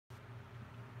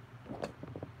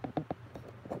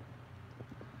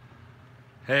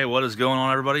Hey, what is going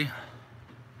on, everybody?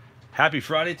 Happy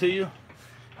Friday to you,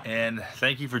 and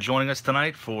thank you for joining us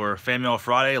tonight for Fan Mail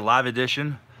Friday live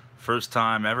edition. First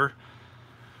time ever.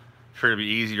 Figured it'd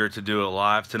be easier to do it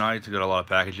live tonight. We got a lot of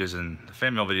packages, and the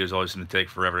fan mail videos always seem to take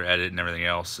forever to edit and everything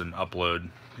else and upload.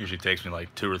 Usually takes me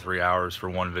like 2 or 3 hours for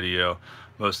one video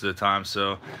most of the time.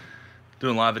 So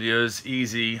doing live videos,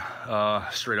 easy,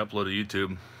 straight upload to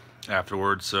YouTube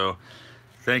afterwards. So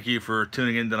thank you for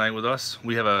tuning in tonight with us.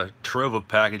 We have a trove of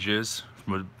packages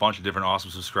from a bunch of different awesome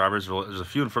subscribers. There's a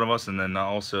few in front of us, and then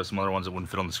also some other ones that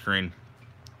wouldn't fit on the screen.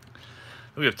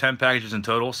 We have 10 packages in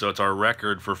total, so it's our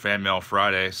record for Fan Mail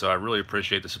Friday. So I really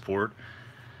appreciate the support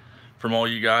from all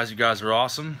you guys. You guys are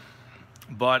awesome.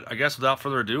 But I guess without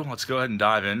further ado, let's go ahead and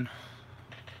dive in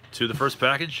to the first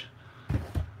package.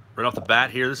 Right off the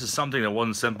bat here, this is something that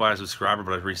wasn't sent by a subscriber,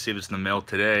 but I've received this in the mail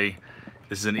today.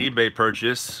 This is an eBay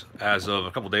purchase as of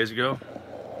a couple days ago.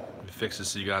 Let me fix this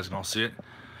so you guys can all see it.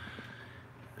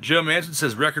 Joe Manson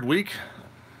says record week.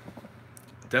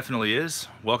 Definitely is.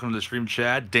 Welcome to the stream,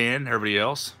 Chad, Dan, everybody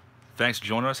else. Thanks for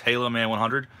joining us. Halo Man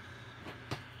 100.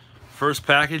 First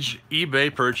package,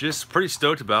 eBay purchase. Pretty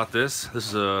stoked about this. This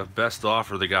is a best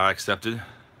offer the guy accepted.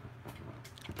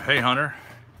 Hey, Hunter.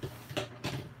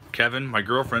 Kevin, my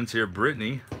girlfriend's here,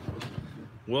 Brittany.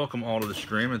 Welcome all to the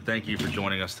stream, and thank you for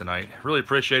joining us tonight. Really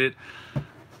appreciate it.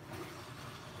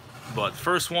 But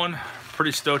first one,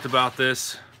 pretty stoked about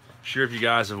this. Sure, if you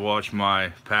guys have watched my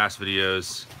past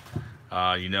videos,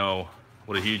 you know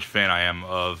what a huge fan I am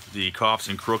of the Coughs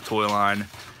and Crook toy line.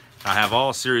 I have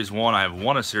all Series 1, I have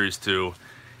one of Series 2,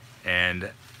 and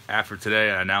after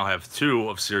today I now have 2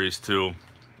 of Series 2.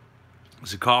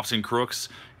 It's the Coughs and Crooks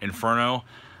Inferno.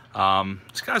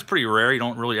 This guy's pretty rare, you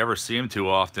don't really ever see him too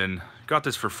often. Got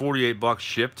this for 48 bucks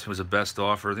shipped. It was a best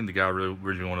offer. I think the guy really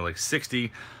originally wanted like 60,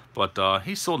 but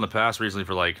he's sold in the past recently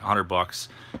for like 100 bucks.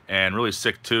 And really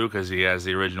sick too, because he has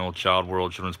the original Child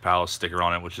World Children's Palace sticker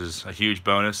on it, which is a huge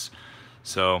bonus.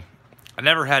 So I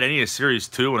never had any of Series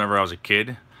 2 whenever I was a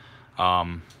kid.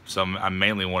 So I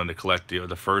mainly wanted to collect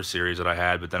the first series that I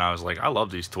had, but then I was like, I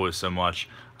love these toys so much,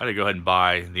 I had to go ahead and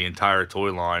buy the entire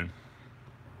toy line.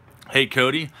 Hey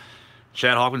Cody,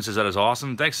 Chad Hawkins says that is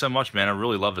awesome. Thanks so much, man. I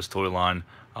really love this toy line.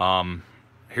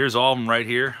 Here's all of them right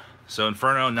here. So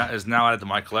Inferno is now added to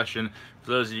my collection.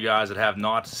 For those of you guys that have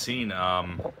not seen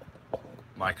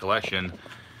my collection,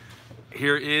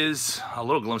 here is a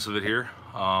little glimpse of it here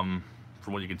from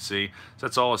what you can see. So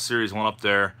that's all a Series 1 up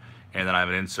there, and then I have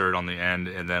an insert on the end,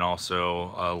 and then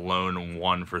also a lone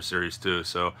one for Series 2.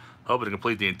 So hoping to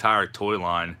complete the entire toy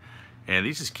line. And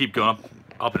these just keep going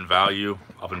up in value,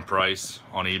 up in price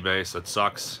on eBay, so it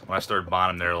sucks. When I started buying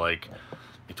them, they're like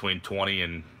between 20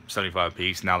 and 75 a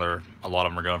piece. Now a lot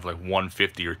of them are going for like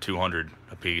 150 or 200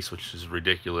 a piece, which is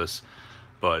ridiculous.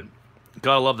 But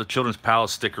gotta love the Children's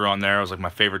Palace sticker on there. It was like my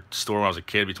favorite store when I was a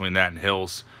kid, between that and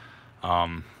Hills.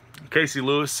 Casey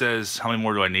Lewis says, how many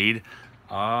more do I need?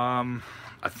 I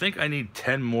think I need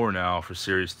 10 more now for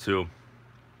Series 2,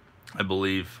 I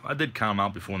believe. I did count them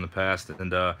out before in the past,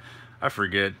 and I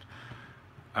forget.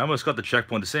 I almost got the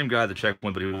checkpoint, the same guy at the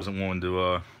checkpoint, but he wasn't willing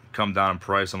to come down in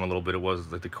price on a little bit. It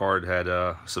was like the card had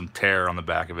some tear on the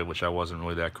back of it, which I wasn't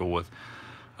really that cool with.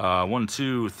 1,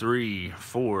 2, 3,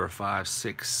 4, 5,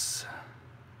 6,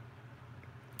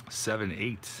 7,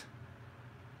 8,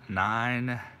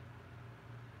 9,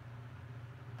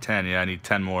 10. Yeah, I need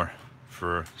 10 more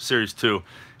for Series 2,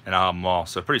 and I'll have them all.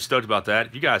 So pretty stoked about that.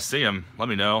 If you guys see them, let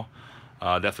me know.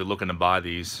 Definitely looking to buy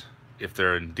these if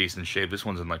they're in decent shape. This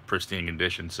one's in like pristine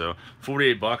condition. So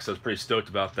 48 bucks, I was pretty stoked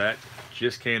about that.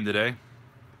 Just came today.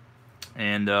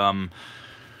 And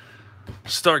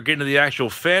start getting to the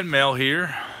actual fan mail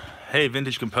here. Hey,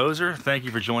 Vintage Composer, thank you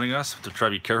for joining us. To try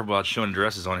to be careful about showing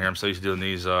addresses on here. I'm so used to doing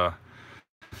these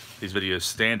videos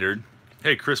standard.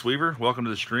 Hey, Chris Weaver, welcome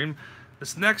to the stream.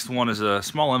 This next one is a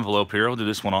small envelope here. I'll do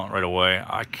this one right away.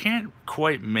 I can't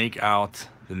quite make out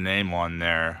the name on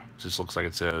there. It just looks like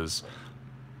it says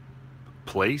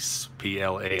Place,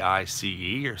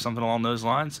 P-L-A-I-C-E, or something along those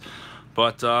lines.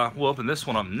 But we'll open this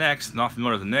one up next. Not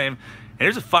familiar with the name. And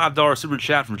here's a $5 super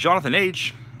chat from Jonathan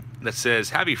H. that says,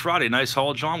 happy Friday, nice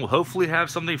haul, John. We'll hopefully have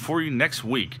something for you next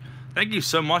week. Thank you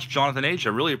so much, Jonathan H.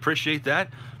 I really appreciate that.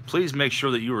 Please make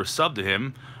sure that you are subbed to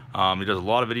him. He does a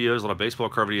lot of videos, a lot of baseball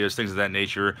card videos, things of that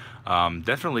nature.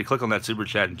 Definitely click on that super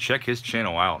chat and check his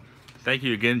channel out. Thank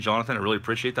you again, Jonathan. I really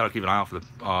appreciate that. I'll keep an eye out for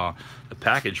the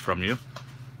package from you.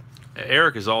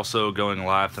 Eric is also going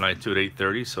live tonight too at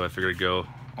 8:30, so I figured I'd go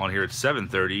on here at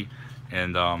 7:30,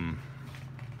 and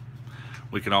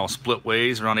we can all split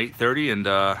ways around 8:30 and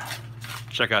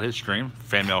check out his stream,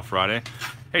 Fan Mail Friday.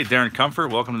 Hey, Darren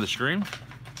Comfort, welcome to the stream.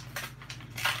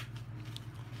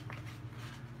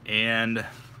 And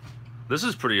this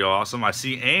is pretty awesome. I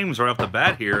see Ames right off the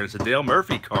bat here. It's a Dale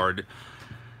Murphy card.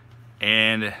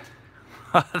 And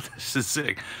this is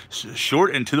sick.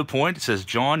 Short and to the point. It says,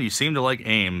 John, you seem to like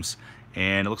Ames.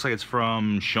 And it looks like it's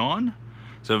from Sean.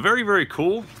 So very, very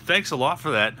cool. Thanks a lot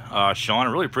for that, Sean.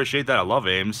 I really appreciate that. I love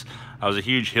Ames. I was a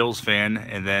huge Hills fan.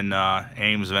 And then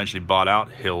Ames eventually bought out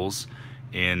Hills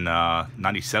in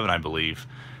 97, I believe.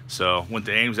 So went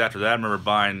to Ames after that. I remember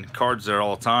buying cards there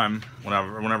all the time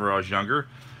whenever I was younger.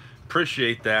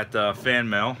 Appreciate that fan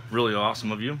mail. Really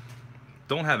awesome of you.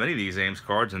 Don't have any of these Ames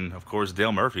cards, and of course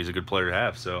Dale Murphy is a good player to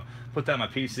have. So put that on my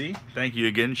PC. Thank you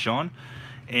again, Sean.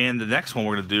 And the next one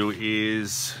we're going to do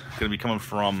is going to be coming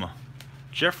from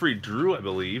Jeffrey Drew, I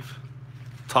believe.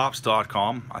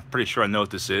 Tops.com. I'm pretty sure I know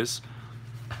what this is.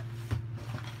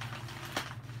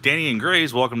 Danny and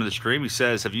Grays, welcome to the stream. He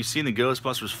says, have you seen the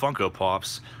Ghostbusters Funko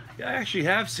Pops? Yeah, I actually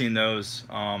have seen those.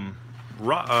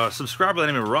 Subscriber by the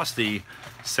name of Rusty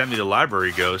sent me the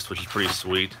Library Ghost, which is pretty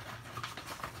sweet.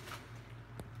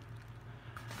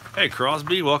 Hey,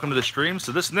 Crosby, welcome to the stream.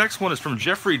 So this next one is from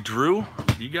Jeffrey Drew.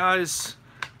 You guys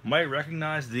might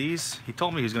recognize these. He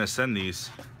told me he's going to send these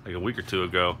like a week or two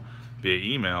ago via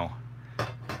email.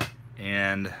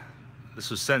 And this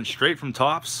was sent straight from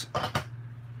Topps.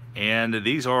 And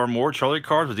these are more Charlie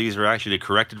cards, but these are actually the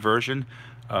corrected version.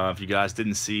 If you guys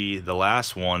didn't see the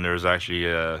last one, there's actually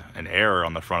an error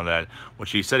on the front of that,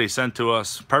 which he said he sent to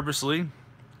us purposely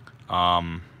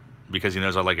because he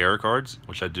knows I like error cards,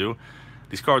 which I do.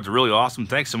 These cards are really awesome.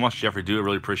 Thanks so much, Jeffrey Drew. I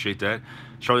really appreciate that.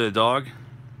 Charlie the Dog.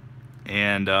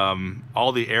 And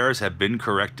all the errors have been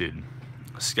corrected.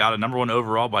 Scouted #1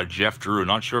 overall by Jeff Drew.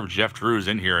 Not sure if Jeff Drew is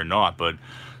in here or not, but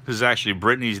this is actually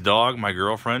Brittany's dog, my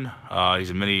girlfriend. He's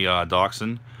a mini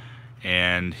dachshund,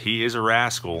 and he is a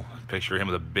rascal. Picture him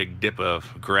with a big dip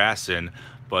of grass in.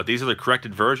 But these are the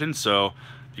corrected versions, so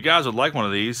if you guys would like one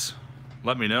of these,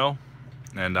 let me know,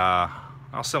 and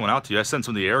I'll send one out to you. I sent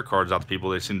some of the air cards out to people.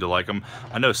 They seem to like them.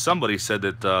 I know somebody said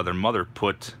that their mother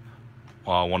put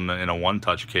one in a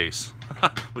one-touch case,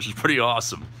 which is pretty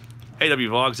awesome. Hey,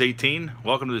 WVlogs18,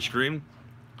 welcome to the stream.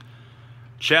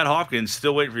 Chad Hopkins,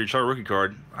 still waiting for your Charlie rookie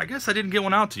card. I guess I didn't get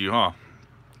one out to you, huh?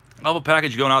 I'll have a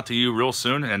package going out to you real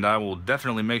soon, and I will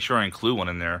definitely make sure I include one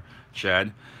in there,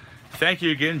 Chad. Thank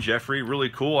you again, Jeffrey. Really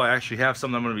cool. I actually have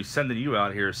something I'm going to be sending you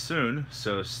out here soon,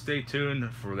 so stay tuned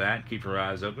for that. Keep your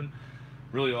eyes open.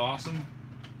 Really awesome.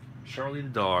 Charlie the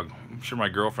Dog. I'm sure my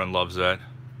girlfriend loves that.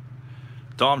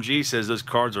 Dom G says those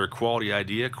cards are a quality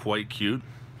idea. Quite cute.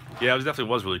 Yeah, it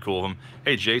definitely was really cool of him.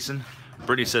 Hey, Jason.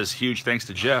 Brittany says huge thanks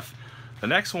to Jeff. The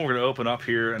next one we're going to open up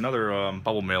here, another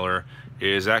bubble mailer,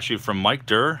 is actually from Mike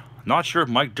Durr. Not sure if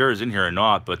Mike Durr is in here or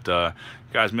not, but you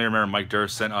guys may remember Mike Durr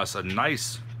sent us a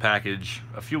nice package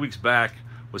a few weeks back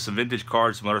with some vintage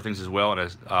cards, some other things as well,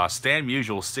 and a Stan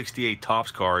Musial 68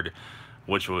 Topps card,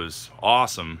 which was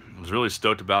awesome. I was really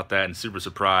stoked about that and super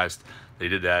surprised they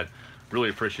did that. Really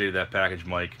appreciated that package,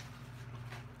 Mike.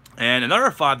 And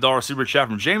another $5 super chat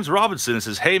from James Robinson. It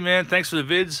says, hey man, thanks for the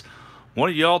vids.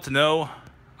 Wanted y'all to know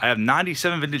I have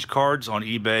 97 vintage cards on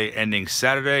eBay ending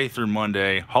Saturday through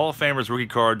Monday. Hall of Famers rookie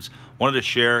cards. Wanted to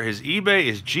share. His eBay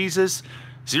is Jesus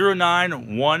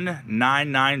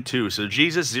 091992. So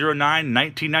Jesus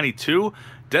 091992.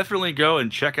 Definitely go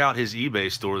and check out his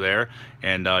eBay store there.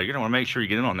 And you're going to want to make sure you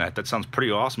get in on that. That sounds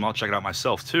pretty awesome. I'll check it out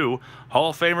myself too. Hall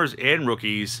of Famers and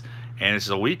rookies. And it's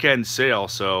a weekend sale,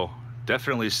 so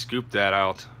definitely scoop that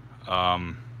out.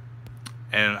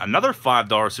 And another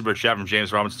 $5 super chat from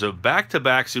James Robinson. So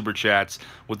back-to-back super chats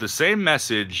with the same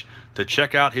message to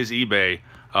check out his eBay.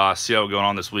 See how it's going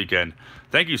on this weekend.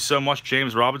 Thank you so much,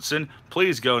 James Robinson.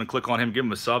 Please go and click on him, give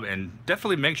him a sub, and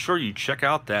definitely make sure you check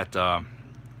out that that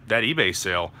eBay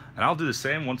sale. And I'll do the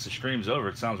same once the stream's over.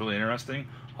 It sounds really interesting.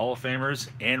 Hall of Famers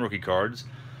and rookie cards.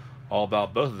 All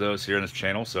about both of those here on this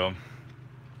channel. So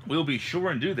we'll be sure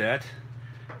and do that.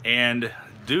 And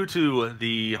due to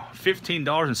the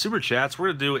 $15 in super chats, we're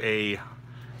going to do a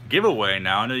giveaway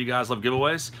now. I know you guys love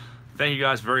giveaways. Thank you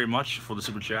guys very much for the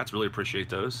super chats. Really appreciate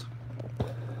those.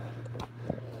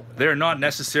 They're not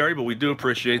necessary, but we do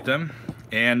appreciate them.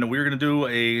 And we're going to do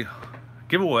a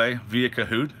giveaway via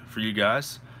Kahoot for you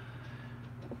guys.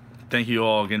 Thank you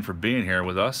all again for being here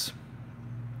with us.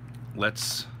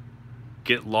 Let's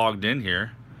get logged in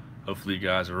here. Hopefully you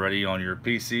guys are ready on your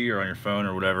PC or on your phone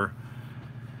or whatever.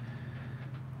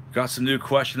 Got some new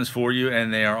questions for you,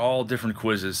 and they are all different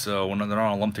quizzes, so they're not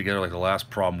all lumped together like the last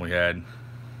problem we had.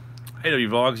 Hey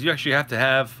WVlogs, you actually have to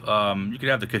have, you can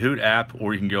have the Kahoot app,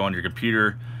 or you can go on your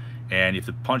computer, and you have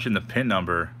to punch in the PIN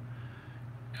number.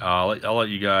 I'll let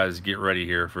you guys get ready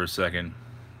here for a second.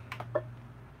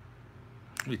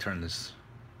 Let me turn this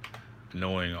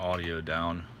annoying audio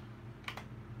down.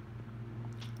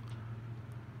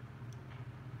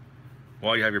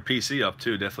 While you have your PC up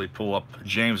too, definitely pull up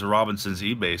James Robinson's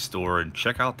eBay store and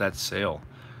check out that sale.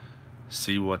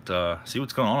 See what's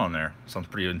going on there. Sounds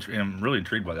pretty. I'm really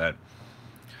intrigued by that.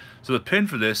 So the pin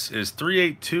for this is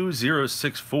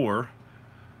 382064.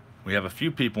 We have a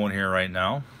few people in here right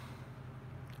now.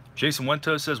 Jason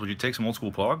Wento says, "Would you take some old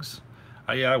school Pogs?"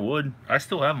 Yeah, I would. I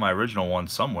still have my original one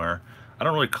somewhere. I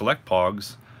don't really collect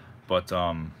Pogs, but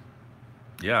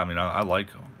yeah, I mean, I like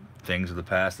things of the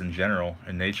past in general,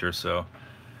 in nature, so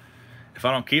if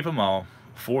I don't keep them, I'll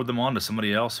forward them on to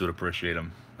somebody else who would appreciate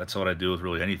them. That's what I do with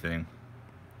really anything.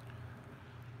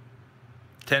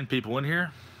 10 people in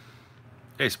here.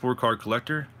 Hey, Sport Card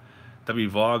Collector. W.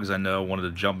 Voggs, I know, wanted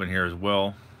to jump in here as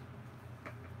well.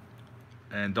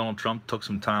 And Donald Trump took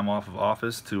some time off of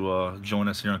office to join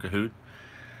us here on Kahoot.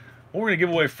 What we're going to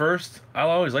give away first, I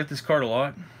always like this card a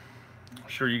lot. I'm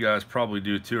sure you guys probably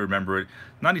do too, remember it.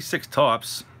 96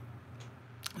 Topps.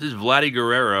 This is Vladdy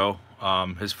Guerrero,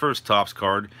 his first Topps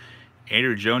card.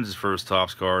 Andrew Jones' first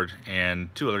Topps card,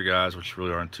 and two other guys, which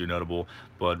really aren't too notable.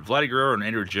 But Vladdy Guerrero and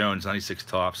Andrew Jones, 96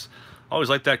 Topps. I always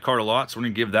like that card a lot, so we're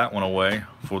going to give that one away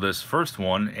for this first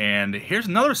one. And here's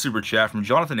another super chat from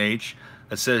Jonathan H.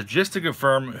 that says, just to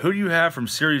confirm, who do you have from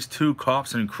Series 2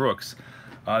 Cops and Crooks?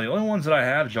 The only ones that I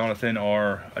have, Jonathan,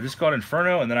 are, I just got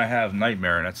Inferno, and then I have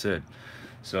Nightmare, and that's it.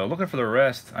 So looking for the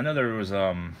rest, I know there was,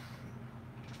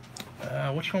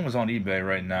 which one was on eBay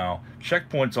right now?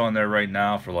 Checkpoint's on there right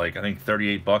now for like, I think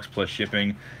 38 bucks plus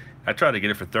shipping. I tried to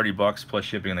get it for 30 bucks plus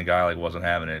shipping, and the guy like wasn't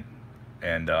having it.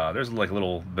 And there's like a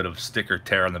little bit of sticker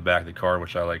tear on the back of the card,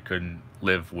 which I like couldn't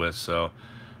live with, so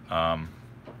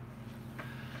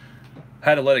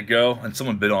had to let it go, and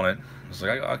someone bid on it. I was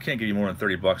like, I can't give you more than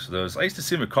 30 bucks for those. I used to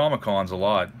see them at Comic-Cons a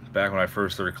lot back when I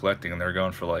first started collecting, and they were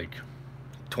going for like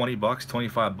 20 bucks,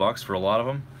 25 bucks for a lot of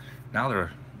them. Now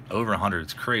they're over 100.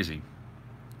 It's crazy.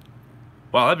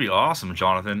 Wow, that'd be awesome,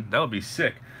 Jonathan. That would be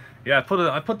sick. Yeah,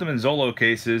 I put them in Zolo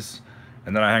cases,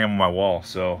 and then I hang them on my wall.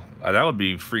 So that would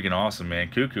be freaking awesome, man.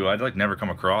 Cuckoo, I'd like never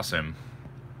come across him.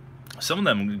 Some of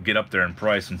them get up there in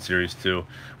price in Series 2,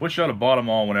 which I would have bought them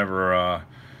all whenever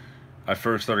I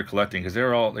first started collecting, because they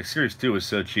were all like, Series 2 was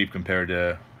so cheap compared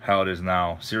to how it is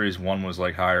now. Series 1 was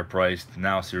like higher priced.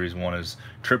 Now Series 1 is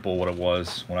triple what it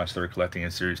was when I started collecting,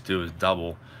 and Series 2 is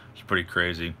double. It's pretty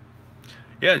crazy.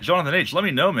 Yeah, Jonathan H, let me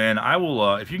know, man. I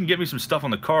will, if you can get me some stuff on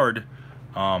the card,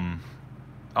 I'll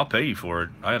pay you for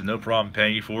it. I have no problem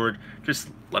paying you for it. Just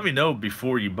let me know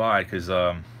before you buy, because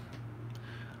if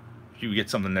you get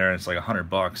something there and it's like 100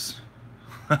 bucks,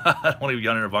 I don't want to get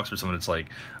 100 bucks for something that's like,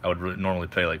 I would really normally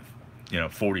pay like,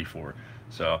 40 for it.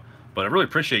 So, but I really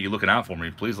appreciate you looking out for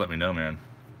me. Please let me know, man.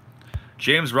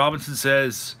 James Robinson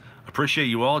says, appreciate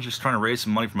you all, just trying to raise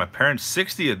some money for my parents'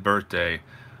 60th birthday.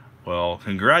 Well,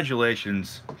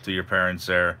 congratulations to your parents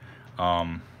there.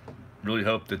 Really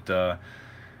hope that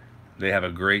they have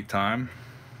a great time,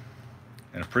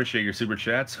 and appreciate your super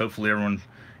chats. Hopefully everyone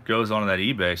goes onto that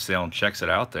eBay sale and checks it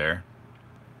out there.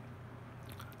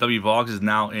 W. Voggs is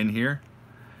now in here.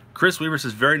 Chris Weaver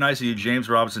says, very nice of you, James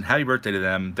Robinson. Happy birthday to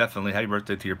them. Definitely happy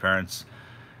birthday to your parents.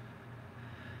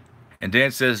 And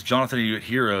Dan says, Jonathan, are you at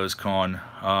Heroes Con?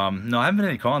 No, I haven't been at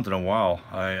any cons in a while.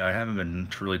 I haven't been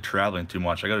really traveling too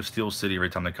much. I go to Steel City every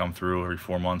time they come through, every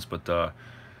 4 months, but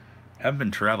haven't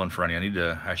been traveling for any. I need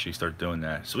to actually start doing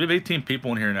that. So we have 18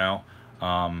 people in here now.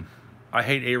 I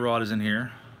Hate A-Rod is in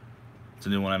here. It's a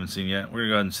new one I haven't seen yet. We're going to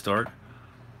go ahead and start.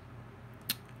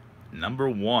 Number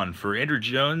 1 for Andrew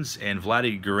Jones and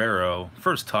Vladdy Guerrero.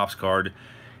 First Topps card.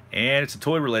 And it's a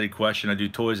toy-related question. I do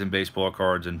toys and baseball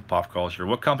cards and pop culture.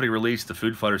 What company released the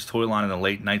Food Fighters toy line in the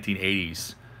late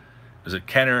 1980s? Is it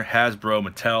Kenner, Hasbro,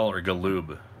 Mattel, or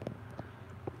Galoob?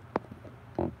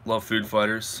 Love Food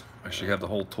Fighters. I actually have the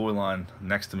whole toy line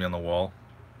next to me on the wall.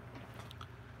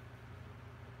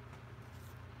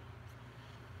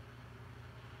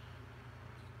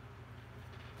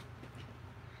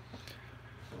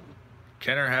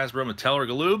 Kenner, Hasbro, Mattel, or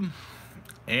Galoob?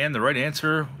 And the right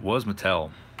answer was Mattel.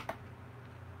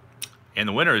 And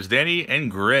the winner is Danny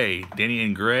and Gray. Danny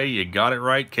and Gray, you got it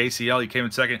right. KCL, you came in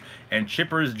second. And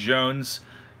Chippers Jones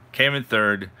came in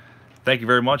third. Thank you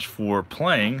very much for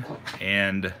playing.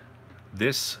 And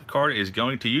this card is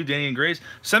going to you, Danny and Gray.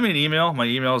 Send me an email. My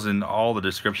email's in all the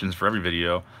descriptions for every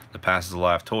video that passes the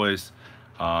live toys.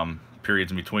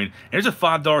 Periods in between. And here's a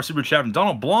 $5 super chat from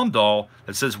Donald Blomdahl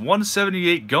that says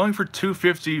 178 going for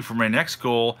 250 for my next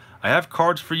goal. I have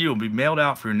cards for you. It'll be mailed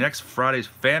out for your next Friday's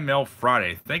Fan Mail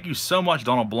Friday. Thank you so much,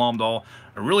 Donald Blomdahl.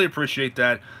 I really appreciate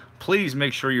that. Please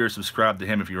make sure you're subscribed to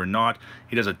him if you're not.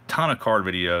 He does a ton of card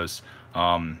videos.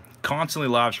 constantly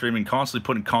live streaming, constantly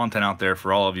putting content out there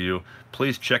for all of you.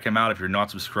 Please check him out if you're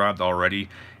not subscribed already,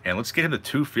 and let's get him to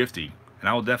 250. And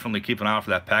I will definitely keep an eye out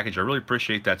for that package. I really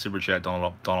appreciate that super chat,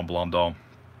 Donald Blomdahl.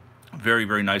 Very,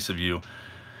 very nice of you.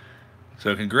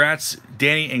 So congrats,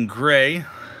 Danny and Gray.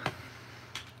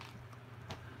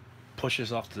 Push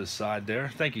this off to the side there.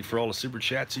 Thank you for all the super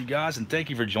chats, you guys, and thank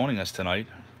you for joining us tonight.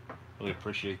 Really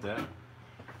appreciate that.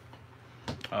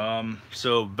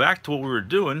 So back to what we were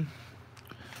doing.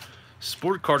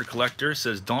 Sport Card Collector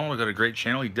says Donald got a great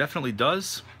channel. He definitely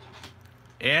does.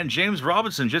 And James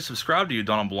Robinson just subscribed to you,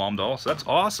 Donald Blomdahl, so that's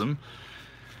awesome.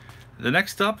 The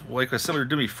next up, like I said we were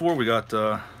doing before, we got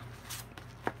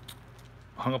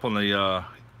hung up on the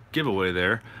giveaway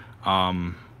there.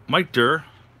 Mike Durr,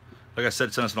 like I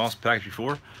said, sent us an awesome package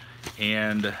before,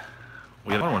 and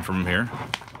we have another one from him here.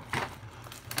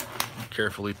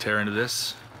 Carefully tear into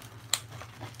this.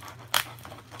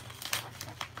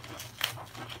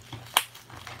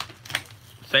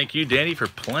 Thank you, Danny, for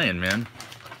playing, man.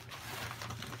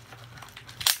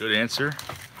 Good answer.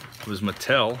 It was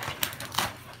Mattel.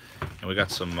 And we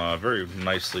got some very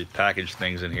nicely packaged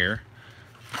things in here.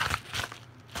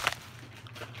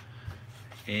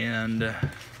 And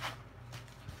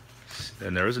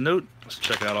then there is a note. Let's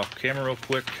check it out off camera real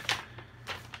quick.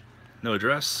 No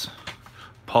address.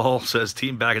 Paul says,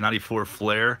 team back in 94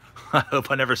 Flair. I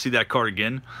hope I never see that card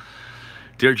again.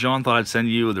 Dear John, thought I'd send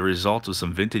you the results of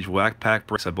some vintage whack pack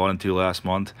breaks I bought into you last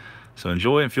month. So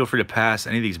enjoy and feel free to pass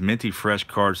any of these minty fresh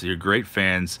cards to your great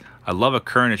fans. I love a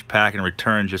Carnage pack in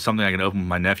return, just something I can open with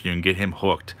my nephew and get him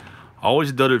hooked. Always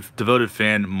a devoted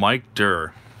fan, Mike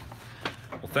Durr.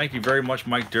 Well, thank you very much,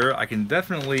 Mike Durr. I can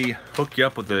definitely hook you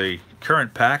up with a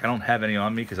current pack. I don't have any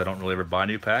on me because I don't really ever buy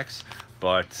new packs,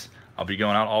 but I'll be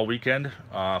going out all weekend,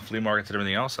 flea markets and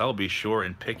everything else. I'll be sure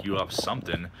and pick you up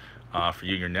something for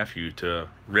you and your nephew to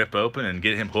rip open and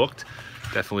get him hooked.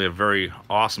 Definitely a very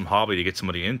awesome hobby to get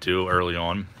somebody into early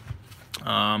on.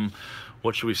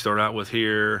 What should we start out with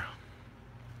here?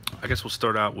 I guess we'll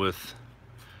start out with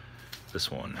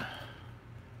this one.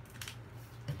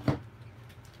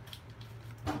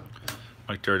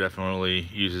 Mike Durr definitely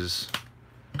uses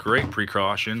great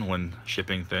precaution when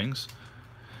shipping things.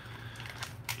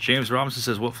 James Robinson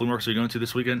says, what flea markets are you going to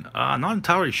this weekend? Not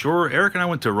entirely sure. Eric and I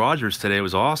went to Rogers today. It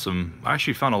was awesome. I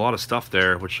actually found a lot of stuff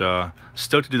there, which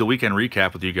stoked to do the weekend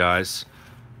recap with you guys.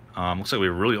 Looks like we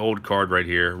have a really old card right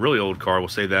here. Really old card. We'll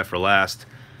save that for last.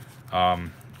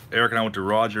 Eric and I went to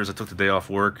Rogers. I took the day off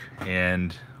work,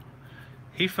 and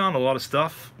he found a lot of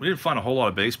stuff. We didn't find a whole lot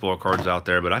of baseball cards out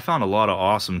there, but I found a lot of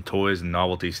awesome toys and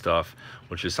novelty stuff,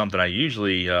 which is something I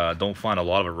usually don't find a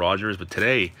lot of at Rogers, but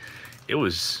today it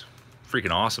was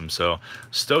freaking awesome. So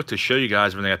stoked to show you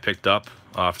guys everything I picked up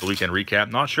for the weekend recap.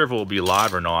 Not sure if it will be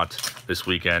live or not this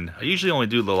weekend. I usually only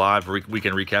do the live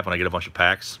weekend recap when I get a bunch of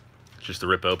packs just to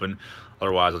rip open.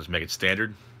 Otherwise, I'll just make it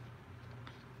standard.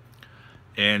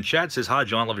 And Chad says, hi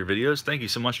John, love your videos. Thank you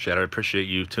so much, Chad. I appreciate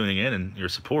you tuning in and your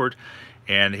support.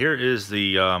 And here is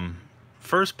the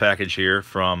first package here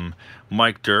from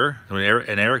Mike Durr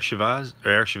and Eric Chavez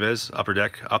Upper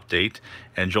Deck update,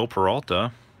 and Joel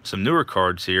Peralta. Some newer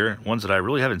cards here, ones that I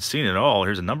really haven't seen at all.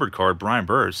 Here's a numbered card, Brian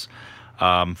Burrs,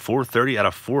 430 out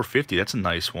of 450. That's a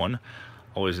nice one.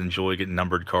 Always enjoy getting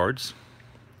numbered cards.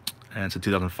 And it's a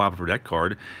 2005 Upper Deck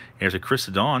card. Here's a Chris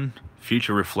Dawn,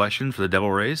 Future Reflection for the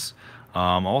Devil Rays,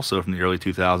 also from the early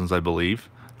 2000s, I believe.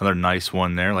 Another nice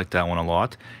one there, like that one a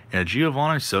lot. And a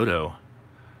Giovanni Soto.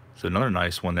 So another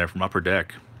nice one there from Upper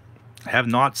Deck. Have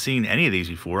not seen any of these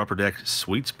before. Upper Deck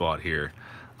sweet spot here.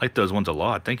 Like those ones a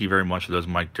lot. Thank you very much for those,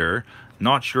 Mike Durr.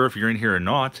 Not sure if you're in here or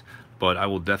not, but I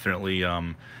will definitely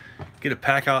get a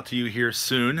pack out to you here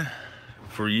soon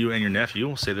for you and your nephew.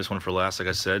 We'll save this one for last, like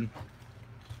I said.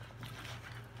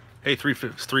 Hey,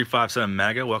 357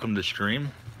 MAGA, welcome to the stream.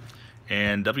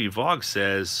 And W Vog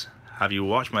says, have you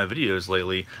watched my videos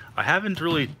lately? I haven't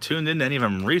really tuned into any of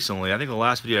them recently. I think the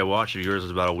last video I watched of yours was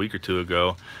about a week or two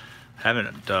ago.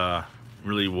 Haven't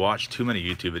really watched too many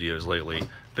YouTube videos lately.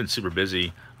 Been super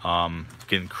busy,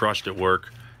 getting crushed at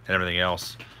work and everything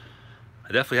else. I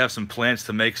definitely have some plans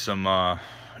to make some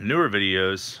newer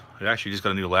videos. I actually just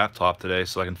got a new laptop today,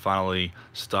 so I can finally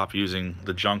stop using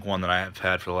the junk one that I have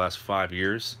had for the last 5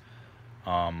 years.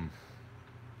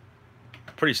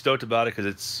 Pretty stoked about it because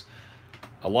it's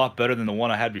a lot better than the one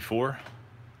I had before.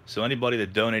 So anybody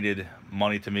that donated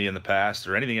money to me in the past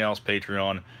or anything else,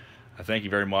 Patreon, I thank you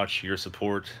very much. Your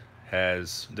support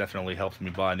has definitely helped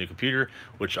me buy a new computer,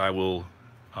 which I will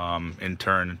in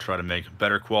turn try to make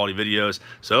better quality videos.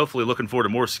 So hopefully looking forward to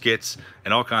more skits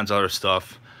and all kinds of other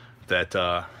stuff that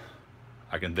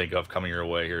I can think of coming your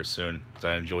way here soon, because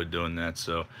I enjoyed doing that.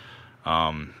 So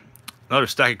Another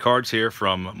stack of cards here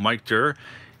from Mike Durr,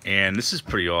 and this is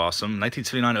pretty awesome.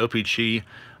 1979 OPC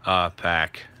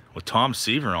pack with Tom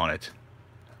Seaver on it.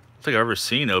 I don't think I've ever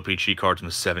seen OPC cards in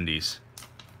the 70s.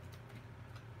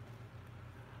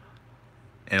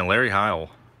 And Larry Heil.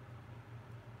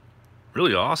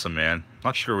 Really awesome, man.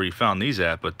 Not sure where you found these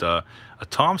at, but a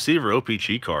Tom Seaver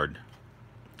OPC card.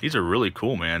 These are really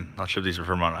cool, man. Not sure if these are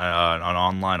from an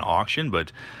online auction,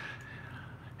 but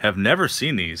have never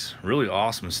seen these. Really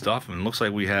awesome stuff. And it looks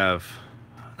like we have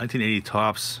 1980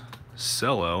 Topps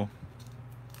Cello,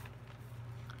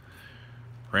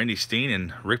 Randy Steen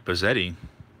and Rick Bozzetti.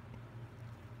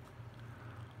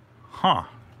 Huh.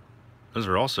 Those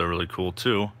are also really cool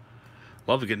too.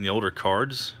 Love getting the older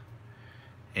cards.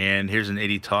 And here's an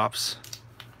 80 Topps.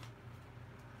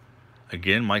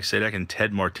 Again, Mike Sadek and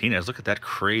Ted Martinez. Look at that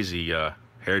crazy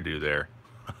hairdo there.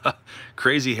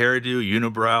 Crazy hairdo,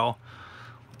 unibrow,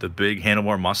 the big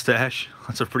handlebar mustache.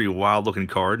 That's a pretty wild looking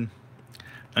card.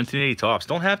 1980 Topps.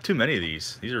 Don't have too many of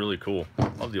these. These are really cool.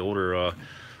 Love the older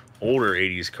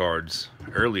 80s cards,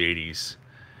 early 80s.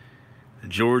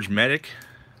 George Medic.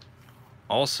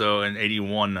 Also an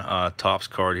 81 Topps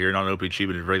card here, not an OPG,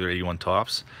 but a regular 81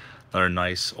 Topps. Another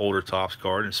nice older Topps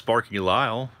card. And Sparky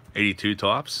Lyle, 82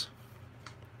 Topps.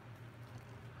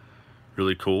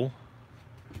 Really cool.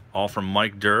 All from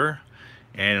Mike Durr.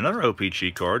 And another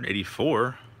OPG card,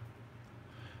 84.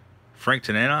 Frank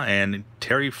Tanana and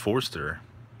Terry Forster.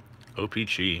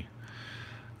 OPG.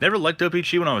 Never liked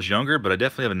OPG when I was younger, but I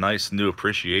definitely have a nice new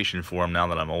appreciation for them now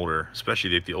that I'm older.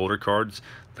 Especially the older cards.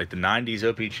 Like the 90s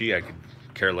OPG, I could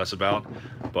care less about.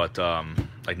 But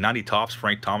like 90 Topps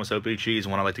Frank Thomas OPG is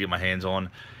one I like to get my hands on.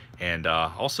 And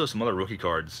also some other rookie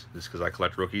cards, just because I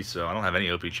collect rookies, so I don't have any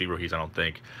OPG rookies, I don't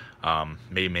think.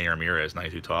 Maybe Manny Ramirez,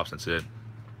 92 Topps, that's it.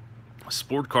 A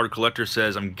Sport Card Collector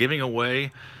says, I'm giving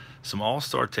away some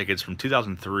All-Star tickets from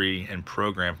 2003 and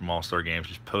program from All-Star Games.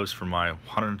 Just post for my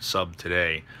 100 sub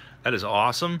today. That is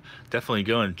awesome. Definitely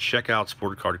go and check out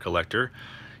Sport Card Collector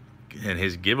and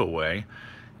his giveaway.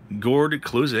 Gord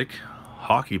Kluzik,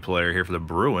 hockey player here for the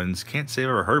Bruins. Can't say I've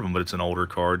ever heard of him, but it's an older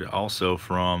card. Also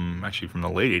from, actually from the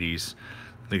late 80s.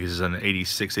 I think this is an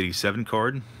 86, 87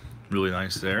 card. Really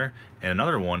nice there. And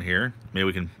another one here. Maybe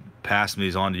we can pass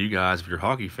these on to you guys if you're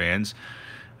hockey fans.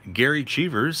 Gary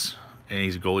Cheevers, and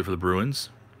he's a goalie for the Bruins.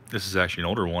 This is actually an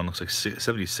older one. Looks like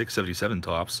 76, 77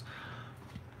 Topps.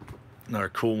 Another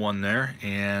cool one there.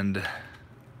 And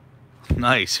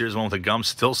nice. Here's one with the gum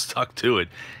still stuck to it.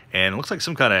 And it looks like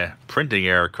some kind of printing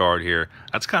error card here.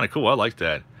 That's kind of cool. I like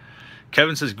that.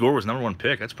 Kevin says Gord was #1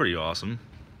 pick. That's pretty awesome.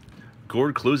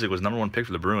 Gord Kluzik was #1 pick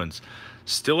for the Bruins.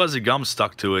 Still has the gum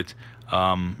stuck to it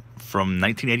from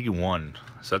 1981.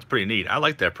 So that's pretty neat. I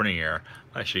like that printing error.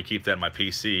 I should keep that in my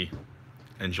PC.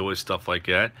 Enjoy stuff like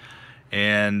that.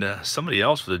 And somebody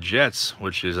else for the Jets,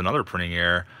 which is another printing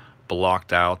error,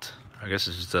 blocked out. I guess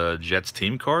it's just a Jets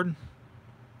team card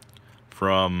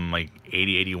from like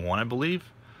 80, 81, I believe.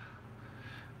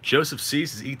 Joseph C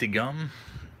says, eat the gum.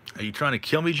 Are you trying to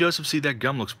kill me, Joseph C? That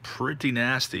gum looks pretty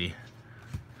nasty.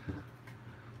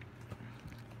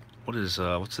 What is,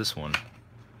 what's this one?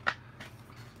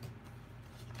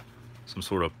 Some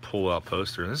sort of pull-out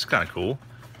poster. This is kind of cool.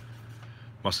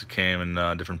 Must have came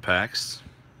in different packs.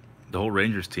 The whole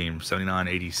Rangers team,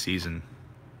 79-80 season.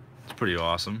 It's pretty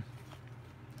awesome.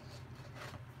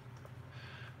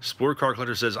 Sport Car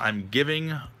Collector says, I'm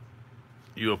giving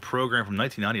you a program from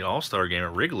 1990 All-Star Game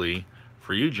at Wrigley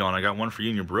for you, John. I got one for you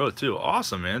and your bro, too.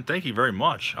 Awesome, man. Thank you very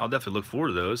much. I'll definitely look forward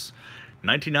to those.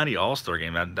 1990 All-Star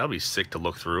Game. That'll be sick to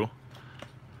look through.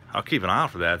 I'll keep an eye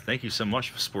out for that. Thank you so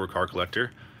much, Sport Car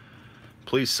Collector.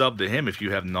 Please sub to him if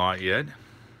you have not yet.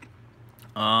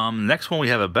 Next one, we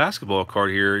have a basketball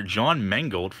card here. John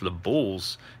Mangold for the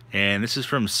Bulls. And this is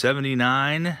from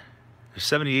 78,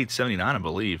 79, I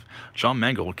believe. John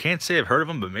Mangold. Can't say I've heard of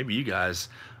him, but maybe you guys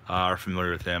are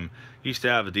familiar with him. Used to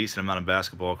have a decent amount of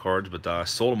basketball cards, but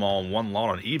sold them all in one lot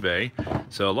on eBay.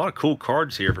 So a lot of cool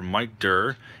cards here from Mike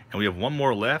Durr. And we have one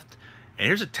more left. And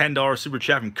here's a $10 super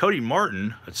chat from Cody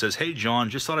Martin. It says, hey,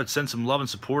 John, just thought I'd send some love and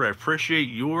support. I appreciate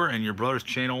your and your brother's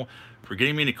channel for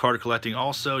getting me into card collecting.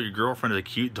 Also, your girlfriend is a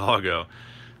cute doggo.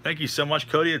 Thank you so much,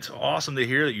 Cody. It's awesome to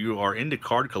hear that you are into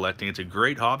card collecting. It's a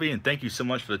great hobby, and thank you so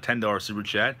much for the $10 super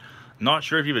chat. Not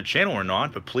sure if you have a channel or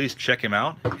not, but please check him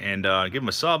out and give him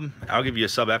a sub. I'll give you a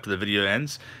sub after the video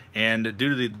ends. And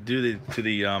due to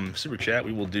the super chat,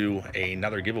 we will do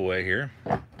another giveaway here.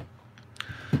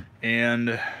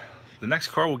 And the next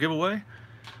card we'll give away,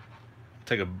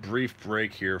 take a brief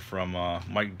break here from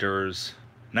Mike Durr's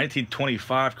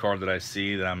 1925 card that I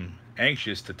see that I'm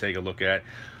anxious to take a look at.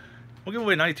 We'll give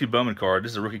away a 92 Bowman card.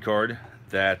 This is a rookie card.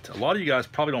 that a lot of you guys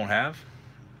probably don't have.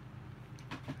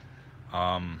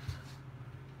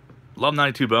 Love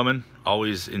 92 Bowman.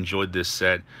 Always enjoyed this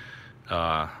set.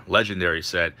 Legendary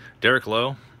set. Derek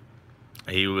Lowe.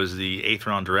 He was the 8th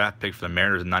round draft pick for the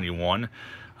Mariners in '91.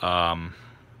 So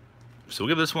we'll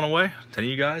give this one away to any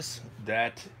of you guys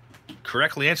that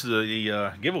correctly answered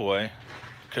the giveaway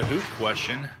Kahoot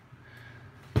question.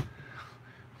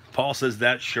 Paul says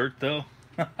that shirt though.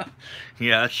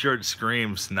 Yeah, that shirt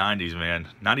screams 90s, man.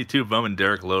 92 Bowman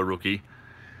Derek Lowe rookie.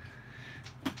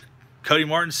 Cody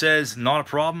Martin says, not a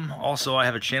problem. Also, I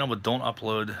have a channel but don't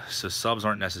upload, so subs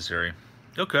aren't necessary.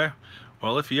 Okay.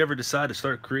 Well, if you ever decide to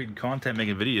start creating content,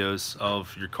 making videos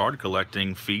of your card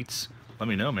collecting feats, let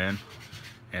me know, man.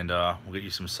 And we'll get you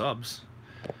some subs.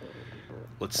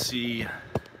 Let's see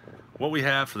what we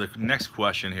have for the next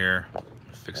question here.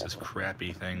 Fix this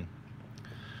crappy thing.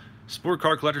 Sport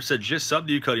Card Collector said, just subbed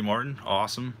to you, Cody Martin.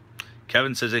 Awesome.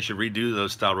 Kevin says they should redo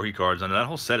those style rookie cards. I know that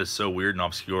whole set is so weird and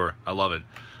obscure. I love it.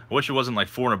 I wish it wasn't like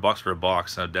 $400 for a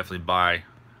box. I'd definitely buy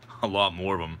a lot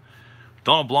more of them.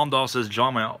 Donald Blomdahl says,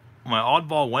 John, my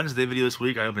Oddball Wednesday video this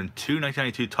week, I opened 2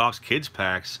 1992 Topps Kids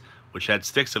packs, which had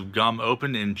sticks of gum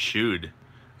opened and chewed.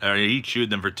 He chewed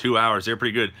them for 2 hours. They're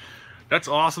pretty good. That's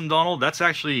awesome, Donald. That's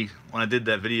actually when I did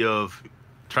that video of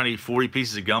trying to eat 40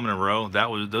 pieces of gum in a row.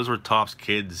 Those were Topps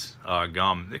Kids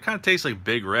gum. It kind of tastes like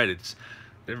Big Red.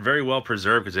 They're very well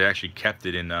preserved because they actually kept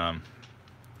it in.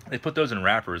 They put those in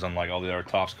wrappers, unlike all the other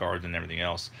Topps cards and everything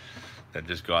else that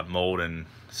just got mold and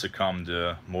succumbed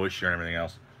to moisture and everything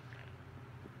else.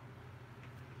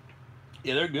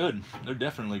 Yeah, they're good. They're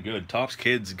definitely good. Topps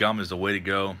Kids gum is the way to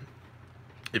go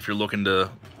if you're looking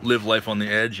to live life on the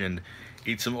edge and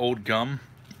eat some old gum.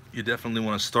 You definitely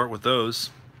want to start with those.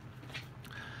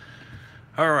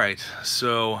 All right,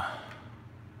 so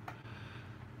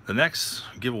the next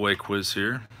giveaway quiz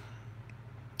here.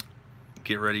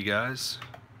 Get ready, guys.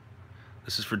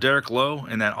 This is for Derek Lowe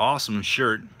in that awesome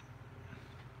shirt.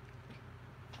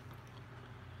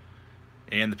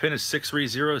 And the pin is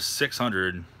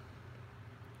 630-600.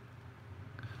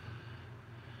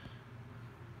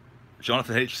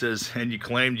 Jonathan H says, and you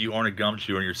claimed you aren't a gum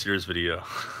chewer in your Sears video.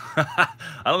 I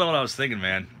don't know what I was thinking,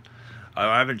 man.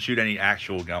 I haven't chewed any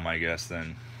actual gum, I guess,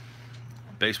 then.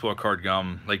 Baseball card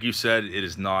gum, like you said, it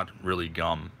is not really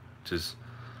gum. It's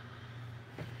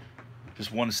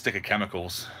just one stick of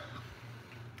chemicals.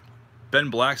 Ben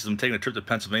Black says, I'm taking a trip to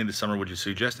Pennsylvania this summer. Would you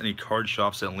suggest any card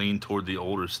shops that lean toward the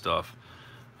older stuff?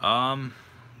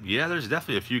 Yeah, there's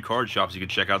definitely a few card shops you can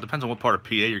check out. Depends on what part of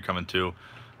PA you're coming to.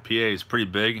 PA is pretty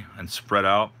big and spread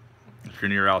out. If you're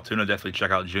near Altoona, definitely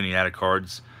check out Juniata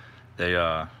Cards.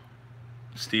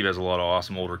 Steve has a lot of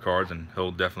awesome older cards, and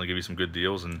he'll definitely give you some good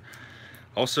deals. And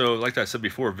also, like I said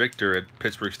before, Victor at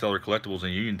Pittsburgh Stellar Collectibles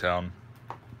in Uniontown,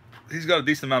 he's got a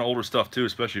decent amount of older stuff too,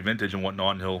 especially vintage and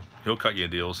whatnot, and he'll cut you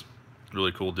deals.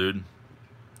 Really cool dude.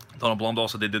 Donald Blomdahl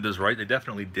said they did this right. They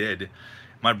definitely did.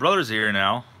 My brother's here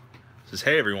now. Says,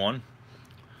 hey everyone.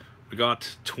 We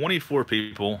got 24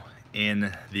 people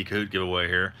in the Kahoot giveaway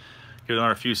here. Give it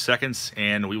another few seconds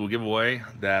and we will give away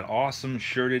that awesome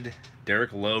shirted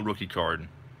Derek Lowe rookie card.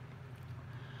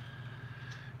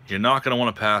 You're not going to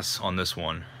want to pass on this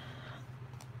one.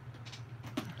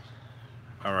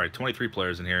 Alright, 23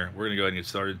 players in here. We're going to go ahead and get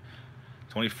started.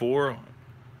 24,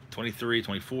 23,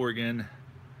 24 again.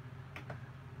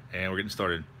 And we're getting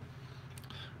started.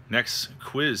 Next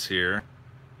quiz here.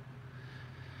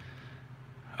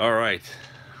 Alright.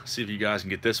 See if you guys can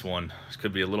get this one. This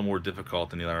could be a little more difficult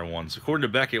than the other ones. According to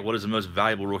Beckett, what is the most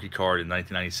valuable rookie card in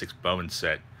 1996 Bowman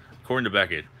set? According to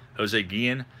Beckett, Jose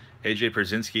Guillen, AJ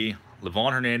Pierzynski,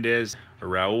 Levon Hernandez, or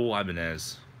Raul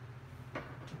Ibanez.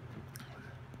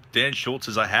 Dan Schultz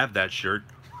says, I have that shirt.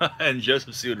 And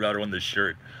Joseph C. would rather win this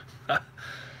shirt.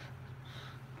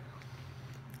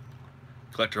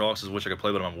 Collector Hawk says, wish I could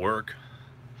play, but I'm at work.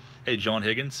 Hey, John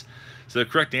Higgins. So the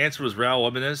correct answer was Raul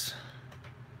Ibanez.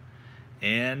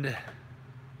 And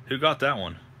who got that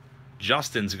one?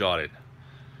 Justin's got it.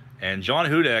 And John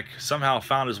Hudek somehow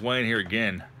found his way in here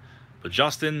again. But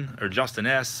Justin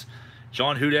S.,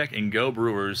 John Hudek, and Go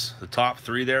Brewers, the top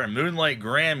three there. And Moonlight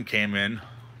Graham came in,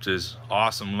 which is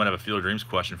awesome. We might have a Field of Dreams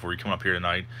question for you coming up here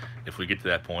tonight if we get to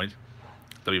that point.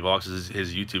 W Vox is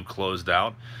his YouTube closed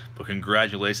out. But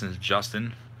congratulations,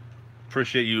 Justin.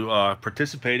 Appreciate you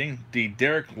participating. The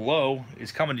Derek Lowe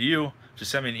is coming to you. Just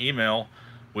send me an email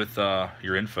with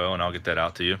your info, and I'll get that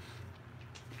out to you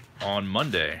on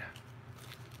Monday.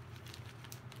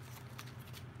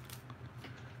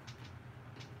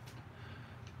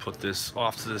 Put this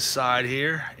off to the side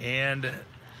here, and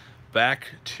back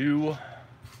to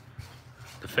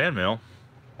the fan mail.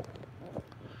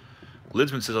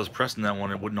 Lidsman says I was pressing that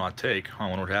one, it would not take. I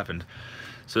wonder what happened.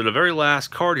 So the very last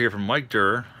card here from Mike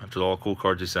Durr, after all the cool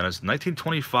cards he sent us,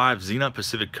 1925 Xena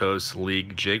Pacific Coast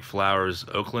League, Jake Flowers,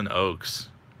 Oakland Oaks.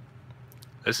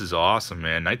 This is awesome,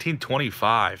 man.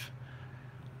 1925.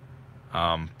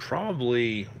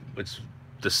 Probably, it's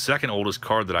the second oldest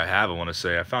card that I have, I want to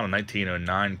say. I found a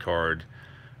 1909 card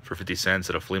for 50 cents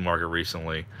at a flea market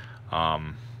recently. I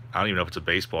don't even know if it's a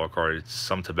baseball card. It's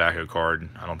some tobacco card.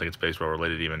 I don't think it's baseball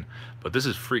related even. But this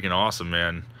is freaking awesome,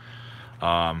 man.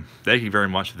 Thank you very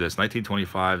much for this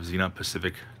 1925 Xena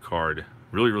Pacific card.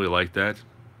 Really, really like that.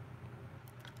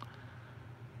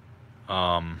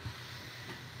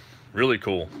 Really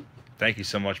cool. Thank you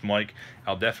so much, Mike.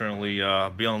 I'll definitely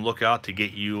be on the lookout to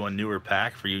get you a newer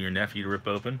pack for you and your nephew to rip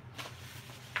open.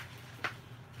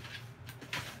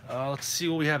 Let's see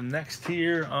what we have next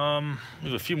here. We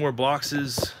have a few more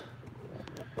boxes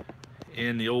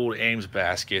in the old Ames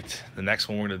basket. The next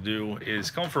one we're going to do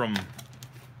is come from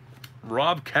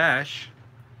Rob Cash,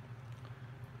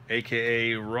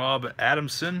 aka Rob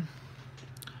Adamson,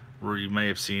 where you may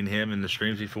have seen him in the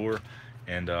streams before,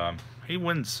 and he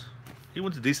wins a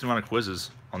decent amount of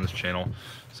quizzes on this channel,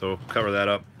 so we'll cover that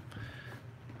up.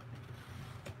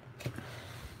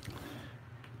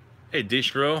 Hey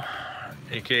Distro,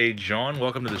 aka John,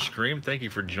 welcome to the stream. Thank you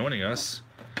for joining us.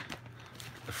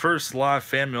 The first live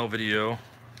fan mail video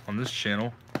on this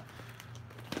channel.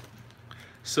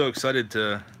 So excited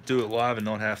to do it live and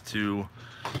not have to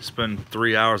spend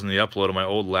 3 hours on the upload of my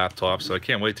old laptop, so I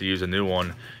can't wait to use a new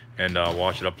one and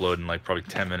watch it upload in like probably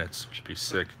 10 minutes. Should be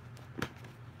sick.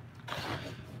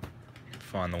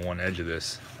 Find the one edge of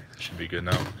this. That should be good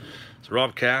now. So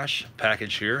Rob Cash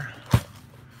package here,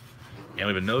 and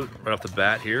we have a note right off the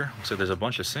bat here. Looks like there's a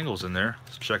bunch of singles in there.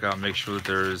 Let's check out and make sure that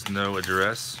there is no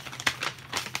address.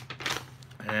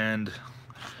 And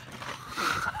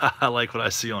I like what I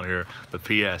see on here, the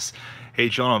PS. Hey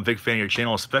John, I'm a big fan of your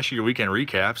channel, especially your weekend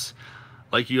recaps.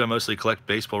 Like you, I mostly collect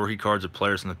baseball rookie cards of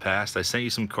players in the past. I sent you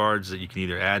some cards that you can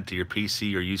either add to your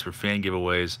PC or use for fan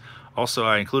giveaways. Also,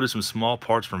 I included some small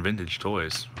parts from vintage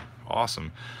toys.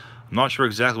 Awesome. I'm not sure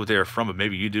exactly what they are from, but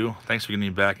maybe you do. Thanks for getting me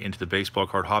back into the baseball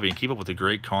card hobby, and keep up with the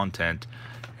great content.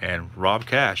 And Rob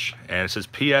Cash. And it says,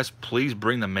 P.S. Please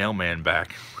bring the mailman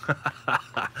back.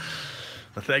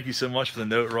 Well, thank you so much for the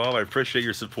note, Rob. I appreciate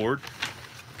your support.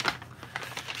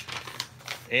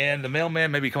 And the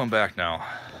mailman may be coming back now.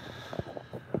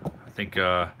 I think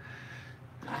you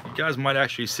guys might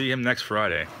actually see him next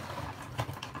Friday.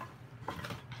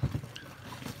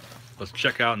 Let's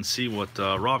check out and see what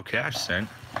Rob Cash sent.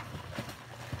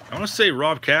 I want to say,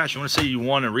 Rob Cash, I want to say you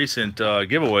won a recent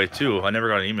giveaway too. I never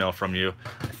got an email from you.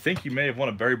 I think you may have won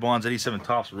a Barry Bonds 87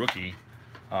 Topps rookie.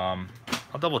 I'll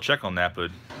double check on that,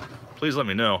 but please let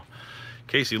me know.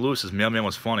 Casey Lewis's mailman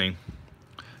was funny.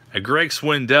 Greg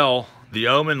Swindell, the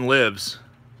Omen lives.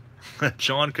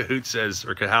 John Cahoot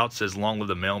says, long live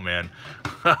the mailman.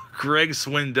 Greg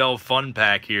Swindell fun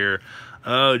pack here.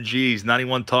 Oh, geez.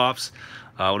 91 Topps.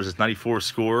 What is this? 94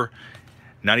 score.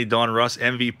 90 Don Russ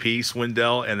MVP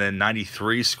Swindell. And then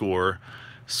 93 score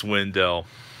Swindell.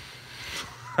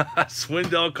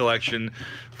 Swindell collection.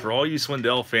 For all you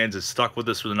Swindell fans that stuck with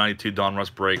us for the 92 Don Russ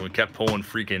break, and we kept pulling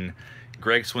freaking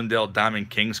Greg Swindell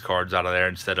Diamond Kings cards out of there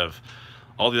instead of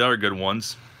all the other good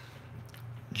ones.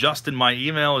 Justin, my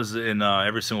email is in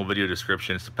every single video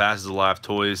description. It's the Passes Alive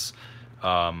Toys,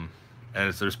 and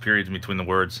there's periods in between the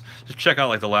words. Just check out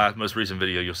like the most recent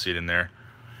video. You'll see it in there.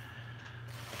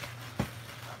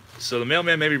 So the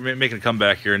mailman may be making a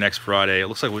comeback here next Friday. It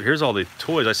looks like, well, here's all the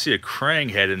toys. I see a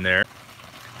Krang head in there.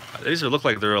 These look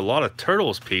like there are a lot of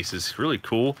Turtles pieces. Really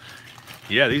cool.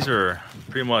 Yeah, these are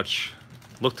pretty much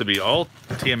look to be all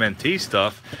TMNT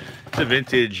stuff. It's a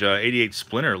vintage 88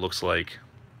 Splinter, it looks like.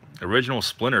 Original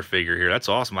Splinter figure here. That's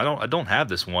awesome. I don't have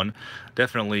this one.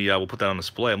 Definitely we'll put that on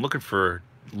display. I'm looking for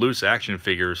loose action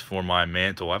figures for my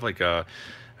mantle. I have like a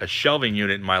shelving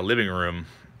unit in my living room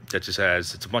that just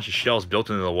has, it's a bunch of shelves built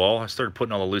into the wall. I started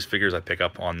putting all the loose figures I pick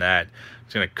up on that.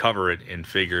 It's going to cover it in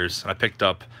figures. I picked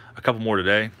up a couple more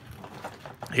today.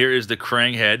 Here is the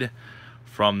Krang head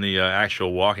from the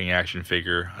actual walking action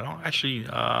figure. I don't actually,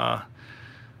 yeah,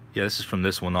 this is from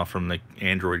this one, not from the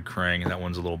Android Krang. That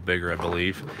one's a little bigger, I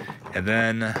believe. And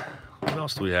then, what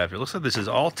else do we have here? Looks like this is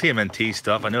all TMNT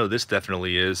stuff. I know this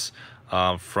definitely is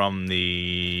from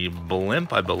the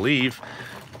Blimp, I believe.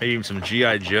 Maybe even some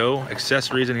G.I. Joe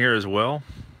accessories in here as well,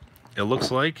 it looks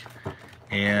like.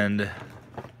 And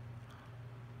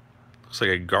looks like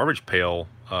a Garbage Pail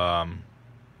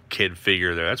kid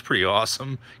figure there. That's pretty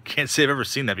awesome. Can't say I've ever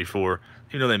seen that before,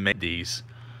 even though they made these.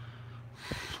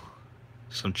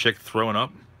 Some chick throwing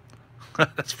up.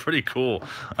 That's pretty cool.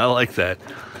 I like that.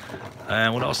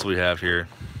 And what else do we have here?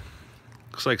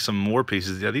 Looks like some more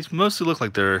pieces. Yeah, these mostly look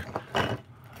like there's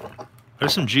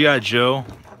some G.I. Joe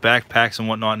backpacks and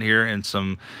whatnot in here, and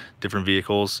some different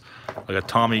vehicles, like a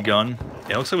Tommy gun.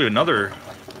 Yeah, it looks like we have another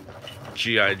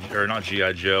not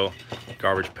G.I. Joe,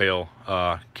 Garbage Pail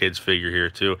Kids figure here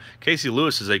too. Casey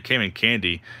Lewis says they came in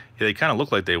candy. Yeah, they kind of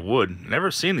look like they would.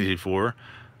 Never seen these before.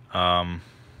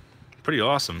 Pretty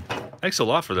awesome. Thanks a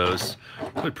lot for those.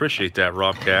 Really appreciate that,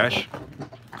 Rob Cash.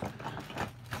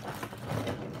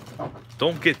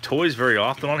 Don't get toys very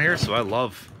often on here, so I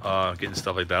love getting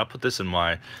stuff like that. I'll put this in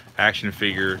my action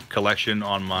figure collection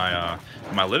on my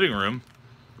my living room.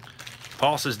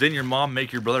 Paul says, didn't your mom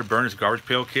make your brother burn his Garbage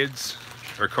Pail Kids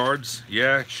or cards?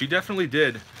 Yeah, she definitely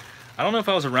did. I don't know if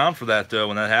I was around for that though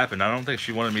when that happened. I don't think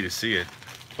she wanted me to see it,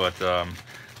 but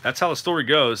that's how the story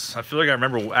goes. I feel like I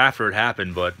remember after it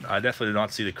happened, but I definitely did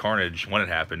not see the carnage when it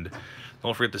happened.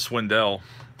 Don't forget the Swindell.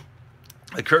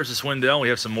 The Curse of Swindell. We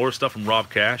have some more stuff from Rob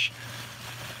Cash.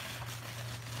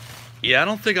 Yeah, I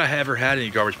don't think I ever had any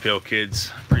Garbage Pail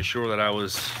Kids. Pretty sure that I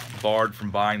was barred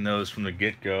from buying those from the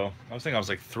get-go. I was thinking I was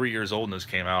like 3 years old when those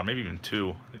came out, maybe even 2.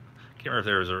 I can't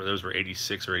remember if those were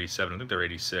 86 or 87. I think they were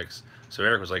 86. So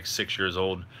Eric was like 6 years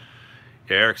old.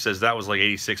 Yeah, Eric says that was like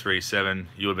 86 or 87.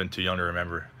 You would have been too young to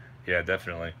remember. Yeah,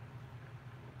 definitely.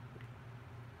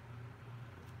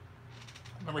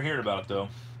 I remember hearing about it though.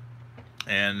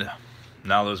 And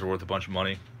now those are worth a bunch of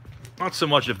money. Not so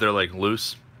much if they're like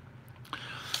loose.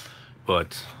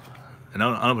 But an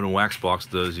unopened wax box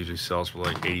of those usually sells for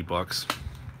like 80 bucks.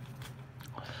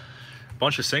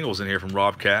 Bunch of singles in here from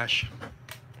Rob Cash.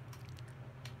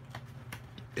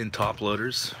 In top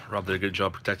loaders. Rob did a good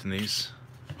job protecting these.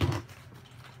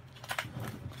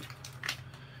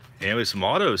 And we have some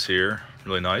autos here.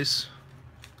 Really nice.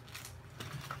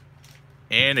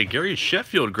 And a Gary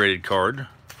Sheffield graded card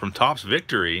from Topps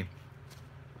Victory.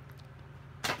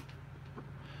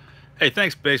 Hey,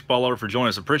 thanks, Baseball Lover, for joining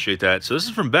us. Appreciate that. So this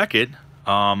is from Beckett.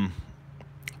 And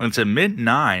it's a mint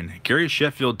 9. Gary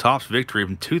Sheffield Topps Victory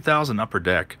from 2000 Upper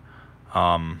Deck.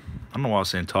 I don't know why I was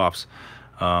saying Topps.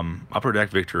 Upper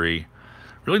Deck Victory.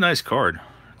 Really nice card.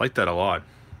 Like that a lot.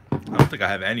 I don't think I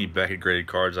have any Beckett graded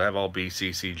cards. I have all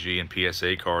BCCG and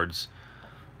PSA cards.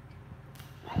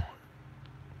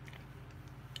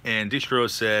 And Distro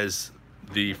says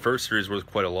the first series worth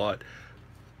quite a lot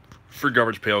for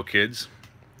Garbage Pail Kids.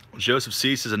 Joseph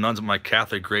C says the nuns at my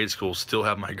Catholic grade school still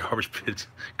have my Garbage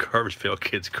Pail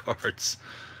Kids cards.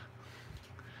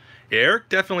 Yeah, Eric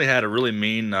definitely had a really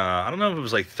mean, I don't know if it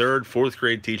was like 3rd, 4th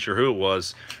grade teacher, who it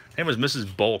was. Her name was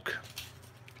Mrs. Bulk.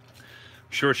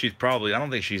 I'm sure she's probably, I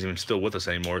don't think she's even still with us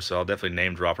anymore, so I'll definitely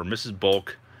name drop her. Mrs.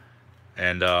 Bulk.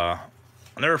 And I'll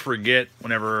never forget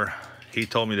whenever he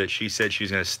told me that she said she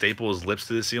was going to staple his lips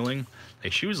to the ceiling.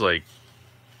 Like, she was like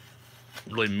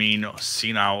really mean,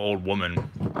 senile old woman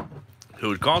who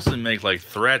would constantly make like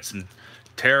threats and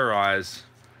terrorize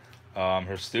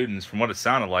her students. From what it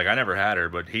sounded like, I never had her,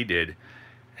 but he did.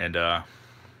 And yeah,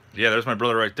 there's my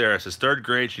brother right there. It says 3rd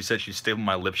grade. She said she'd staple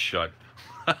my lips shut.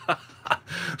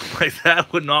 Like,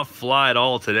 that would not fly at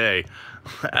all today.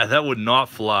 That would not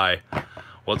fly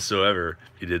whatsoever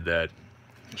if you did that.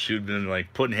 She would have been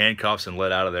like put in handcuffs and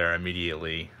let out of there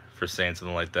immediately for saying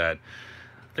something like that.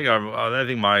 I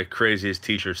think my craziest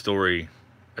teacher story,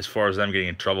 as far as them getting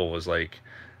in trouble, was like,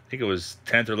 I think it was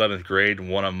 10th or 11th grade.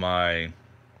 One of my,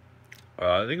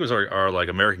 I think it was our like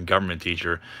American government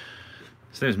teacher.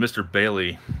 His name is Mr.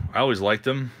 Bailey. I always liked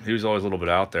him. He was always a little bit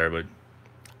out there, but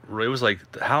it was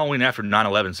like Halloween after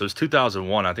 9/11. So it was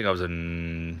 2001. I think I was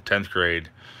in 10th grade,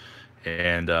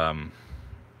 and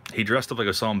he dressed up like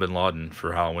Osama bin Laden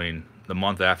for Halloween the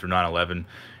month after 9/11. And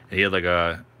he had like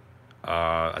a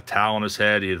towel on his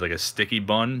head. He had like a sticky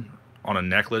bun on a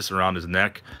necklace around his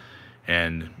neck,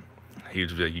 and he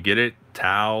was like, "You get it?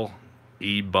 Towel,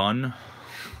 bun."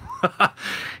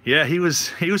 Yeah, he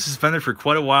was suspended for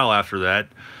quite a while after that.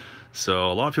 So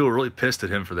a lot of people were really pissed at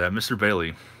him for that. Mr.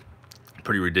 Bailey,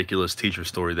 pretty ridiculous teacher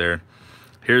story there.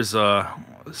 Here's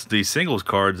the singles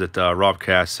cards that Rob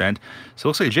Cass sent. So it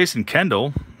looks like Jason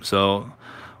Kendall. So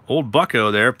old bucko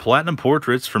there, Platinum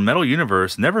Portraits from Metal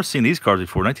Universe. Never seen these cards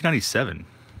before. 1997.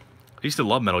 I used to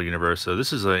love Metal Universe. So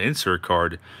this is an insert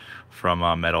card from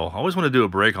Metal. I always want to do a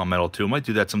break on Metal too. I might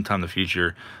do that sometime in the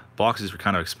future. Boxes were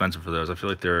kind of expensive for those. I feel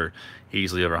like they're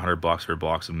easily over $100 for a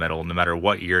box of Metal, no matter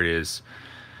what year it is.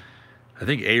 I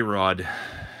think A-Rod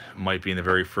might be in the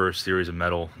very first series of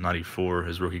Metal, 94,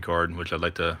 his rookie card, which I'd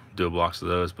like to do a box of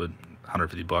those, but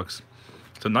 150 bucks.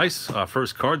 It's a nice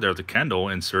first card there with the Kendall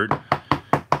insert.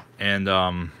 And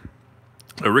a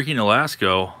Ricky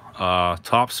Nolasco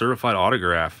top certified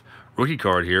autograph. rookie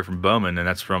card here from Bowman, and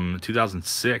that's from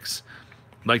 2006.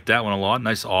 Like that one a lot.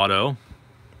 Nice auto.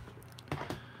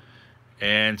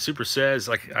 And Super says,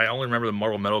 like, I only remember the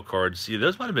Marvel Metal cards. See,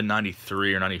 those might have been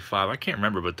 93 or 95. I can't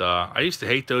remember, but I used to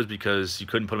hate those because you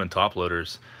couldn't put them in top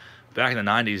loaders. Back in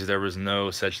the 90s, there was no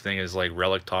such thing as, like,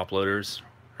 relic top loaders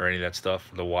or any of that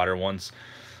stuff, the wider ones.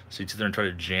 So you'd sit there and try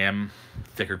to jam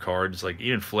thicker cards. Like,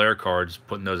 even flare cards,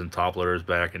 putting those in top loaders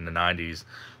back in the 90s,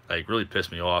 like, really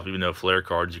pissed me off. Even though flare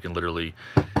cards, you can literally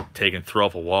take and throw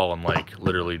off a wall and, like,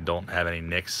 literally don't have any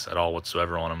nicks at all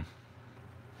whatsoever on them.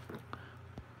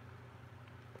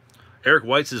 Eric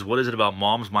White says, what is it about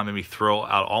mom's mind made me throw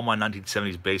out all my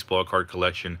 1970s baseball card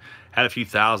collection? Had a few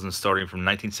thousand starting from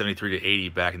 1973 to 80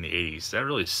 back in the 80s. That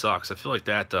really sucks. I feel like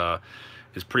that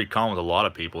is pretty common with a lot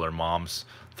of people. Their moms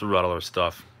threw out all their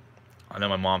stuff. I know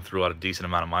my mom threw out a decent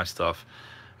amount of my stuff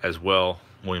as well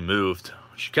when we moved.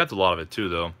 She kept a lot of it too,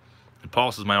 though. And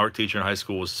Paul says, my art teacher in high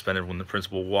school was suspended when the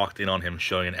principal walked in on him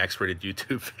showing an X-rated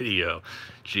YouTube video.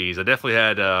 Jeez, I definitely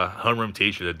had a homeroom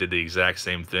teacher that did the exact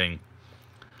same thing.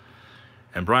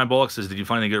 And Brian Bullock says, did you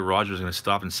finally get Roger was going to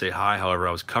stop and say hi? However,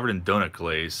 I was covered in donut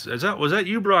glaze. Was that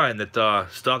you, Brian, that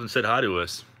stopped and said hi to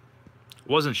us?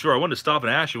 Wasn't sure. I wanted to stop and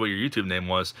ask you what your YouTube name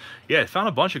was. Yeah, I found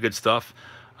a bunch of good stuff.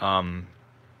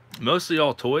 Mostly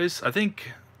all toys. I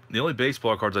think the only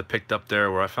baseball cards I picked up there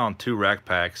were I found 2 rack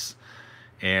packs.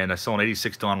 And I saw an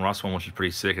 86 Don Russ one, which was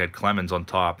pretty sick. It had Clemens on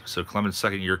top. So Clemens'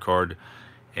 second-year card.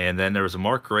 And then there was a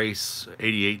Mark Grace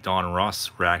 88 Don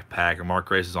Russ rack pack, and Mark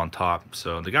Grace is on top.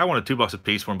 So the guy wanted $2 a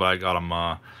piece for him, but I got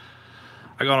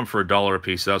him for $1 a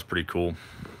piece. So that was pretty cool.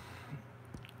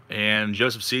 And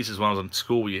Joseph C says, when I was in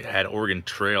school, we had Oregon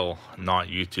Trail, not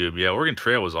YouTube. Yeah, Oregon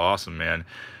Trail was awesome, man.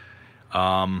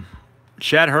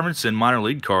 Chad Hermanson minor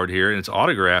league card here, and it's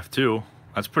autographed too.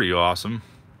 That's pretty awesome.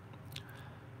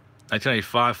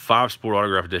 1995 5-sport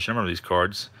autograph edition. I remember these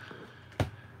cards.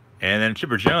 And then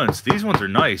Chipper Jones. These ones are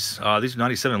nice. These are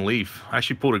 97 Leaf. I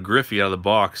actually pulled a Griffey out of the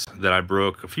box that I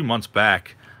broke a few months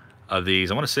back of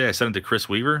these. I want to say I sent them to Chris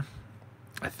Weaver.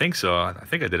 I think so. I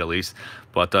think I did at least.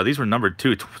 But these were numbered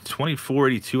too.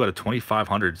 2482 out of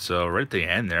 2500. So right at the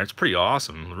end there. It's pretty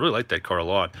awesome. I really like that card a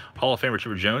lot. Hall of Famer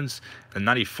Chipper Jones. And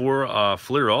 94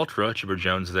 Fleer Ultra Chipper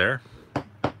Jones there.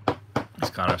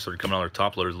 It's kind of sort of coming on their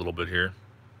top loaders a little bit here.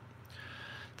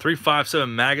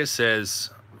 357 Maga says,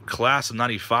 class of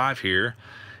 95 here,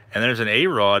 and there's an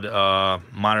A-Rod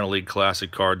minor league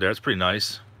classic card there. It's pretty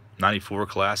nice. 94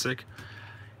 classic.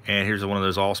 And here's one of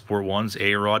those all-sport ones.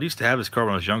 A-Rod used to have this card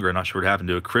when I was younger. I'm not sure what happened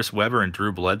to it. Chris Webber and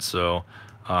Drew Bledsoe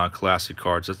classic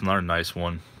cards. That's another nice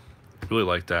one. Really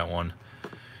like that one.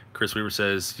 Chris Weaver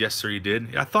says, yes sir, you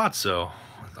did. Yeah, I thought so.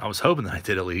 I was hoping that I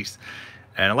did at least.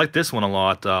 And I like this one a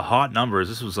lot. Hot Numbers.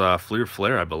 This was Fleer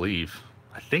Flair, I believe.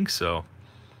 I think so.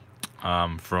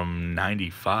 From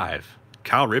 95.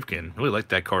 Kyle Ripken. Really liked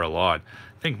that card a lot.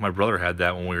 I think my brother had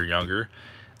that when we were younger.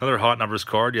 Another Hot Numbers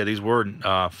card. Yeah, these were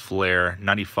Flair.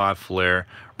 95 Flair.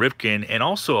 Ripken. And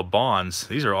also a Bonds.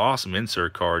 These are awesome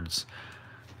insert cards.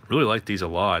 Really like these a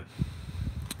lot.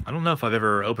 I don't know if I've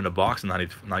ever opened a box in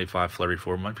 95 Flair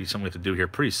before. Might be something we have to do here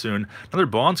pretty soon. Another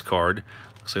Bonds card.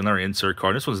 Looks like another insert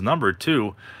card. This one's numbered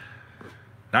too.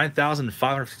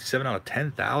 9,557 out of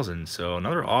 10,000. So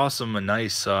another awesome and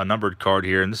nice numbered card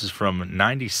here. And this is from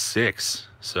 96.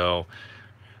 So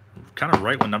kind of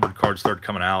right when numbered cards started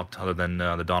coming out, other than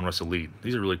the Don Russ Elite.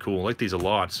 These are really cool. I like these a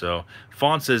lot. So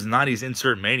Fawn says 90s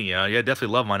Insert Mania. Yeah,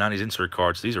 definitely love my 90s insert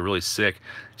cards. These are really sick.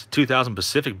 It's 2000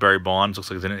 Pacific Barry Bonds. Looks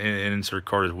like it's an insert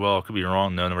card as well. Could be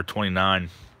wrong though. Number 29.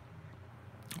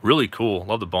 Really cool.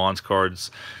 Love the Bonds cards.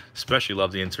 Especially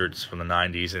love the inserts from the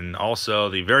 90s. And also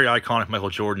the very iconic Michael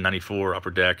Jordan 94 Upper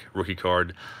Deck rookie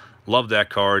card. Love that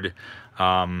card.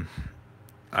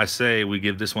 I say we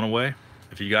give this one away.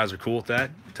 If you guys are cool with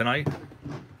that tonight.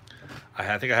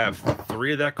 I think I have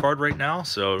 3 of that card right now.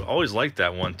 So always like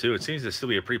that one too. It seems to still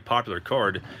be a pretty popular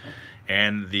card.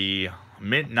 And the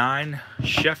Mint 9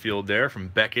 Sheffield there from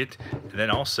Beckett. And then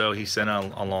also he sent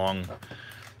along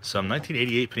some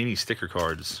 1988 Panini sticker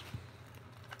cards.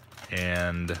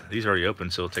 And these are already open,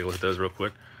 so we'll take a look at those real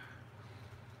quick.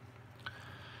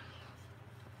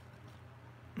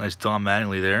 Nice Don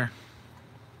Mattingly there.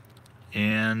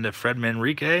 And Fred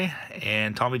Manrique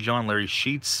and Tommy John, Larry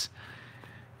Sheets.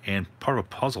 And part of a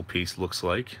puzzle piece, looks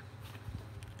like.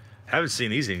 Haven't seen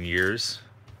these in years.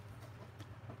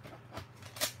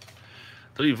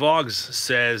 W. Voggs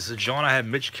says, John, I have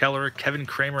Mitch Keller, Kevin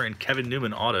Kramer, and Kevin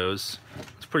Newman autos.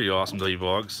 It's pretty awesome, W.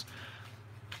 Voggs.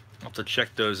 I'll have to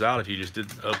check those out if you just did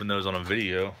open those on a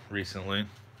video recently.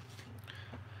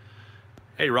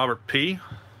 Hey, Robert P.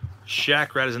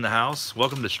 Shaq Rat is in the house.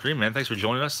 Welcome to the stream, man. Thanks for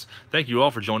joining us. Thank you all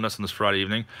for joining us on this Friday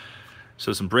evening.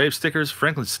 So some Brave stickers.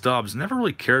 Franklin Stubbs, never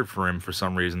really cared for him for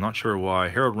some reason. Not sure why.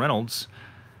 Harold Reynolds.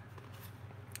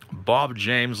 Bob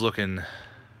James looking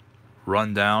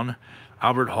run down.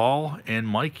 Albert Hall and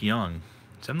Mike Young.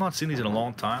 So I've not seen these in a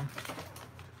long time.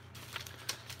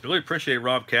 Really appreciate it,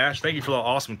 Rob Cash. Thank you for the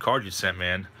awesome cards you sent,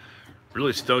 man.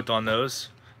 Really stoked on those.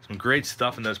 Some great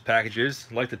stuff in those packages.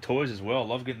 Like the toys as well.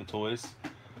 Love getting the toys.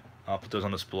 I'll put those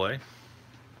on display.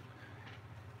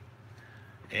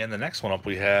 And the next one up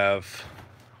we have,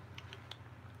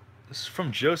 this is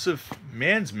from Joseph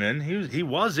Mansman. He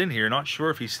was in here. Not sure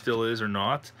if he still is or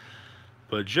not.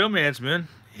 But Joe Mansman,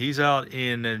 he's out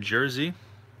in Jersey.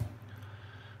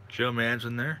 Joe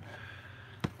Mansman there.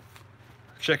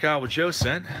 Check out what Joe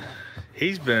sent.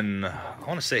 He's been, I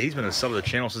want to say he's been a sub of the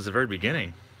channel since the very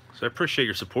beginning. So I appreciate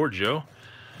your support, Joe.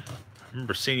 I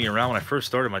remember seeing you around when I first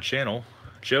started my channel.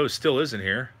 Joe still is in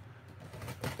here.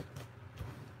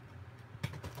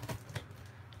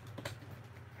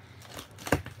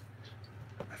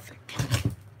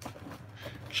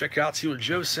 Check out, see what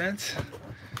Joe sent.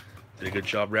 Did a good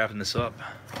job wrapping this up.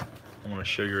 I want to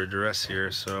show your address here,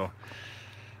 so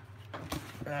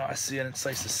I see it, it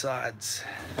cites the sides.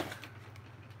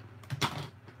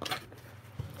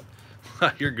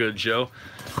 You're good, Joe.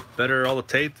 Better all the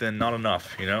tape than not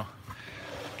enough, you know.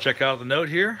 Check out the note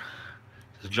here.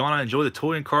 It says, John, I enjoy the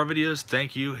toy and card videos.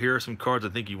 Thank you. Here are some cards I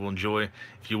think you will enjoy.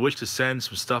 If you wish to send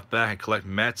some stuff back and collect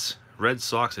Mets, Red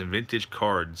Sox, and vintage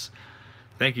cards.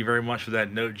 Thank you very much for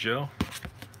that note, Joe.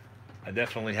 I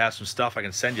definitely have some stuff I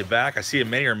can send you back. I see a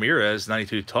Manny Ramirez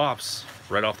 92 Topps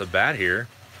right off the bat here.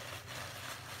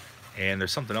 And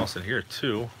there's something else in here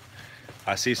too.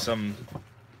 I see some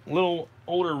little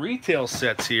older retail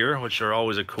sets here, which are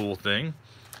always a cool thing.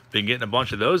 Been getting a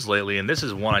bunch of those lately, and this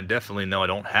is one I definitely know I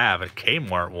don't have. A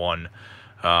Kmart one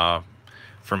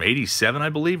from 87, I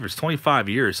believe. It's 25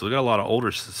 years, so we got a lot of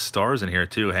older stars in here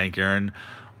too. Hank Aaron,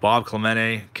 Bob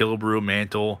Clemente, Killebrew,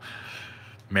 Mantle,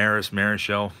 Maris,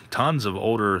 Marichal. Tons of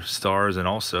older stars and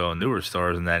also newer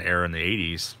stars in that era in the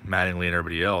 80s. Mattingly and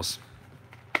everybody else.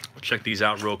 We'll check these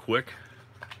out real quick.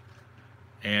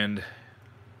 And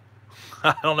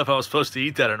I don't know if I was supposed to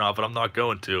eat that or not, but I'm not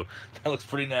going to. That looks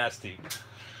pretty nasty.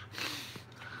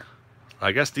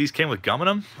 I guess these came with gum in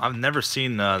them. I've never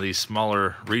seen these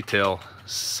smaller retail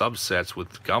subsets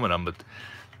with gum in them, but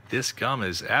this gum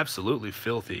is absolutely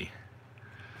filthy.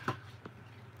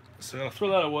 So I'm going to throw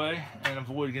that away and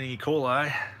avoid getting E.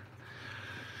 coli.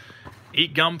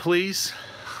 Eat gum, please.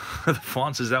 The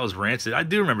font says that was rancid. I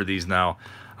do remember these now.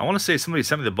 I want to say somebody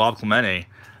sent me the Bob Clemente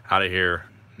out of here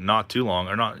not too long.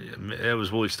 Or not, it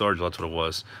was Willie Stargell, that's what it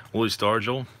was. Willie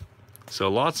Stargell. So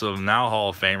lots of now Hall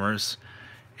of Famers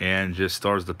and just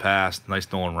stars of the past.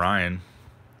 Nice Nolan Ryan.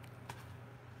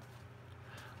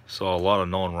 Saw a lot of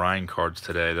Nolan Ryan cards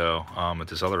today, though, at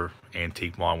this other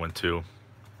antique mall I went to.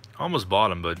 Almost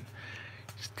bought him, but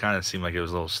it kind of seemed like it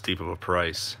was a little steep of a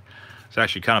price. It's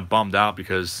actually kind of bummed out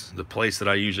because the place that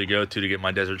I usually go to get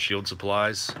my Desert Shield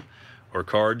supplies or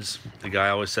cards, the guy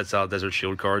always sets out Desert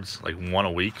Shield cards, like 1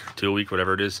 a week, 2 a week,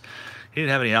 whatever it is. He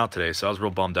didn't have any out today, so I was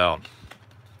real bummed out.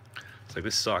 It's like,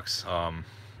 this sucks.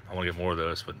 I want to get more of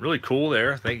those, but really cool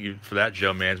there. Thank you for that,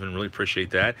 Joe Mansman. Really appreciate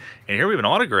that. And here we have an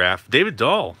autograph, David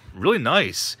Dahl. Really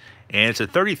nice. And it's a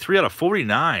 33 out of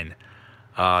 49.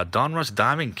 Donruss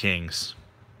Diamond Kings,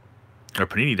 or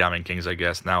Panini Diamond Kings, I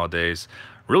guess, nowadays.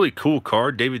 Really cool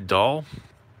card, David Dahl.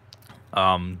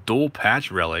 Dual patch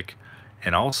relic,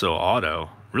 and also auto.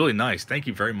 Really nice. Thank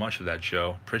you very much for that,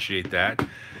 Joe. Appreciate that.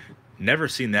 Never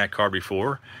seen that card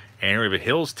before. And here we have a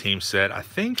Hills team set. I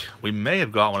think we may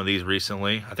have got one of these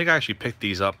recently. I think I actually picked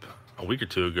these up a week or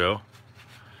two ago.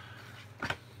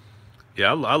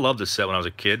 Yeah, I loved this set when I was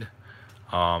a kid.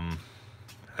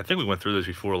 I think we went through this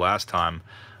before last time,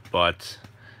 but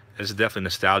this is definitely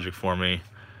nostalgic for me.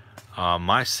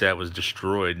 My set was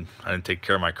destroyed. I didn't take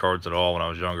care of my cards at all when I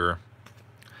was younger.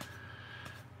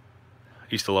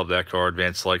 Used to love that card,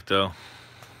 Van Slyke, though.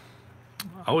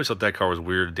 I always thought that card was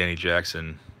weird, Danny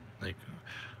Jackson. Like,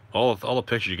 all the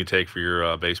pictures you can take for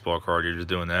your baseball card, you're just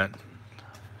doing that.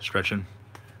 Stretching.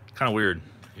 Kind of weird.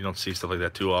 You don't see stuff like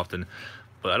that too often.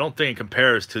 But I don't think it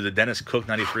compares to the Dennis Cook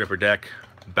 93 Upper Deck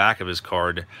back of his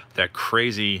card, that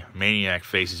crazy maniac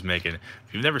face he's making.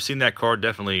 If you've never seen that card,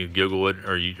 definitely Google it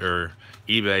or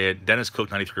eBay it. Dennis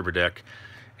Cook 93 Upper Deck,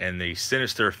 and the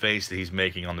sinister face that he's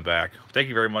making on the back. Thank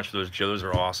you very much for those, Joe. Those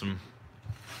are awesome.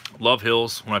 Love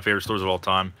Hills, one of my favorite stores of all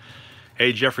time.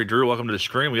 Hey, Jeffrey Drew, welcome to the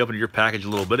screen. We opened your package a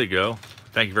little bit ago.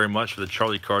 Thank you very much for the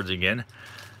Charlie cards again.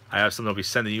 I have something I'll be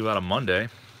sending you out on Monday.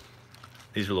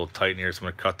 These are a little tight in here, so I'm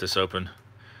going to cut this open.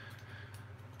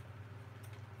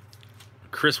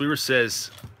 Chris Weaver says,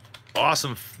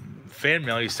 awesome fan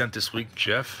mail you sent this week,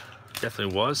 Jeff.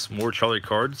 Definitely was. More Charlie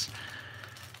cards.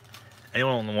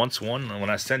 Anyone wants one,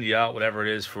 when I send you out whatever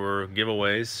it is for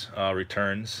giveaways,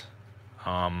 returns,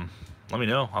 let me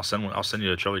know. I'll send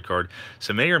you a Charlie card.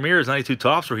 So Manny Ramirez 92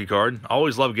 Topps rookie card.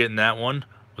 Always loved getting that one.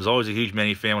 Was always a huge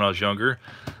Manny fan when I was younger.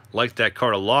 Liked that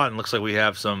card a lot. And looks like we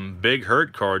have some big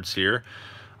hurt cards here.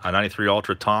 93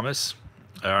 Ultra Thomas,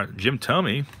 Jim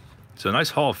Thome. It's a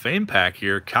nice Hall of Fame pack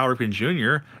here. Cal Ripken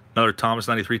Jr. Another Thomas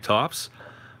 93 Topps.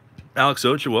 Alex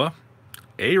Ochoa.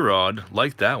 A-Rod,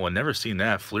 like that one. Never seen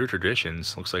that. Fleer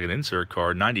Traditions. Looks like an insert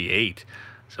card. 98.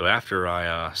 So after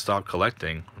I stopped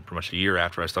collecting, pretty much a year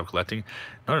after I stopped collecting,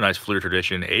 another nice Fleer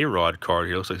Tradition A-Rod card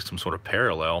here. Looks like some sort of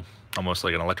parallel. Almost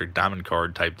like an electric diamond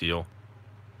card type deal.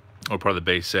 Or part of the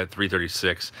base set.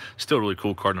 336. Still a really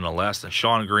cool card nonetheless. And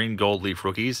Sean Green Gold Leaf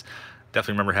Rookies.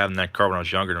 Definitely remember having that card when I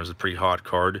was younger. And it was a pretty hot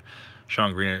card.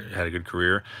 Sean Green had a good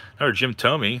career. Another Jim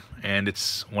Thome. And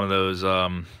it's one of those...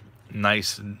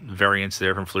 nice variants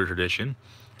there from Fleer Tradition.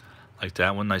 Like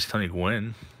that one. Nice Tony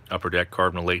Gwynn Upper Deck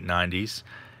card from the late 90s.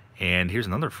 And here's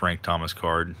another Frank Thomas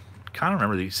card. Kind of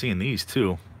remember seeing these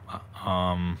too.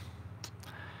 What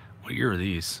year are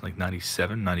these? Like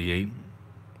 97, 98?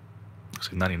 Looks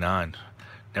like 99.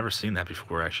 Never seen that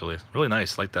before, actually. Really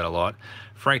nice. Like that a lot.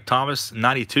 Frank Thomas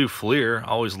 92 Fleer.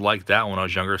 Always liked that one when I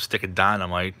was younger. Stick of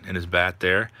dynamite in his bat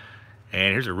there.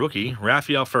 And here's a rookie.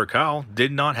 Rafael Furcal.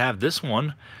 Did not have this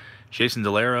one. Jason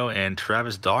Delero and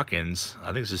Travis Dawkins. I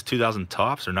think this is 2000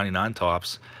 Topps or 99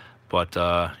 Topps. But,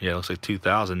 yeah, it looks like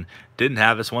 2000. Didn't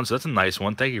have this one, so that's a nice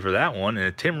one. Thank you for that one.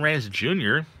 And Tim Raines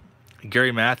Jr.,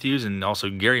 Gary Matthews, and also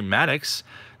Gary Maddox.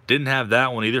 Didn't have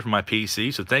that one either for my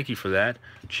PC, so thank you for that,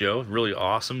 Joe. Really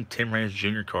awesome Tim Raines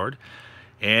Jr. card.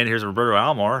 And here's Roberto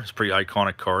Alomar. It's a pretty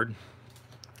iconic card.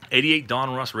 88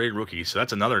 Don Russ Rated Rookie, so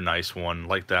that's another nice one.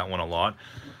 Like that one a lot.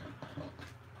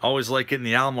 Always like getting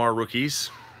the Alomar rookies.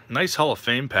 Nice Hall of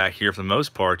Fame pack here for the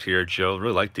most part here, Joe.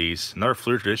 Really like these. Another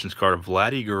Fleer Traditions card of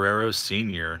Vladdy Guerrero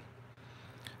Sr.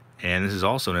 And this is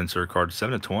also an insert card,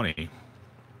 7/20.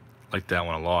 Like that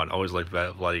one a lot. Always liked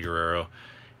Vladdy Guerrero.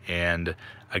 And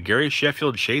a Gary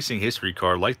Sheffield Chasing History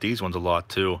card. Like these ones a lot,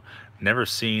 too. Never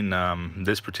seen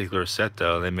this particular set,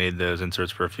 though. They made those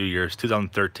inserts for a few years.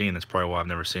 2013, that's probably why I've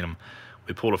never seen them.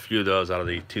 We pulled a few of those out of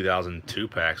the 2002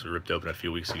 packs we ripped open a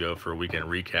few weeks ago for a weekend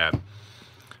recap.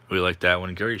 Really like that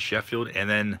one. Gary Sheffield. And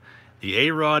then the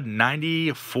A-Rod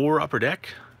 94 Upper Deck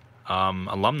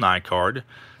alumni card.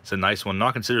 It's a nice one.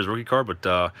 Not considered as a rookie card,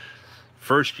 but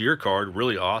first year card.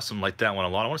 Really awesome. Like that one a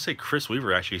lot. I want to say Chris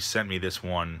Weaver actually sent me this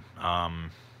one a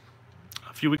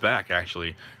few weeks back,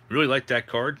 actually. Really like that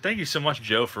card. Thank you so much,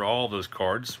 Joe, for all those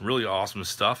cards. Really awesome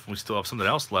stuff. We still have something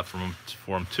else left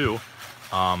for him too.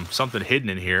 Something hidden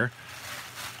in here.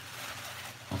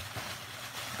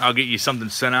 I'll get you something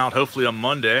sent out hopefully on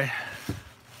Monday.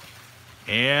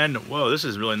 And whoa, this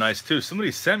is really nice too.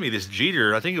 Somebody sent me this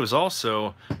Jeter. I think it was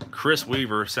also Chris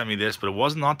Weaver sent me this, but it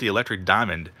was not the Electric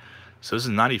Diamond. So this is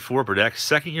 94 per deck,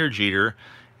 second year Jeter,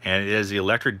 and it is the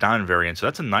Electric Diamond variant. So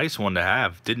that's a nice one to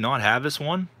have. Did not have this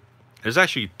one. There's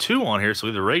actually two on here, so we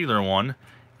have the regular one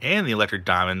and the Electric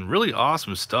Diamond. Really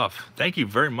awesome stuff. Thank you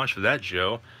very much for that,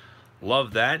 Joe.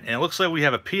 Love that. And it looks like we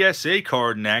have a PSA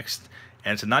card next.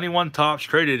 And it's a 91 Topps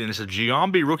traded, and it's a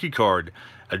Giambi rookie card.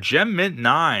 A Gem Mint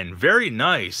 9. Very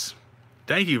nice.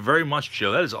 Thank you very much,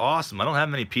 Joe. That is awesome. I don't have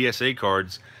many PSA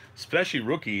cards, especially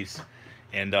rookies.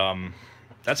 And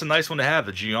that's a nice one to have.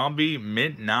 The Giambi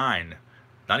Mint 9.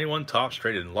 91 Topps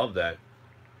traded. Love that.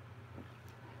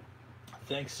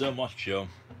 Thanks so much, Joe.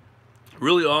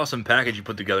 Really awesome package you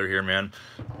put together here, man.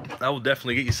 I will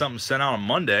definitely get you something sent out on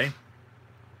Monday.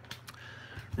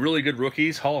 Really good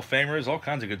rookies, Hall of Famers, all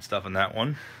kinds of good stuff in that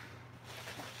one.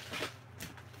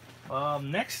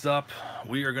 Next up,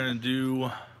 we are going to do...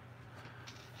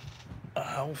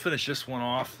 we'll finish this one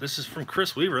off. This is from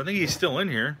Chris Weaver. I think he's still in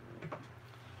here.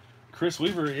 Chris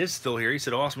Weaver is still here. He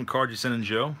said, awesome card you sent in,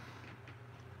 Joe.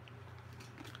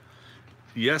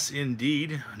 Yes,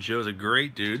 indeed. Joe's a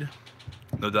great dude.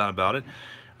 No doubt about it.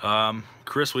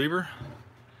 Chris Weaver.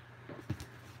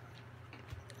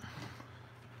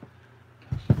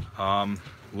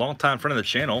 Long-time friend of the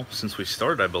channel since we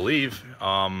started, I believe.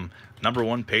 #1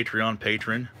 Patreon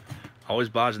patron. Always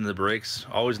buys in the breaks.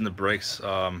 Always in the breaks.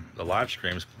 The live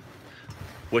streams.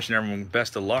 Wishing everyone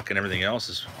best of luck and everything else.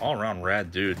 Is all-around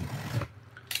rad dude.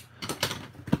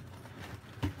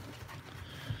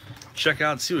 Check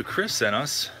out and see what Chris sent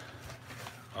us.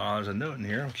 There's a note in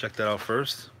here. I'll check that out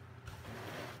first.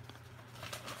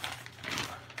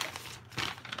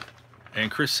 And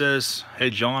Chris says, hey,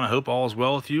 John, I hope all is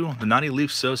well with you. The 90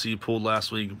 Leaf Sosa you pulled last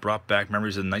week brought back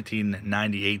memories of the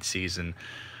 1998 season.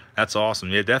 That's awesome.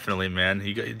 Yeah, definitely,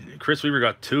 man. Chris Weaver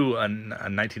got two a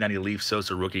 1990 Leaf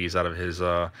Sosa rookies out of his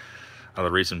out of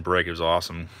the recent break. It was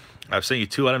awesome. I've sent you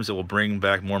two items that will bring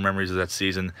back more memories of that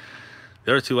season.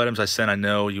 The other two items I sent, I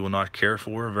know you will not care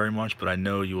for very much, but I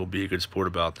know you will be a good sport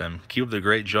about them. Keep up the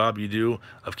great job you do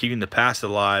of keeping the past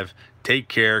alive. Take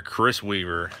care, Chris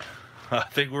Weaver. I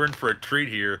think we're in for a treat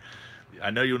here. I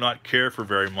know you will not care for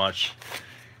very much.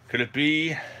 Could it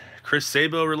be Chris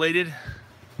Sabo related?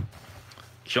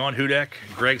 John Hudek,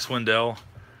 Greg Swindell,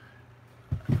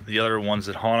 the other ones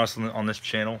that haunt us on this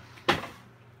channel. I'm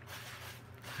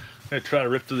going to try to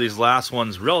rip through these last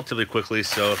ones relatively quickly,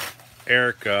 so if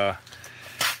Eric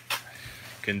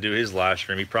can do his live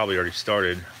stream. He probably already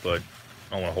started, but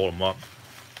I don't want to hold him up.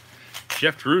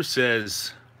 Jeff Drew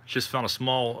says, just found a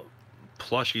small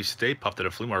plushy Stay Puft at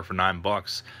a flea market for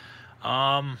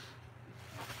 $9.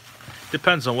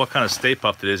 Depends on what kind of Stay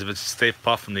Puft it is. If it's a Stay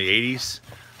Puft from the 80s,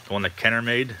 the one that Kenner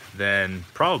made, then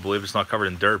probably, if it's not covered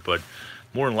in dirt, but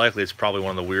more than likely it's probably one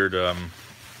of the weird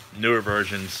newer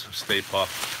versions of Stay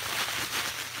Puft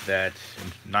that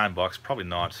 $9, probably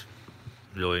not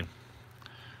really.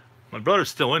 My brother's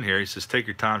still in here. He says, take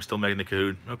your time, still making the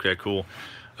Kahoot. Okay, cool.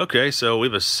 Okay, so we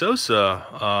have a Sosa.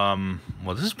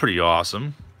 Well, this is pretty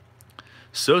awesome.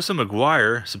 Sosa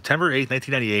McGuire, September 8th,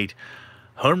 1998.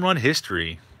 Home run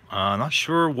history. Not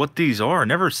sure what these are.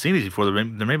 Never seen these before. They're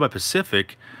made by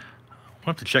Pacific.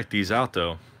 I'll have to check these out,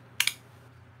 though.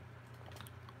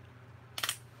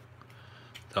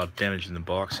 Without damaging the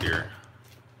box here.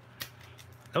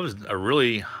 That was a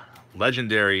really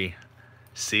legendary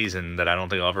season that I don't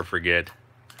think I'll ever forget.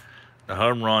 The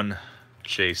home run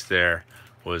chase there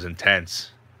was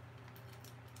intense.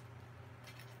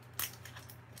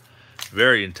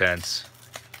 Very intense.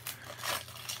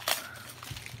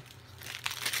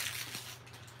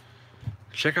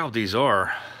 Check out what these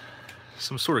are.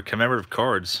 Some sort of commemorative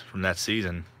cards from that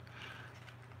season.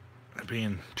 They're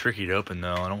being tricky to open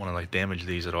though. I don't want to like damage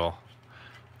these at all.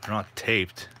 They're not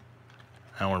taped.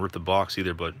 I don't want to rip the box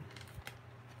either, but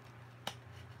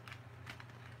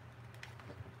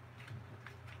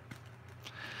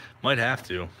might have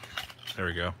to. There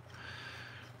we go.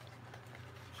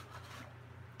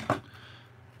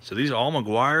 So these are all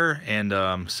McGuire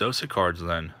and Sosa cards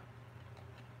then.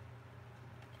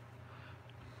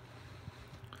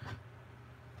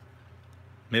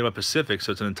 Made by Pacific,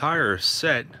 so it's an entire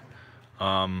set.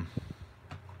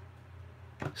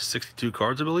 62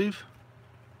 cards, I believe.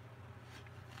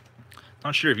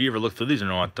 Not sure if you ever looked through these or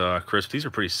not, Chris. These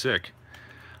are pretty sick.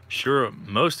 Sure,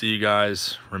 most of you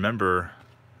guys remember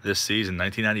this season,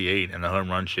 1998, and the home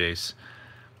run chase.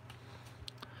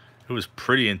 It was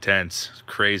pretty intense. It's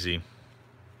crazy.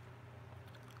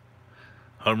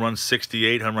 Home run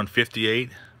 68, home run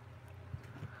 58.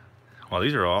 Wow,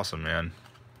 these are awesome, man.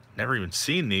 Never even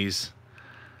seen these.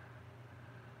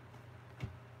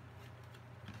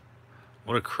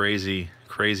 What a crazy,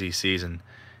 crazy season.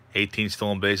 18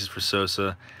 stolen bases for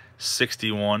Sosa,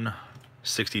 61,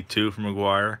 62 for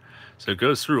McGuire. So it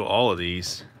goes through all of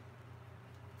these.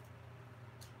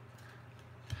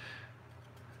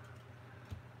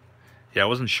 Yeah, I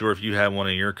wasn't sure if you had one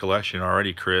in your collection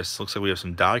already, Chris. Looks like we have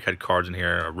some die-cut cards in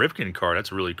here. A Ripken card,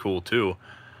 that's really cool too.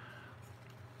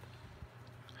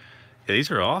 Yeah,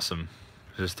 these are awesome.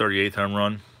 This is 38th home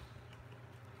run.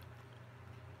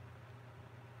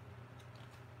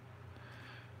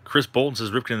 Chris Bolton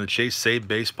says Ripken in the chase saved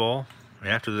baseball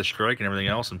after the strike and everything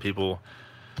else, and people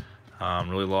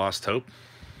really lost hope.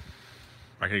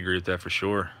 I can agree with that for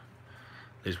sure.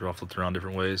 These were all flipped around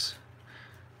different ways.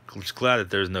 Just glad that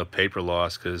there's no paper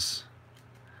loss, because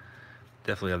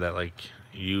definitely have that like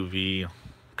UV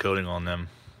coating on them.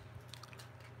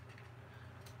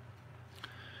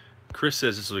 Chris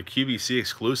says this is a QVC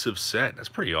exclusive set. That's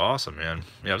pretty awesome, man.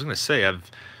 Yeah, I was gonna say I've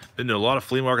been to a lot of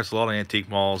flea markets, a lot of antique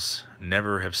malls.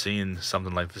 Never have seen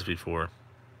something like this before.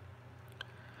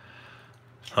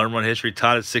 Home run history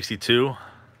tied at 62.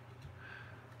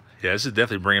 Yeah, this is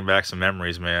definitely bringing back some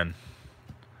memories, man,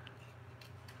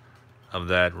 of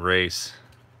that race.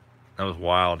 That was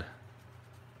wild.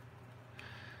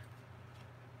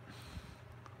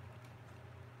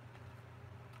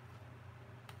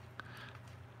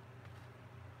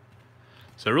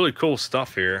 So really cool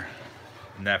stuff here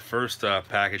in that first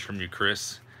package from you,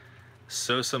 Chris.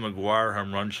 Sosa McGuire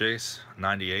home run chase,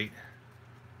 98.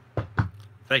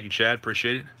 Thank you, Chad.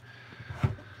 Appreciate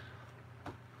it.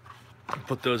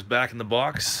 Put those back in the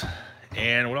box.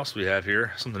 And what else do we have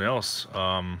here? Something else.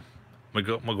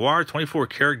 McGuire 24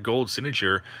 karat gold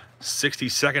signature,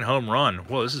 62nd home run.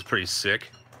 Whoa, this is pretty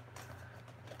sick.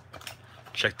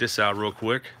 Check this out real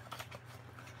quick.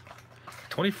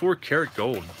 24 karat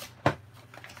gold.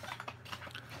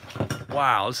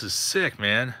 Wow, this is sick,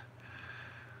 man.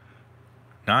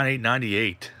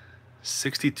 9898.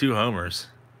 62 homers.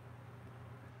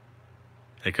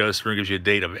 It goes through and gives you a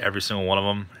date of every single one of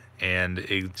them and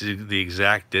the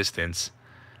exact distance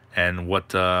and what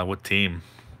team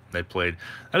they played.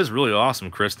 That is really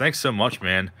awesome, Chris. Thanks so much,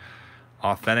 man.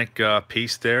 Authentic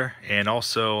piece there, and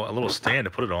also a little stand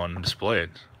to put it on and display it.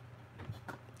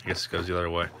 I guess it goes the other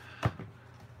way.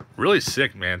 Really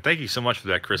sick, man. Thank you so much for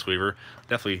that, Chris Weaver.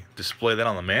 Definitely display that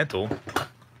on the mantle.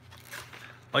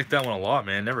 Like that one a lot,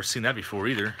 man. Never seen that before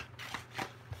either.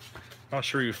 Not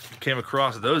sure you came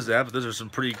across those but those are some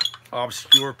pretty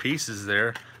obscure pieces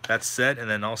there. That set, and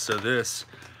then also this.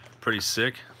 Pretty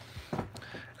sick.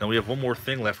 And we have one more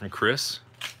thing left from Chris.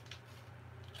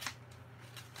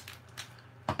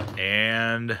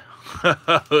 And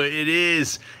it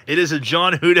is a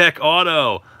John Hudak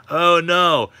auto. Oh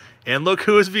no. And look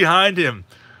who is behind him.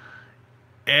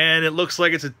 And it looks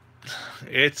like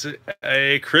it's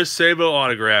a Chris Sabo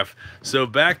autograph. So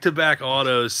back-to-back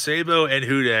autos, Sabo and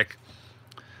Hudak.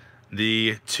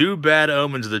 The two bad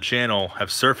omens of the channel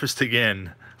have surfaced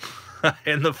again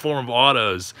in the form of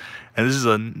autos. And this is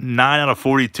a 9 out of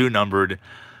 42 numbered.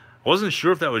 I wasn't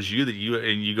sure if that was you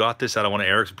you got this out of one of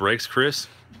Eric's breaks, Chris.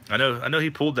 I know he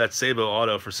pulled that Sabo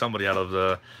auto for somebody out of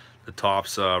the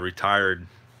Topps retired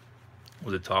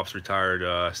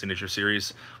signature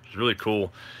series, which is really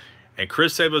cool. And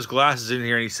Chris Sabo's glasses in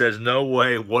here, and he says, "No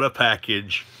way, what a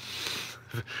package."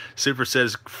 Super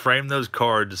says, "Frame those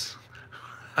cards."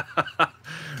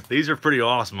 These are pretty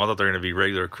awesome. I thought they were going to be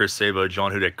regular Chris Sabo,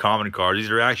 John Hudak common cards.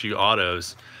 These are actually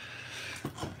autos.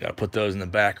 Got to put those in the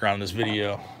background of this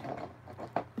video.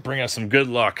 Bring us some good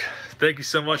luck. Thank you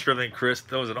so much for everything, Chris.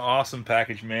 That was an awesome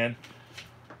package, man.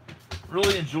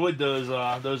 Really enjoyed those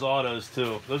autos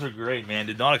too. Those are great, man.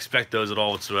 Did not expect those at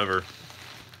all whatsoever.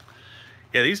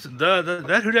 Yeah,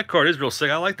 that Hudak card is real sick.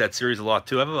 I like that series a lot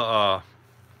too. I have a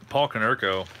Paul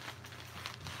Konerko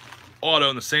auto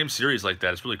in the same series like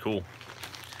that. It's really cool.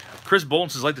 Chris Bolton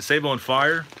says, like the Sabo on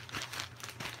fire.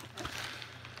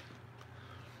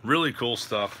 Really cool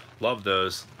stuff. Love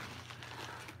those.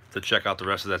 To check out the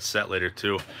rest of that set later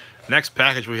too. Next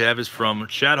package we have is from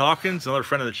Chad Hawkins, another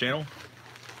friend of the channel.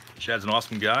 Chad's an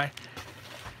awesome guy.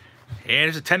 And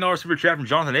it's a $10 super chat from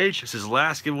Jonathan H. It's his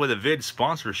last giveaway the vid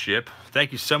sponsorship.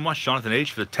 Thank you so much, Jonathan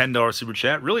H, for the $10 super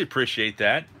chat. Really appreciate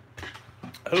that.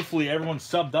 Hopefully everyone's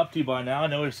subbed up to you by now. I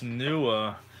know there's some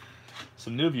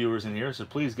new viewers in here, so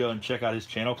please go and check out his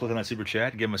channel. Click on that super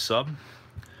chat, give him a sub.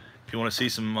 If you want to see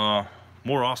some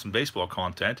more awesome baseball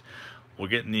content, we're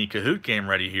getting the Kahoot game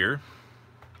ready here.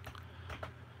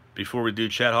 Before we do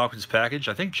Chad Hawkins' package,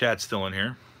 I think Chad's still in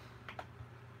here.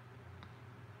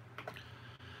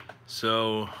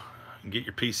 So get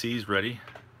your PCs ready.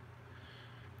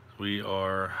 We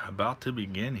are about to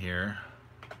begin here.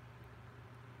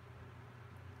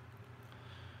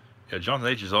 Yeah, Jonathan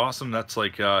H is awesome. That's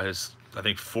like his, I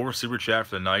think, 4th super chat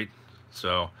for the night.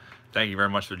 So thank you very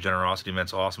much for the generosity, man.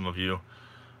 It's awesome of you.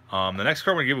 The next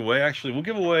card we're going to give away, actually, we'll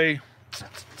give away,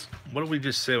 what did we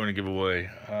just say we're going to give away?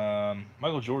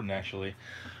 Michael Jordan, actually.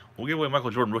 We'll give away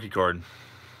Michael Jordan rookie card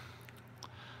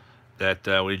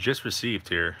that we just received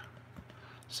here.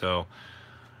 So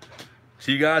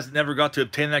you guys that never got to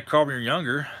obtain that card when you're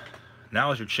younger,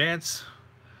 now is your chance.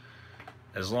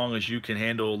 As long as you can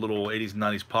handle a little 80s and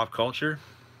 90s pop culture.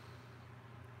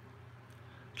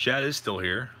 Chad is still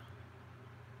here.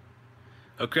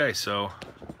 Okay, so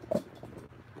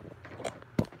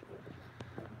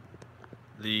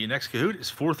the next Kahoot is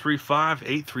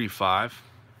 435835.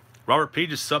 Robert P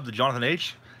just subbed to Jonathan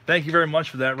H. Thank you very much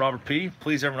for that, Robert P.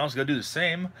 Please, everyone else, go do the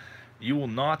same. You will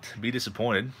not be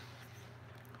disappointed.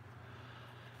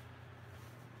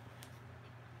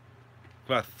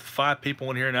 About 5 people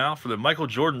in here now for the Michael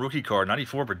Jordan rookie card,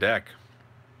 94 per deck.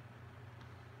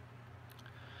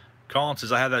 Colin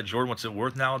says, I have that Jordan. What's it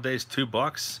worth nowadays?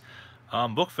 $2.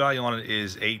 Book value on it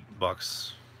is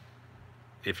 $8.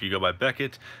 If you go by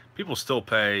Beckett, people still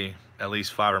pay at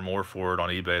least 5 or more for it on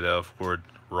eBay though, for it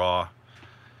raw.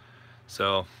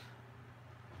 So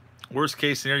worst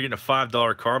case scenario, you're getting a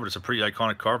 $5 card, but it's a pretty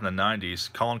iconic card from the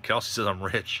 90s. Colin Kelsey says, I'm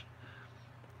rich.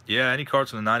 Yeah, any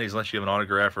cards from the 90s, unless you have an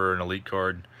autograph or an elite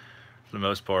card, for the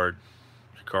most part,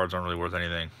 your cards aren't really worth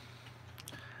anything.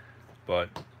 But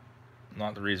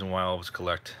not the reason why I always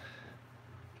collect.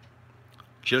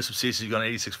 Joseph C. says, you got an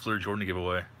 86 Fleer Jordan to give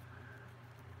away.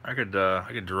 I could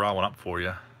draw one up for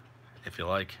you, if you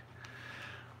like.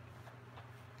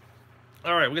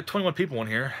 All right, we got 21 people in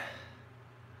here.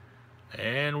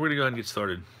 And we're going to go ahead and get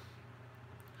started.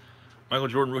 Michael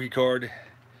Jordan rookie card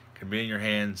can be in your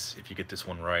hands if you get this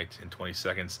one right in 20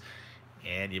 seconds.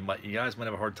 And you guys might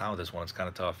have a hard time with this one. It's kind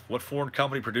of tough. What foreign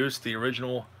company produced the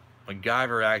original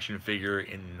MacGyver action figure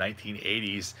in the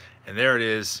 1980s? And there it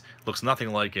is. Looks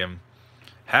nothing like him.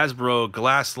 Hasbro,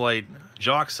 Glasslight,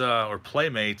 Joxa, or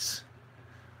Playmates.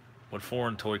 What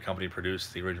foreign toy company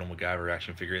produced the original MacGyver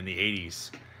action figure in the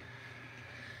 80s?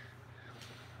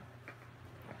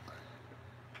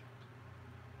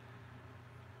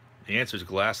 The answer is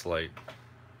Glasslight.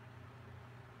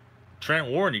 Trent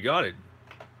Warren, you got it.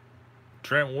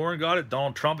 Trent Warren got it.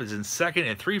 Donald Trump is in second,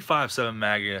 and 357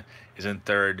 MAGA is in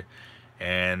third.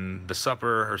 And the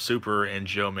Super and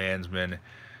Joe Mansman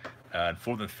in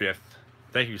fourth and fifth.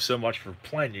 Thank you so much for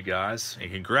playing, you guys.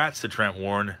 And congrats to Trent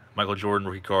Warren. Michael Jordan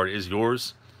rookie card is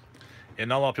yours. And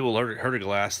not a lot of people heard of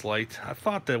Glasslight. I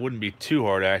thought that wouldn't be too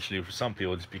hard, actually, for some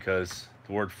people, just because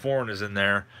the word foreign is in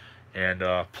there. And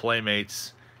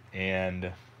Playmates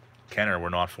and Kenner were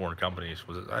not foreign companies.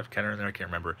 Was it? I have Kenner in there? I can't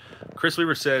remember. Chris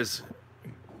Weaver says,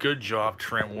 good job,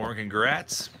 Trent Warren.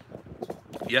 Congrats.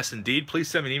 Yes, indeed. Please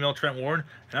send me an email, Trent Warren,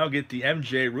 and I'll get the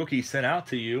MJ rookie sent out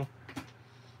to you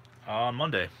on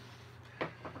Monday.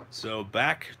 So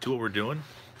back to what we're doing.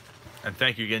 And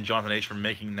thank you again, Jonathan H., for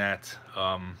making that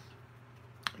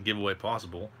giveaway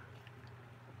possible.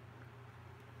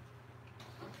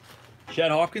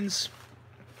 Chad Hawkins.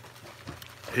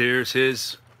 Here's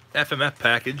his FMF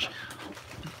package.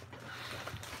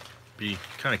 Be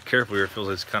kind of careful here. It feels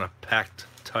like it's kind of packed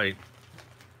tight.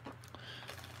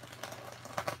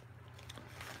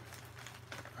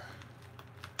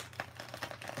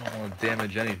 I don't want to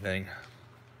damage anything.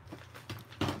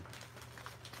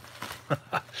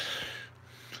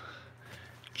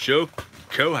 Joe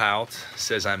Cohout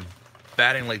says, I'm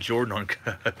batting like Jordan on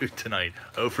Kahoot tonight.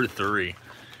 0 for 3.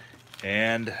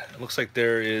 And it looks like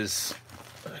there is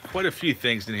quite a few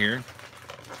things in here.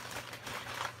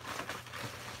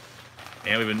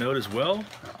 And we have a note as well.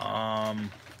 A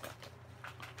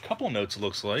couple notes, it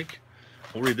looks like.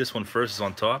 We'll read this one first. It's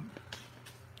on top.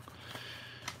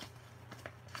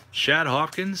 Chad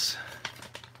Hopkins,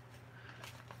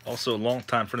 also a long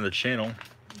time friend of the channel.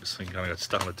 This thing kind of got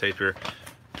stuck on the tape here.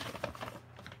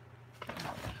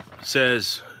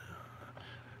 Says,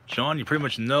 John, you pretty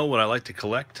much know what I like to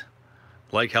collect.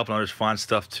 Like helping others find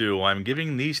stuff too. I'm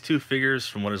giving these two figures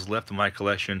from what is left of my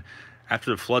collection after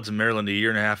the floods in Maryland a year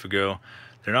and a half ago.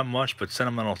 They're not much, but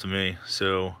sentimental to me.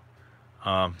 So,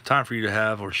 time for you to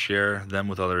have or share them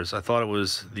with others. I thought it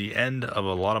was the end of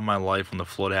a lot of my life when the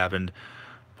flood happened,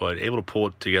 but able to pull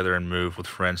it together and move with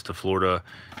friends to Florida,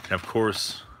 and of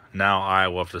course, now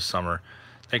Iowa for the summer.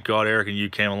 Thank God Eric and you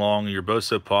came along. You're both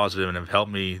so positive and have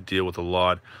helped me deal with a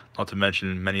lot, not to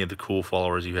mention many of the cool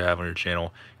followers you have on your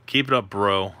channel. Keep it up,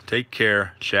 bro. Take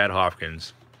care, Chad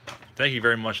Hopkins. Thank you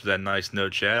very much for that nice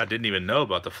note, Chad. I didn't even know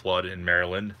about the flood in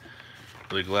Maryland.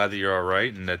 Really glad that you're all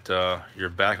right and that you're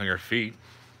back on your feet.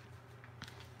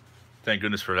 Thank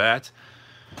goodness for that.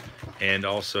 And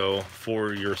also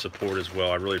for your support as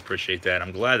well. I really appreciate that.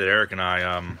 I'm glad that Eric and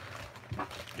I,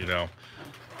 you know,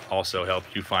 also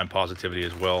helped you find positivity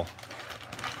as well.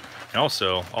 And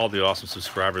also all the awesome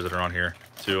subscribers that are on here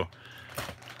too.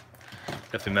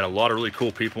 Definitely met a lot of really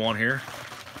cool people on here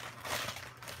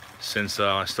since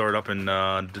I started up in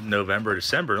November,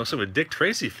 December. It looks like a Dick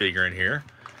Tracy figure in here.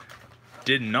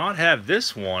 Did not have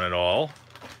this one at all.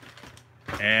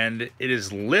 And it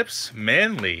is Lips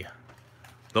Manly.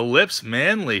 The Lips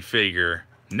Manly figure.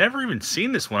 Never even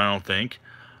seen this one, I don't think.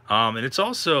 And it's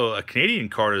also a Canadian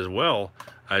card as well,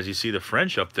 as you see the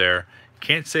French up there.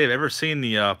 Can't say I've ever seen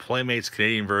the Playmates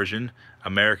Canadian version,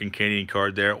 American Canadian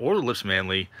card there, or the Lips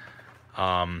Manly.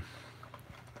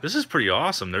 This is pretty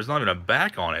awesome. There's not even a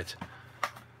back on it.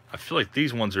 I feel like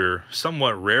these ones are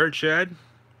somewhat rare, Chad.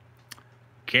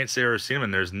 Can't say I've ever seen them,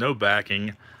 and there's no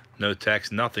backing, no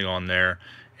text, nothing on there.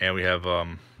 And we have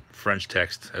French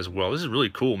text as well. This is really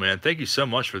cool, man. Thank you so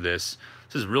much for this.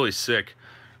 This is really sick.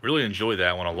 Really enjoy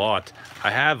that one a lot.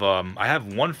 I have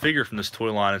one figure from this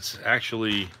toy line. It's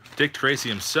actually Dick Tracy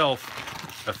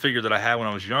himself, a figure that I had when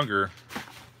I was younger,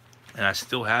 and I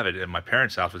still have it at my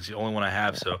parents' house. It's the only one I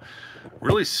have. So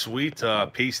really sweet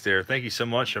piece there. Thank you so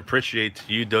much. I appreciate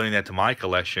you donating that to my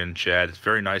collection, Chad. It's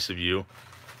very nice of you.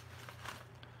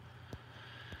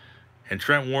 And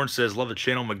Trent Warren says, love the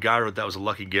channel. MacGyver, that was a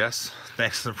lucky guess.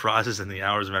 Thanks for the prizes and the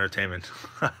hours of entertainment.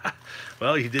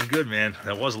 Well, you did good, man.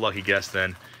 That was a lucky guess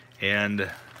then.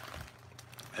 And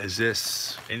is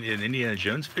this an Indiana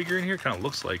Jones figure in here? Kind of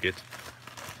looks like it.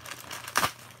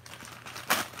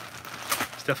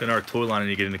 It's definitely another toy line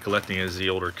you get into collecting is the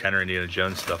older Kenner Indiana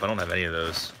Jones stuff. I don't have any of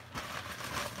those.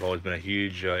 I've always been a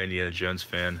huge Indiana Jones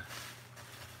fan.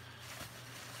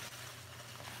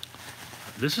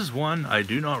 This is one I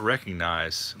do not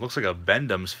recognize. It looks like a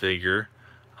Bendham's figure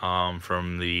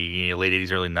from the late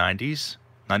 80s, early 90s.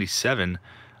 97.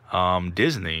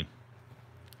 Disney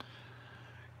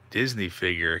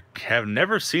figure. Have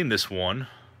never seen this one.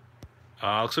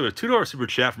 Looks like a $2 super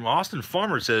chat from Austin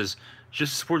Farmer. It says,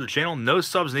 just to support the channel, no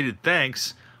subs needed,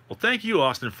 thanks. Well, thank you,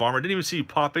 Austin Farmer. Didn't even see you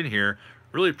pop in here.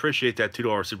 Really appreciate that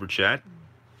 $2 super chat.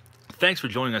 Thanks for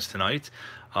joining us tonight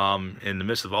in the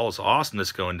midst of all this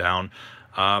awesomeness going down.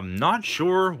 Not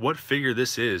sure what figure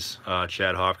this is,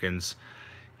 Chad Hopkins.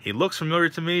 He looks familiar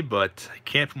to me, but I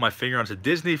can't put my finger on it. It's a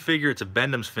Disney figure. It's a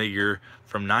Bendham's figure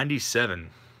from 97.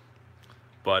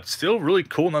 But still really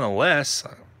cool nonetheless.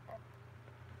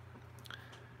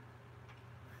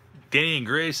 Danny and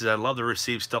Gray says, I'd love to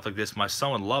receive stuff like this. My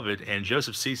son would love it. And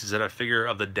Joseph C says that a figure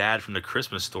of the dad from the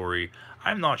Christmas Story.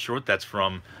 I'm not sure what that's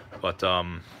from, but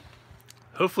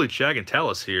hopefully Chad can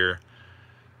tell us here.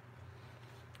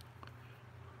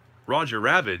 Roger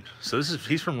Rabbit. So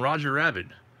he's from Roger Rabbit.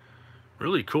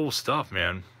 Really cool stuff,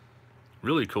 man.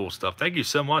 Really cool stuff. Thank you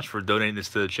so much for donating this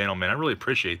to the channel, man. I really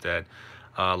appreciate that.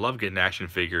 Love getting action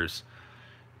figures.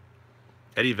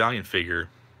 Eddie Valiant figure.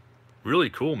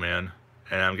 Really cool, man.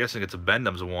 And I'm guessing it's a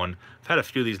Bendham's one. I've had a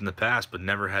few of these in the past, but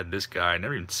never had this guy.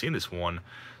 Never even seen this one.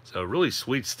 So really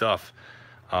sweet stuff.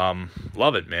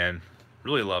 Love it, man.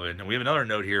 Really love it. And we have another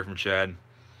note here from Chad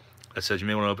that says, you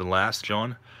may want to open last,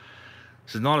 John.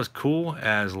 This is not as cool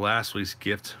as last week's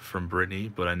gift from Brittany,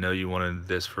 but I know you wanted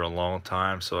this for a long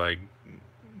time, so I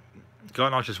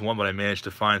got not just one, but I managed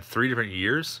to find 3 different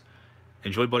years.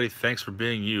 Enjoy, buddy. Thanks for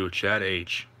being you, Chad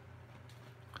H.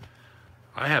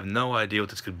 I have no idea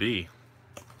what this could be.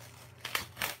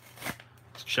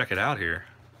 Let's check it out here.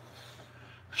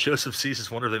 Joseph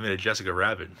Ceases wonder if they made a Jessica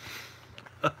Rabbit.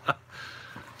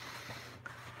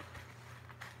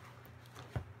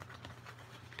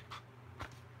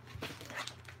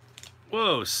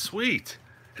 Whoa, sweet.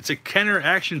 It's a Kenner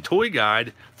Action Toy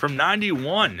Guide from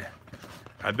 91.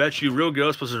 I bet you real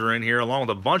Ghostbusters are in here along with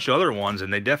a bunch of other ones,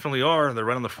 and they definitely are. They're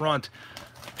right on the front.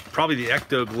 Probably the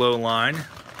Ecto Glow line.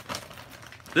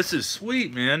 This is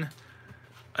sweet, man.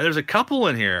 And there's a couple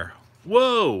in here.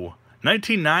 Whoa.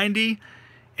 1990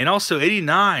 and also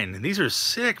 89. These are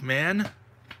sick, man.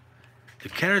 The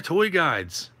Kenner Toy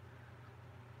Guides.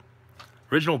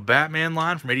 Original Batman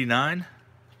line from 89.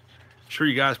 Sure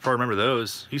you guys probably remember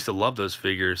those. Used to love those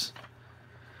figures.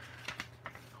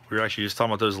 We were actually just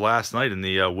talking about those last night in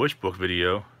the Wish Book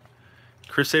video.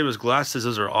 Chris Saba's glasses,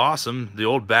 those are awesome. The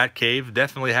old Batcave,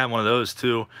 definitely had one of those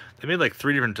too. They made like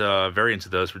 3 different variants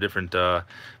of those for different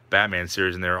Batman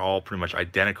series, and they're all pretty much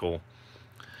identical.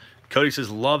 Cody says,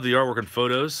 love the artwork and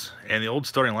photos, and the old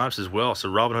starting lineups as well. So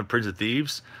Robin Hood, Prince of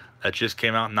Thieves, that just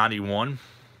came out in 91.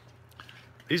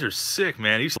 These are sick,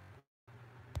 man.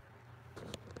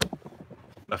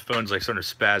 My phone's like starting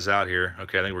to spaz out here.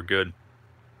 Okay, I think we're good.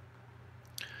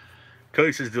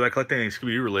 Cody says, do I collect anything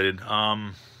Scooby-Doo related?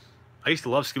 I used to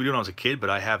love Scooby-Doo when I was a kid, but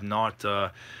I have not,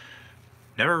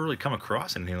 never really come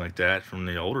across anything like that from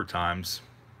the older times.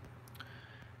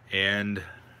 And,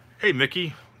 hey,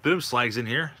 Mickey, Boom Slag's in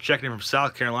here, checking in from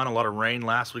South Carolina. A lot of rain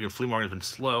last week, and flea market's been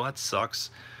slow. That sucks.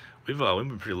 We've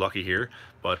been pretty lucky here,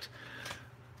 but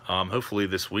hopefully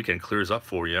this weekend clears up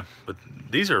for you. But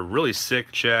these are really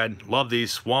sick, Chad. Love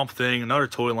these. Swamp Thing, another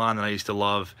toy line that I used to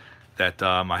love that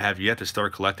I have yet to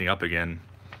start collecting up again.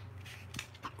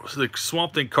 So the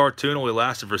Swamp Thing cartoon only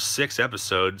lasted for 6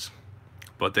 episodes,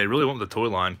 but they really went with the toy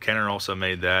line. Kenner also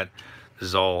made that. This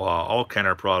is all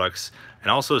Kenner products.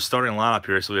 And also starting lineup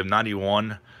here, so we have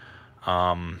 91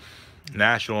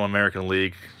 National American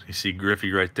League. You see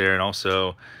Griffey right there, and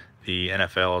also the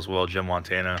NFL as well, Jim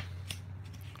Montana.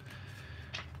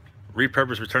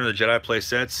 Repurposed Return of the Jedi play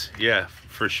sets. Yeah,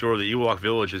 for sure. The Ewok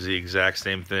Village is the exact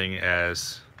same thing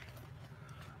as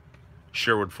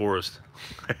Sherwood Forest.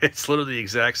 It's literally the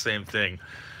exact same thing,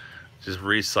 just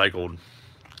recycled.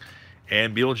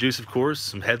 And Beetlejuice, of course,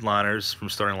 some headliners from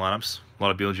starting lineups. A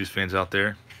lot of Beetlejuice fans out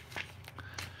there.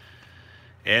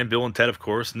 And Bill and Ted, of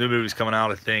course. New movie's coming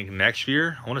out, I think, next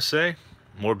year, I want to say.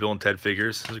 More Bill and Ted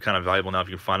figures. Those are kind of valuable now if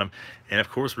you can find them. And, of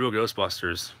course, Real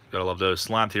Ghostbusters. Gotta love those.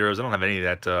 Slimed Heroes. I don't have any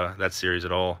of that series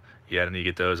at all yet. I need to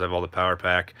get those. I have all the Power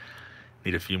Pack.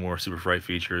 Need a few more Super Fright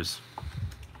features.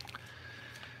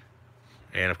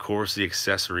 And, of course, the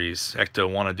accessories.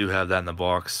 Ecto 1, I do have that in the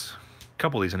box. A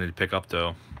couple of these I need to pick up,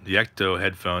 though. The Ecto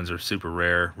headphones are super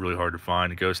rare, really hard to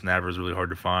find. The Ghost Nabber is really hard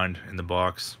to find in the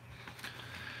box.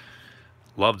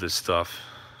 Love this stuff.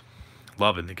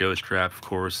 Love it. The Ghost Trap, of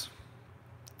course.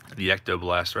 The Ecto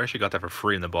Blaster. I actually got that for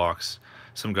free in the box.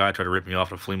 Some guy tried to rip me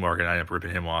off at a flea market, and I ended up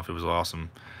ripping him off. It was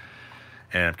awesome.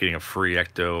 and I'm getting a free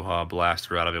Ecto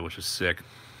blaster out of it, which is sick.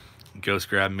 Ghost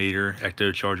Grab Meter,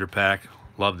 Ecto Charger Pack.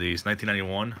 Love these.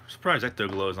 1991. Surprised Ecto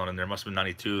Glow's not in there. Must have been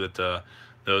 92 that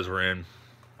those were in.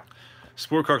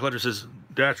 Sport Car Collector says,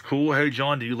 that's cool. Hey,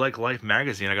 John, do you like Life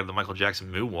magazine? I got the Michael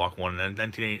Jackson Moonwalk one, and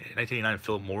 1989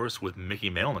 Philip Morris with Mickey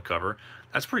Mantle on the cover.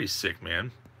 That's pretty sick,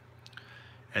 man.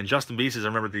 And Justin B says, I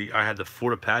remember I had the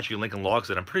Ford Apache Lincoln Logs.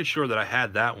 I'm pretty sure that I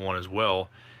had that one as well.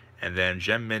 And then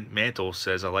Gem Mantle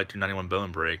says, I like your 91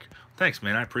 Bone Break. Thanks,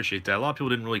 man. I appreciate that. A lot of people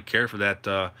didn't really care for that,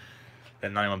 that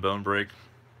 91 Bone Break.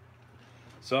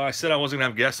 So I said I wasn't going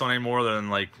to have guests on anymore than,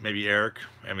 like, maybe Eric.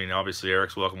 I mean, obviously,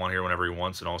 Eric's welcome on here whenever he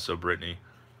wants, and also Brittany.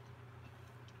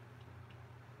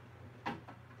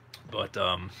 But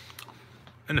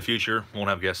in the future, won't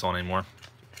have guests on anymore.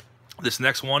 This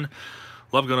next one,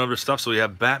 love going over stuff. So we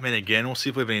have Batman again. We'll see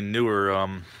if we have any newer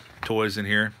toys in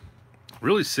here.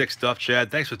 Really sick stuff, Chad.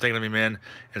 Thanks for thinking of me, man,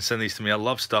 and sending these to me. I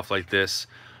love stuff like this,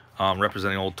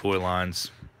 representing old toy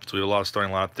lines. So we have a lot of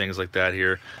starting a lot of things like that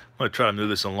here. I'm going to try to move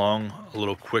this along a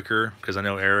little quicker because I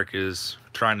know Eric is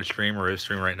trying to stream, or is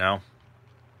streaming right now.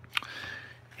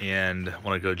 And I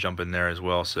want to go jump in there as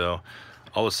well. So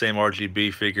all the same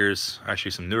RGB figures,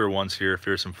 actually some newer ones here,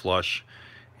 Fearsome Flush.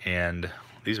 And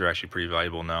these are actually pretty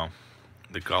valuable now.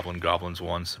 The Goblins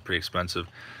ones are pretty expensive.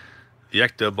 The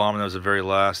Ecto Bomber, that was the very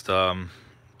last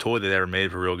toy they ever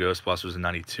made for real Ghostbusters in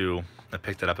 '92. I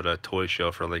picked it up at a toy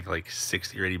show for like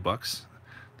 60 or 80 bucks.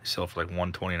 They sell for like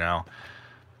 120 now.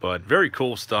 But very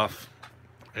cool stuff.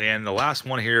 And the last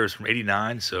one here is from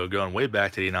 '89, so going way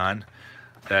back to '89.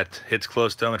 That hits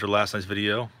close to home after last night's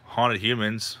video. Haunted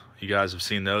Humans, you guys have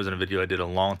seen those in a video I did a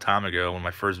long time ago. One of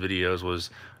my first videos was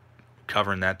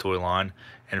covering that toy line.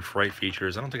 And Fright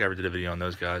Features, I don't think I ever did a video on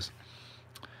those guys.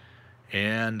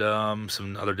 And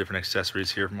some other different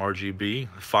accessories here from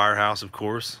RGB. The Firehouse, of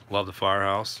course. Love the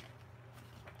Firehouse.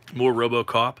 More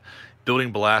RoboCop.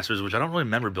 Building Blasters, which I don't really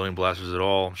remember Building Blasters at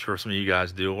all. I'm sure some of you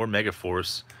guys do. Or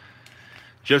Megaforce.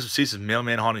 Joseph Cease's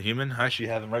Mailman Haunted Human. I actually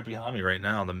have him right behind me right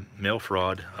now. The Mail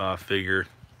Fraud figure.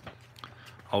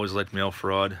 Always liked Mail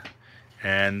Fraud.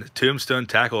 And Tombstone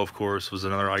Tackle, of course, was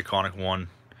another iconic one.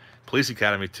 Police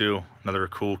Academy, too. Another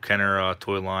cool Kenner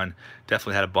toy line.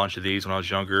 Definitely had a bunch of these when I was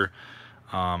younger.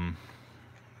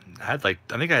 I think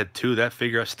I had 2 of that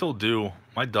figure. I still do.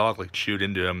 My dog like chewed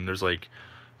into him. There's like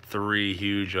 3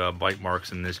 huge bite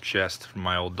marks in this chest from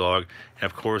my old dog. And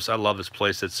of course, I love this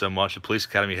playset so much. The Police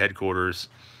Academy headquarters.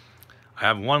 I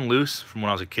have one loose from when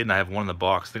I was a kid, and I have one in the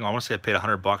box. I want to say I paid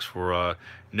 $100 for a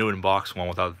new in box one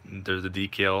without the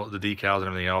decals and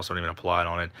everything else don't even apply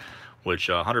on it. Which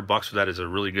 $100 for that is a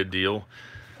really good deal.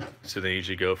 So they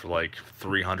usually go for like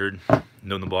 $300.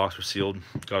 New in the box or sealed.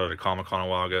 Got it at a Comic-Con a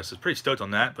while ago, so pretty stoked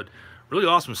on that. But really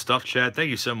awesome stuff, Chad.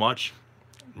 Thank you so much.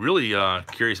 Really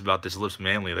curious about this Lips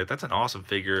Manly. Like, that's an awesome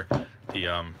figure.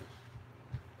 The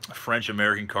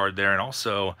French-American card there, and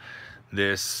also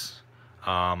this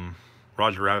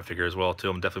Roger Rabbit figure as well,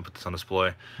 too. I'm definitely put this on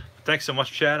display. But thanks so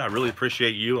much, Chad. I really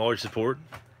appreciate you, all your support,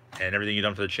 and everything you've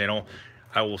done for the channel.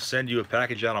 I will send you a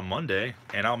package out on Monday,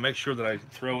 and I'll make sure that I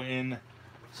throw in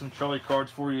some Charlie cards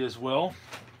for you as well.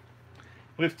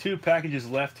 We have 2 packages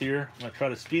left here. I'm going to try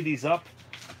to speed these up.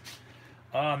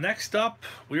 Next up,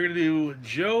 we're going to do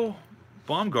Joe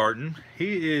Baumgarten.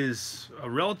 He is a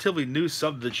relatively new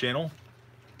sub to the channel.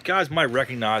 You guys might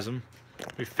recognize him.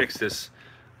 Let me fix this.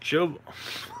 Joe,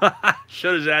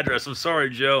 showed his address. I'm sorry,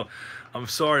 Joe. I'm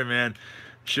sorry, man.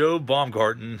 Joe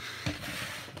Baumgarten.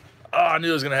 Oh, I knew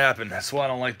it was going to happen. That's why I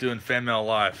don't like doing fan mail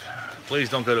live. Please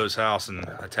don't go to his house and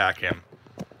attack him.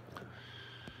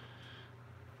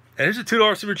 And here's a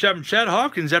 $2 super chat from Chad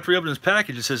Hopkins after he opened his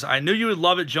package. It says, I knew you would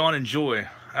love it, John. Enjoy.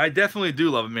 I definitely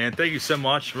do love it, man. Thank you so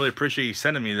much. Really appreciate you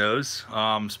sending me those,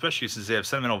 especially since they have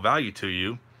sentimental value to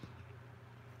you.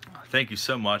 Thank you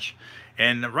so much.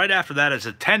 And right after that is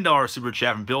a $10 super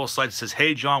chat from Bill Site that says,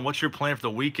 hey, John, what's your plan for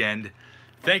the weekend?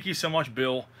 Thank you so much,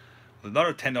 Bill.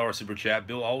 Another $10 super chat.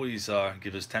 Bill always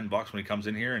gives us $10 when he comes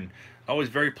in here, and always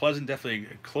very pleasant. Definitely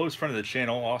a close friend of the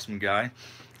channel. Awesome guy.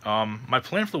 My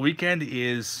plan for the weekend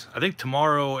is, I think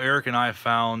tomorrow Eric and I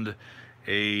found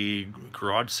a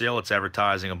garage sale that's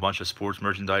advertising a bunch of sports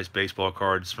merchandise, baseball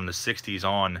cards from the 60s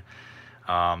on.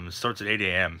 It starts at 8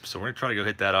 a.m. So we're going to try to go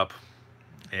hit that up.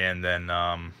 And then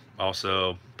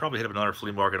also probably hit up another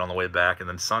flea market on the way back. And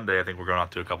then Sunday, I think we're going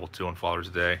out to a couple too on Father's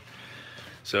Day.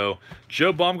 So,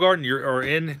 Joe Baumgarten, you are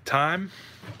in time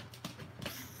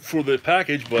for the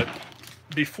package. But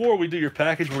before we do your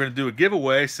package, we're going to do a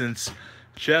giveaway since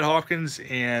Chad Hopkins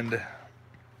and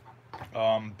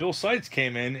Bill Seitz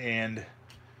came in and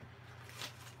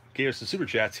gave us the super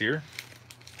chats here.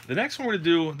 The next one we're going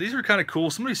to do, these are kind of cool.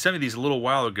 Somebody sent me these a little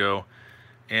while ago.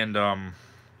 And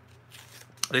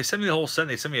they sent me the whole set.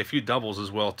 And they sent me a few doubles as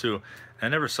well too. And I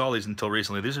never saw these until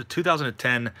recently. These are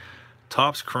 2010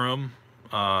 Topps Chrome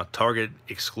Target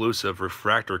exclusive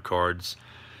refractor cards.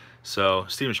 So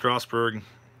Steven Strasburg,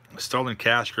 Starlin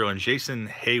Castro, and Jason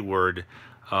Hayward.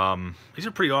 These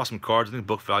are pretty awesome cards. I think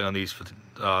book value on these for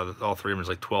all three of them is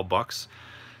like $12.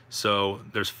 So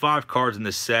there's 5 cards in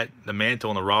this set. The Mantle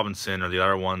and the Robinson are the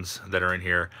other ones that are in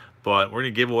here. But we're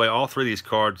going to give away all 3 of these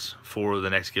cards for the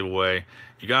next giveaway.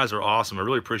 You guys are awesome. I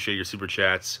really appreciate your super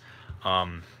chats.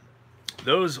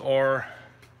 Those are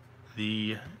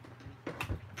the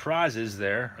prizes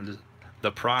there.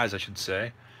 The prize, I should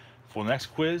say, for the next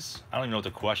quiz. I don't even know what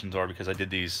the questions are because I did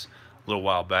these a little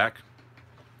while back.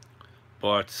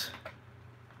 But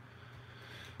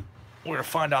we're going to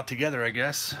find out together, I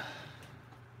guess.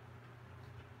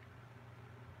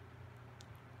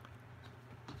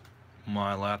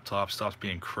 My laptop stops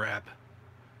being crap.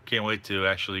 Can't wait to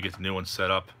actually get the new one set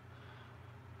up.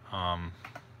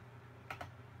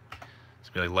 It's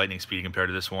gonna be like lightning speed compared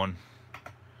to this one.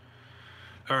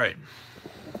 All right.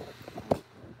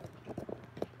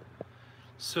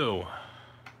 So,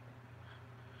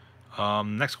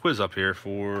 next quiz up here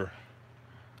for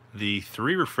the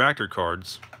 3 refractor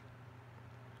cards.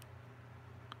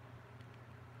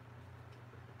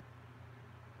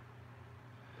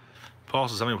 Paul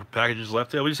says how many packages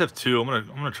left? Yeah, we just have 2. I'm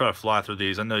gonna try to fly through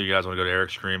these. I know you guys want to go to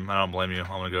Eric's stream. I don't blame you. I'm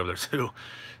gonna go over there too.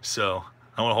 So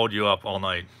I want to hold you up all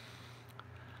night.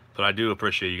 But I do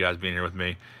appreciate you guys being here with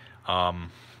me.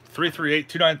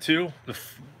 338292.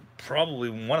 Probably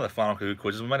one of the final Kahoot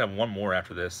quizzes. We might have one more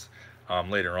after this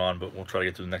later on, but we'll try to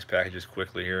get through the next packages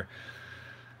quickly here.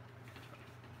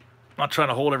 I'm not trying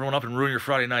to hold everyone up and ruin your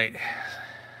Friday night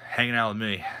hanging out with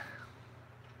me.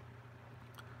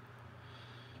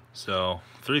 So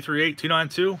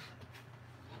 338292,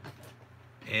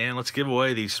 and let's give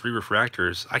away these 3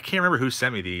 refractors. I can't remember who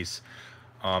sent me these.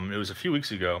 It was a few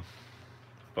weeks ago,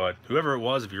 but whoever it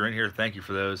was, if you're in here, thank you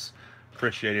for those.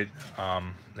 Appreciate it.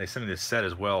 They sent me this set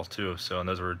as well too, so, and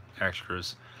those were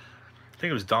extras. I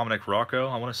think it was Dominic Rocco,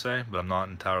 I want to say, but I'm not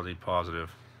entirely positive.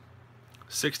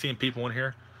 16 people in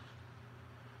here.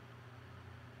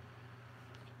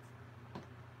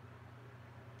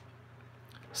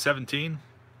 $17.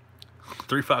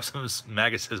 357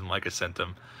 Maga says Micah sent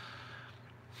them.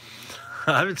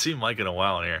 I haven't seen Mike in a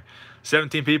while in here.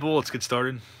 17 people, let's get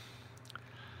started.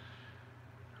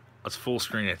 Let's full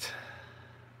screen it.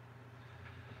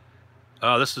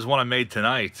 Oh, this is one I made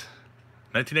tonight.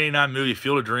 1989 movie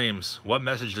Field of Dreams. What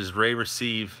message does Ray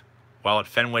receive while at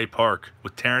Fenway Park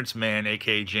with Terrence Mann,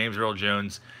 aka James Earl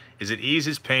Jones? Is it ease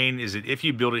his pain? Is it if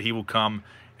you build it, he will come?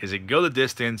 Is it go the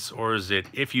distance? Or is it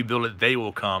if you build it, they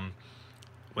will come?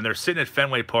 When they're sitting at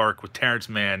Fenway Park with Terrence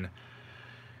Mann,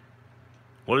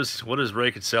 what is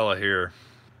Ray Kinsella here?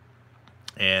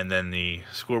 And then the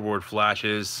scoreboard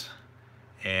flashes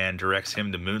and directs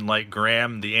him to Moonlight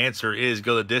Graham. The answer is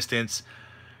go the distance.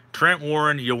 Trent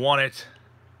Warren, you want it.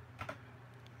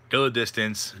 Go the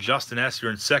distance. Justin S.,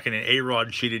 you're in second, and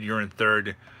A-Rod cheated, you're in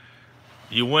third.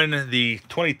 You win the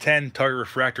 2010 Target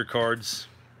Refractor cards.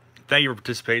 Thank you for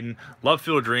participating. Love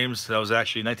Field of Dreams. That was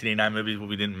actually a 1989 movie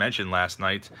we didn't mention last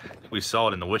night. We saw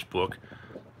it in the Wish book.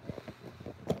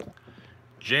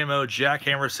 JMO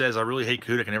Jackhammer says, I really hate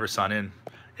Kahoot. I can never sign in.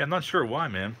 Yeah, I'm not sure why,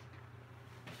 man.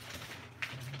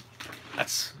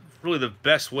 That's really the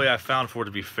best way I found for it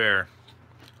to be fair.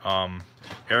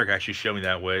 Eric actually showed me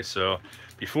that way. So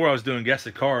before I was doing guess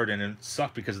the card, and it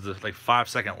sucked because of the like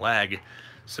 5-second lag.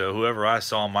 So whoever I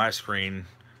saw on my screen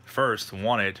first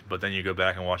won it, but then you go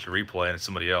back and watch the replay and it's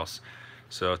somebody else.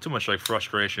 So too much like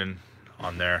frustration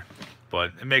on there,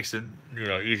 but it makes it, you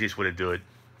know, easiest way to do it.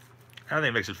 I think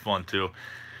it makes it fun too.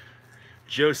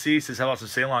 Joe C says, how about some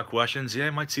Sandlot questions? Yeah, I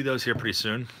might see those here pretty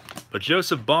soon. But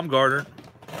Joseph Baumgarten,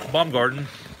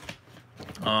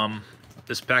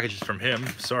 this package is from him.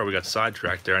 Sorry we got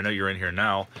sidetracked there. I know you're in here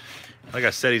now. Like I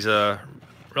said, he's a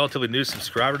relatively new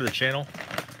subscriber to the channel.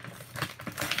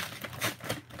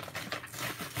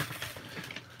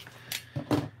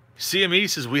 CME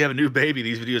says, we have a new baby.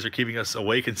 These videos are keeping us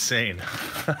awake and sane.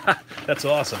 That's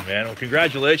awesome, man. Well,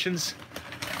 congratulations.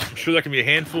 I'm sure that can be a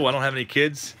handful. I don't have any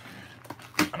kids.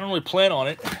 I don't really plan on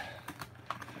it.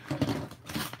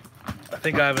 I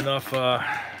think I have enough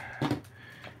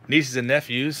nieces and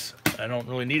nephews. I don't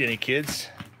really need any kids.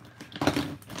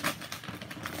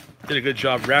 Did a good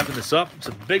job wrapping this up. It's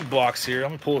a big box here.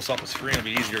 I'm going to pull this off the screen. It'll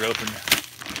be easier to open.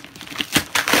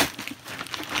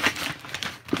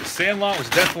 Sandlot was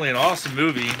definitely an awesome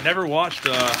movie. Never watched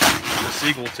the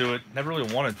sequel to it. Never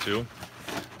really wanted to.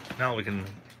 Now we can not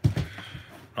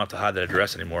have to hide that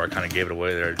address anymore. I kind of gave it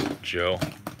away there, Joe.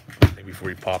 think before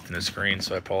he popped in the screen,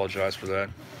 so I apologize for that.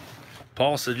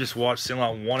 Paul said just watched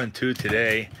Sandlot 1 and 2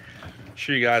 today.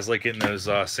 Sure you guys like getting those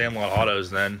Sandlot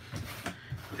autos then.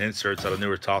 Inserts out of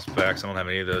newer Topps packs. I don't have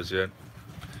any of those yet.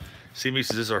 C-Me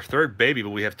says this is our third baby,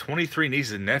 but we have 23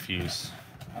 nieces and nephews.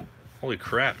 Holy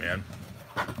crap, man.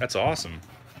 That's awesome.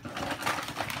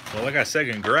 Well, like I said,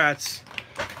 congrats.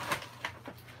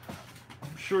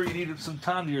 I'm sure you needed some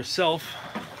time to yourself.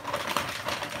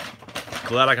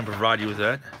 Glad I can provide you with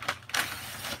that.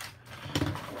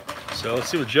 So let's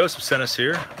see what Joseph sent us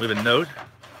here. We have a note.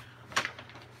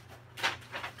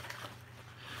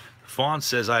 Fawn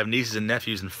says, I have nieces and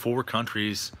nephews in 4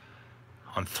 countries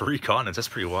on 3 continents. That's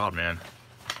pretty wild, man.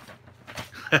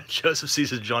 Joseph sees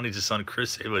his John needs his son,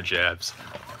 Chris Jabs.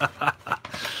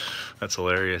 That's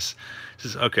hilarious.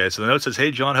 Okay, so the note says,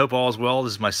 hey, John, hope all is well.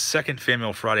 This is my second Fan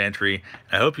Mail Friday entry.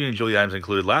 I hope you enjoy the items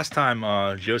included. Last time,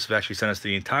 Joseph actually sent us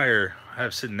the entire, I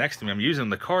have sitting next to me. I'm using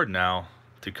the card now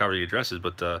to cover the addresses,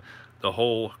 but the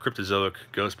whole Cryptozoic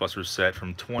Ghostbusters set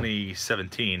from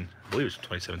 2017. I believe it was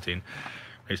 2017.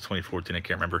 Maybe it's 2014, I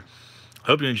can't remember. I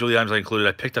hope you enjoy the items I included.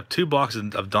 I picked up 2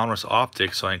 boxes of Donruss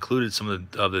Optics, so I included some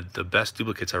of the best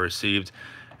duplicates I received,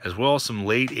 as well as some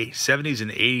late 70s and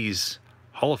 80s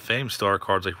Hall of Fame star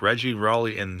cards like Reggie,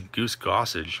 Raleigh, and Goose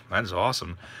Gossage. That is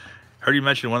awesome. Heard you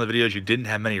mention in one of the videos you didn't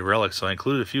have many relics, so I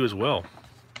included a few as well.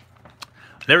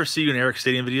 I never see you in Eric's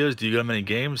stadium videos. Do you go to many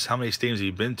games? How many stadiums have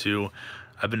you been to?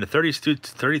 I've been to 32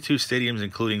 stadiums,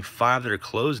 including 5 that are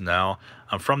closed now.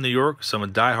 I'm from New York, so I'm a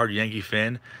diehard Yankee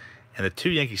fan. And the 2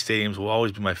 Yankee stadiums will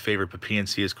always be my favorite, but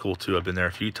PNC is cool too. I've been there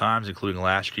a few times, including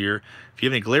last year. If you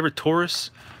have any Gleyber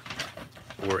Torres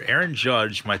or Aaron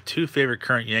Judge, my 2 favorite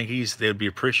current Yankees, they would be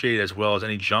appreciated, as well as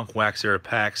any junk wax era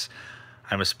packs.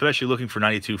 I'm especially looking for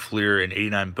 92 Fleer and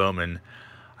 89 Bowman.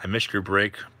 I missed your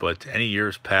break, but any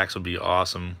year's packs would be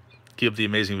awesome. Keep up the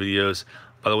amazing videos.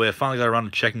 By the way, I finally got around to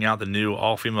checking out the new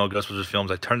all-female Ghostbusters films.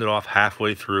 I turned it off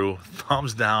halfway through.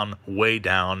 Thumbs down, way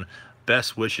down.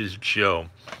 Best wishes, Joe.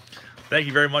 Thank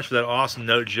you very much for that awesome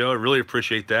note, Joe. I really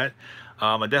appreciate that.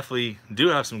 I definitely do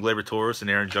have some Gleyber Torres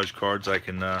and Aaron Judge cards I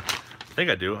can, I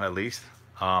think I do at least,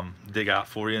 dig out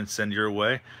for you and send your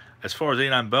way. As far as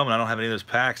 89 Bowman, I don't have any of those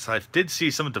packs. I did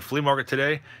see some at the flea market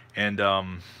today, and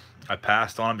I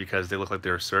passed on them because they looked like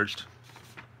they were searched,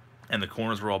 and the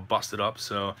corners were all busted up.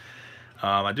 So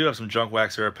I do have some junk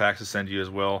wax era packs to send you as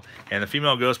well. And the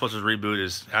female Ghostbusters reboot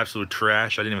is absolute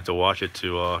trash. I didn't even have to watch it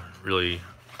to really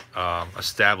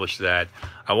establish that.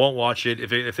 I won't watch it.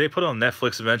 If they put it on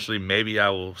Netflix eventually, maybe I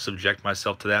will subject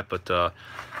myself to that, but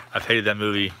I've hated that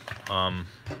movie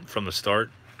from the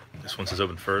start. This one says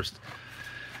open first.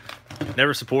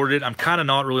 Never supported it. I'm kind of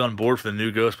not really on board for the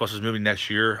new Ghostbusters movie next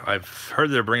year. I've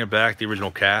heard they're bringing back the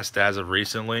original cast as of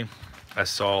recently. I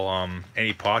saw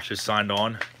Annie Potts just signed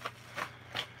on,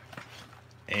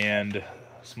 and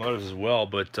some others as well,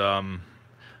 but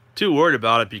too worried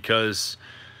about it because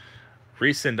what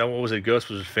was it,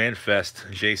 Ghostbusters Fan Fest,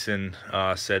 Jason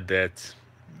said that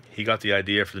he got the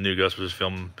idea for the new Ghostbusters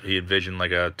film. He envisioned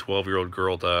like a 12-year-old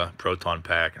girl with a proton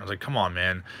pack. And I was like, come on,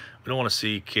 man. We don't want to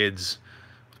see kids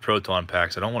with proton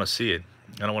packs. I don't want to see it.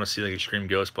 I don't want to see like Extreme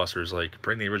Ghostbusters. Like,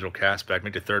 bring the original cast back,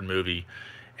 make the 3rd movie,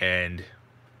 and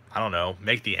I don't know,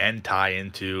 make the end tie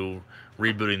into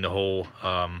rebooting the whole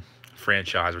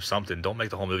franchise or something. Don't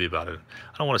make the whole movie about it.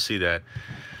 I don't want to see that.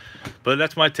 But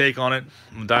that's my take on it.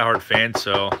 I'm a diehard fan,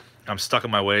 so I'm stuck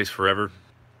in my ways forever.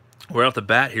 Right off the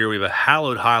bat here, we have a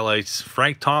hallowed highlights.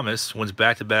 Frank Thomas wins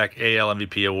back-to-back AL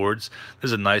MVP awards. This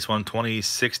is a nice one,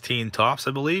 2016 Topps,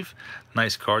 I believe.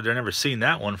 Nice card there. Never seen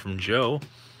that one from Joe.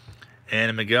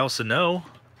 And Miguel Sano,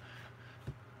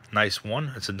 nice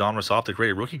one. It's a Donruss Optic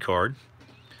rated rookie card.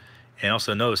 And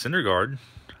also Noah Syndergaard.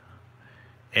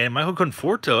 And Michael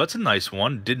Conforto, that's a nice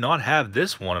one. Did not have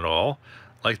this one at all.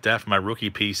 Like that for my rookie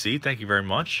PC. Thank you very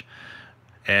much.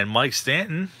 And Mike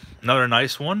Stanton, another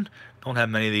nice one. Don't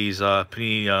have many of these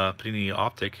Panini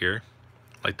Optic here.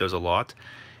 Like those a lot.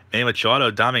 Manny Machado,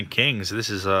 Diamond Kings.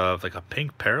 This is like a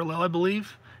pink parallel, I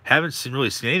believe. Haven't really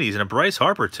seen any of these. And a Bryce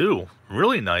Harper, too.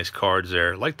 Really nice cards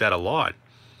there. Like that a lot.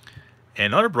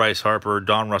 And another Bryce Harper,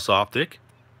 Donruss Optic.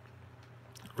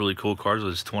 Really cool cards. It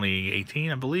was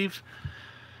 2018, I believe.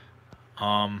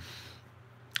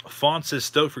 Font says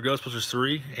stoked for Ghostbusters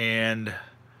 3, and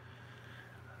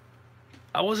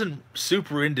I wasn't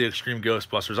super into Extreme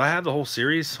Ghostbusters. I have the whole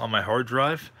series on my hard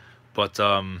drive, but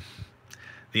the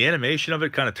animation of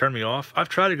it kind of turned me off. I've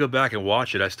tried to go back and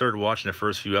watch it. I started watching the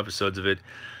first few episodes of it.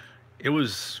 It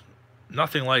was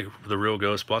nothing like the real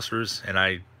Ghostbusters, and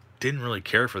I didn't really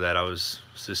care for that. I was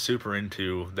just super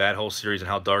into that whole series and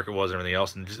how dark it was and everything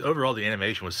else, and just overall the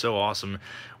animation was so awesome,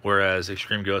 whereas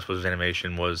Extreme Ghostbusters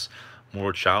animation was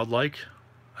more childlike,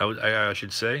 I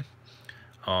should say.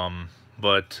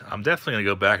 But I'm definitely going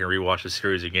to go back and rewatch the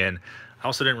series again. I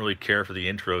also didn't really care for the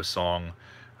intro song.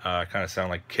 Kind of sounded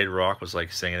like Kid Rock was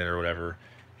like singing it or whatever,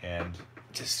 and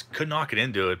just could not get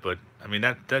into it. But I mean,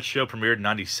 that show premiered in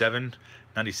 '97.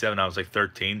 '97, I was like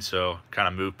 13, so kind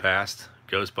of moved past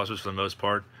Ghostbusters for the most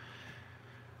part.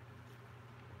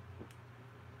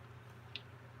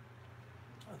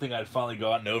 I think I'd finally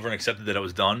gotten over and accepted that it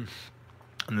was done.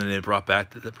 And then they brought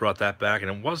that back,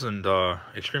 and it wasn't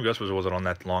Extreme Ghostbusters wasn't on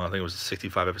that long. I think it was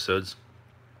 65 episodes,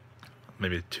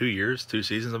 maybe 2 years, 2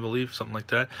 seasons, I believe, something like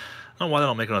that. I don't know why they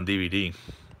don't make it on DVD,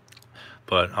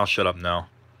 but I'll shut up now.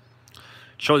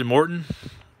 Charlie Morton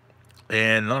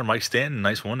and another Mike Stanton,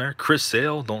 nice one there. Chris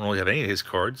Sale, don't really have any of his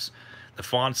cards. The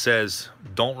font says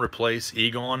don't replace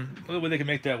Egon. The only way they can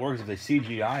make that work is if they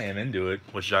CGI him into it,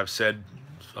 which I've said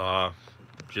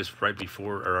just right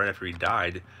before or right after he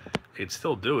died. They'd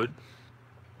still do it.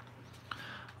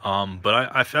 But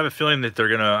I have a feeling that they're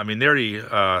gonna. I mean, they already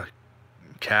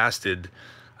casted,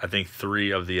 I think,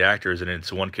 3 of the actors, and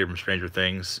it's one kid from Stranger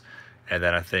Things, and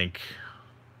then I don't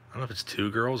know if it's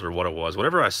 2 girls or what it was.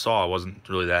 Whatever I saw, I wasn't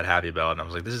really that happy about, and I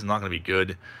was like, this is not gonna be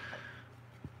good.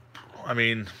 I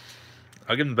mean,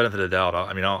 I'll give them the benefit of the doubt.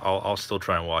 I'll still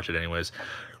try and watch it anyways.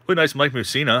 Really nice Mike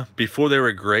Mussina. Before they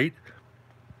were great.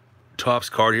 Topps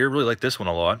card here. Really like this one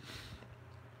a lot.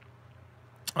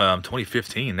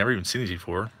 2015, never even seen these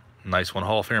before. Nice one,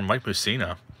 Hall of Famer Mike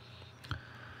Mussina.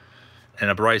 And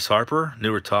a Bryce Harper,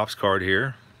 newer Topps card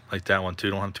here. Like that one too,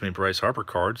 don't have too many Bryce Harper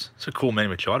cards. It's a cool Manny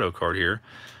Machado card here.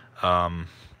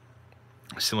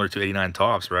 Similar to 89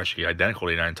 Topps, or actually identical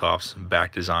to 89 Topps.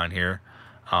 Back design here,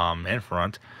 and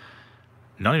front.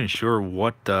 Not even sure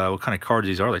what kind of cards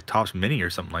these are, like Topps Mini or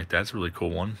something like that. It's a really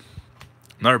cool one.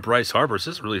 Another Bryce Harper. This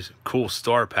is a really cool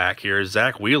star pack here.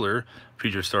 Zach Wheeler,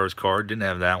 Future Stars card. Didn't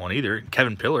have that one either.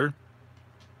 Kevin Pillar.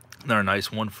 Another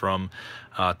nice one from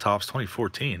Topps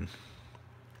 2014.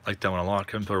 Like that one a lot.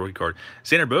 Kevin Pillar rookie card.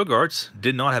 Xander Bogaerts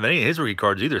did not have any of his rookie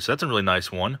cards either, so that's a really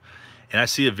nice one. And I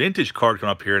see a vintage card come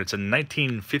up here, and it's a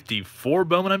 1954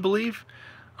 Bowman, I believe.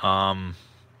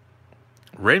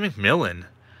 Ray McMillan.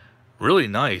 Really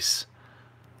nice.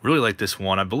 Really like this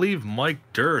one. I believe Mike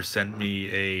Durr sent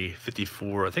me a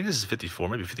 54. I think this is 54,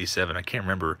 maybe 57. I can't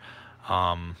remember.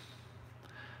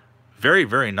 Very,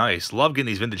 very nice. Love getting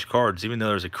these vintage cards, even though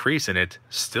there's a crease in it.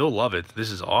 Still love it.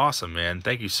 This is awesome, man.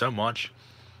 Thank you so much.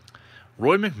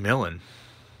 Roy McMillan.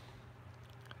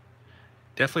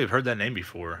 Definitely have heard that name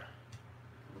before.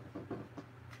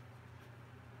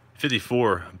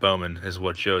 54 Bowman is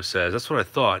what Joe says. That's what I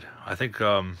thought. I think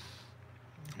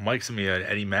Mike sent me an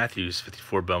Eddie Matthews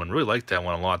 54 Bowman. Really like that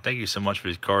one a lot. Thank you so much for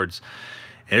these cards.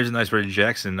 And here's a nice Reggie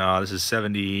Jackson. This is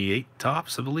 78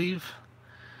 Topps, I believe.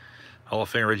 Hall of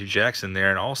Fame Reggie Jackson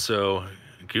there. And also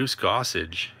Goose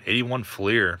Gossage, 81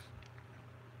 Fleer.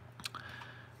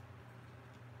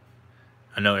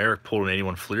 I know Eric pulled an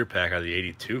 81 Fleer pack out of the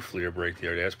 82 Fleer break the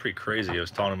other day. That's pretty crazy. I was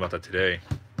talking about that today.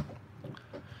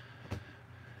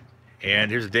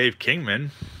 And here's a Dave Kingman,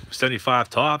 75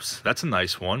 Topps. That's a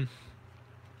nice one.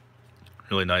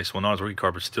 Really nice one. Not his rookie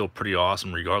card, but still pretty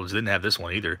awesome regardless. Didn't have this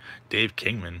one either. Dave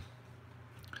Kingman.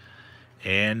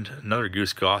 And another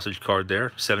Goose Gossage card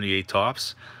there, 78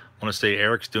 Topps. I want to say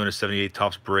Eric's doing a 78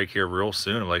 Topps break here real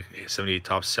soon, like 78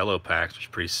 Topps cello packs, which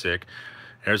is pretty sick.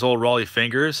 There's old Raleigh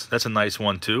Fingers. That's a nice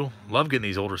one too. Love getting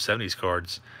these older 70s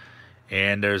cards.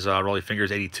 And there's Raleigh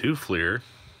Fingers 82 Fleer.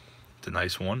 It's a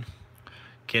nice one.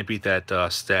 Can't beat that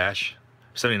stash.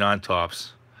 79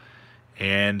 Topps.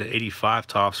 And 85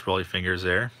 Topps Raleigh Fingers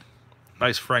there.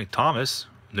 Nice Frank Thomas,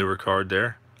 newer card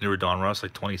there. Newer Don Russ,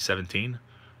 like 2017,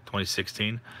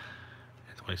 2016,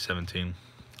 2017.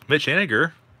 Mitch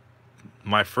Haniger,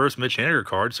 my first Mitch Haniger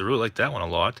card, so I really like that one a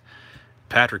lot.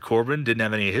 Patrick Corbin, didn't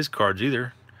have any of his cards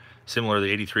either. Similar to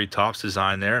the 83 Topps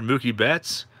design there. Mookie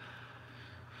Betts,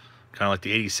 kind of like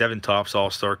the 87 Topps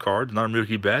All-Star card. Another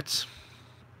Mookie Betts.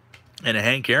 And a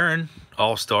Hank Aaron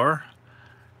All-Star.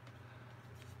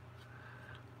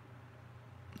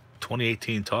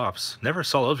 2018 Topps. Never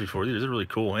saw those before. These are really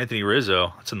cool. Anthony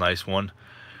Rizzo. That's a nice one.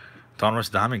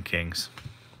 Donruss Diamond Kings.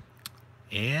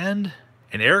 And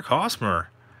an Eric Hosmer.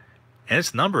 And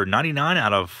it's numbered 99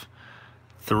 out of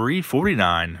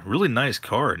 349. Really nice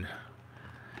card.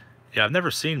 Yeah, I've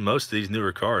never seen most of these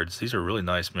newer cards. These are really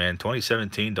nice, man.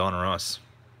 2017 Donruss.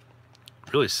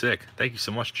 Really sick. Thank you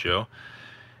so much, Joe.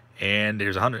 And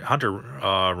there's a Hunter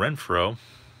Renfroe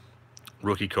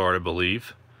rookie card, I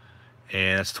believe.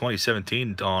 And that's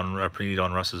 2017 Panini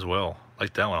Donruss as well.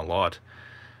 Like that one a lot.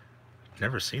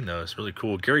 Never seen those. Really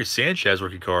cool. Gary Sanchez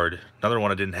rookie card. Another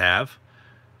one I didn't have.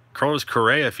 Carlos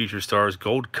Correa Future Stars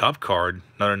Gold Cup card,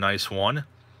 another nice one.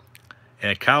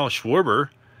 And Kyle Schwarber,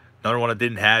 another one I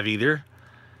didn't have either.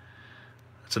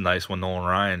 That's a nice one, Nolan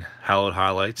Ryan, hallowed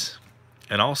highlights.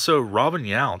 And also Robin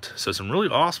Yount. So some really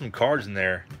awesome cards in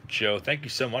there, Joe. Thank you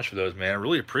so much for those, man. I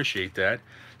really appreciate that.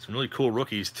 Some really cool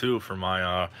rookies, too, for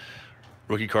my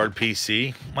rookie card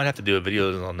PC. Might have to do a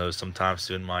video on those sometime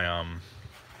soon, my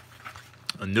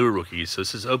newer rookies. So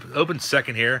this is open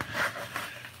second here.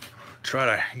 Try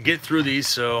to get through these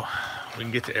so we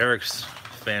can get to Eric's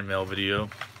fan mail video.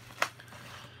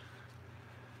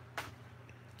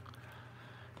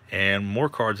 And more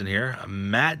cards in here. A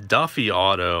Matt Duffy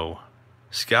auto.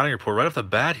 Scouting report right off the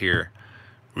bat here.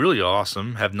 Really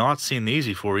awesome. Have not seen these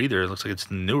before either. It looks like it's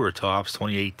newer tops.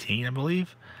 2018, I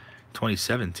believe.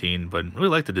 2017. But really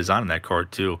like the design on that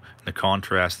card too. And the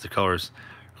contrast, the colors.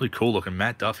 Really cool looking.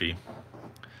 Matt Duffy.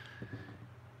 Kind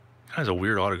of has a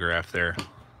weird autograph there.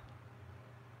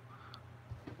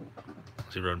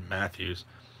 He wrote Matthews.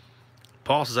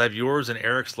 Paul says, I have yours and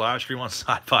Eric's live stream on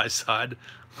side by side.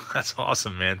 That's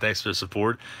awesome, man. Thanks for the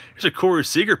support. Here's a Corey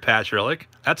Seager patch relic.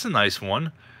 That's a nice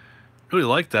one. Really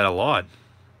like that a lot.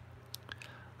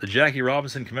 The Jackie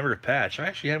Robinson commemorative patch. I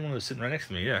actually had one of those sitting right next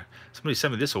to me, yeah. Somebody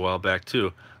sent me this a while back,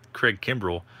 too. Craig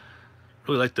Kimbrell.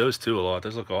 Really like those, too, a lot.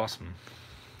 Those look awesome.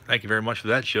 Thank you very much for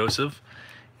that, Joseph.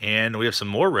 And we have some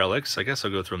more relics. I guess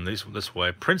I'll go through them this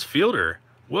way. Prince Fielder.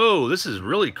 Whoa, this is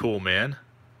really cool, man.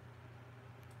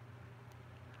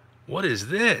 What is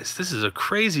this? This is a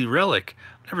crazy relic.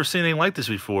 Never seen anything like this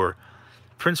before.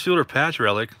 Prince Fielder patch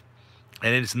relic.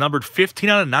 And it's numbered 15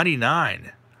 out of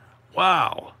 99.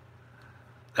 Wow.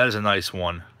 That is a nice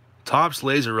one. Topps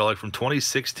laser relic from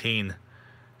 2016.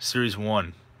 Series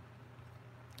 1.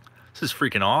 This is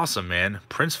freaking awesome, man.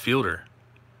 Prince Fielder.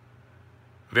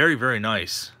 Very, very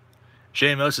nice.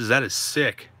 JMO says that is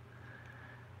sick.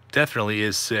 Definitely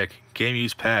is sick. Game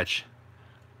use patch.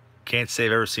 Can't say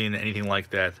I've ever seen anything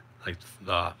like that. Like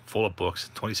fold-up books.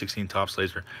 2016 Topps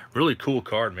laser. Really cool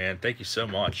card, man. Thank you so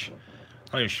much.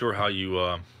 Not even sure how you.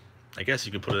 I guess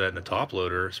you can put it in the top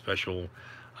loader, special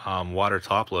water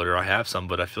top loader. I have some,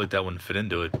 but I feel like that wouldn't fit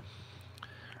into it.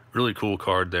 Really cool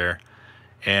card there.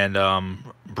 And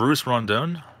Bruce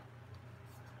Rondon.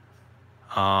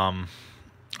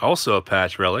 Also a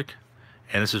patch relic.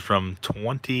 And this is from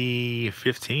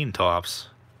 2015 Topps.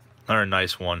 Another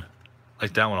nice one.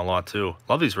 Like that one a lot too.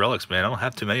 Love these relics, man. I don't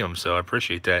have too many of them, so I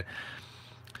appreciate that.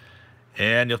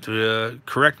 And you have to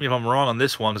correct me if I'm wrong on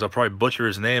this one, because I'll probably butcher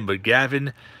his name, but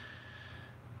Gavin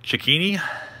Cecchini,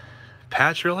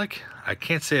 patch relic. I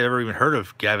can't say I've ever even heard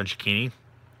of Gavin Cecchini.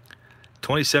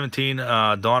 2017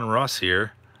 Don Russ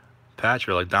here. Patch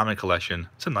relic, Diamond Collection.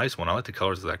 It's a nice one. I like the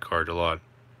colors of that card a lot.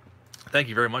 Thank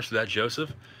you very much for that,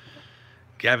 Joseph.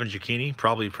 Gavin Cecchini.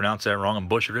 Probably pronounced that wrong and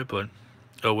butchered it, but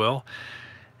oh well.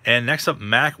 And next up,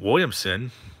 Mac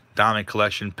Williamson. Diamond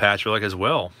Collection patch relic as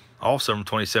well. Also from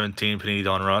 2017, Panini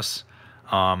Don Russ.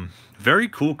 Very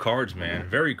cool cards, man.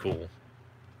 Very cool.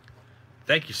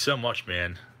 Thank you so much,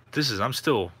 man. I'm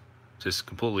still just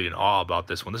completely in awe about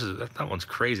this one. That one's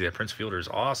crazy. That Prince Fielder is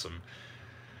awesome.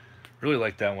 Really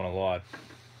like that one a lot.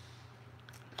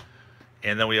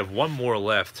 And then we have one more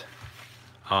left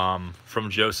from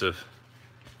Joseph.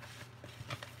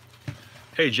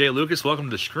 Hey, Jay Lucas, welcome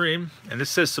to the stream. And this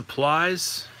says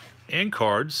supplies and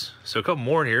cards. So a couple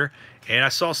more in here. And I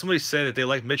saw somebody say that they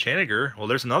like Mitch Haniger. Well,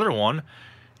 there's another one.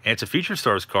 And it's a Feature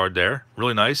Stars card there.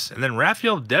 Really nice. And then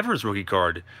Rafael Devers rookie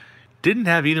card. Didn't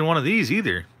have either one of these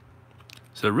either.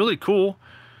 So really cool.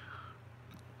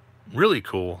 Really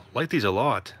cool. Like these a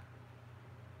lot.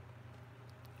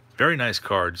 Very nice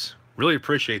cards. Really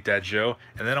appreciate that, Joe.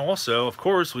 And then also, of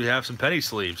course, we have some penny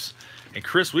sleeves. And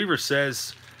Chris Weaver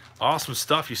says, awesome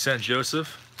stuff you sent,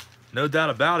 Joseph. No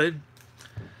doubt about it.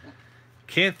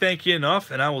 Can't thank you enough,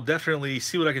 and I will definitely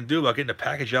see what I can do about getting a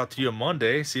package out to you on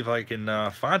Monday. See if I can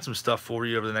find some stuff for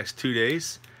you over the next 2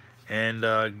 days and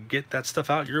get that stuff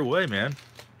out your way, man.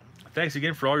 Thanks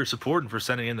again for all your support and for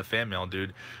sending in the fan mail,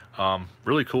 dude.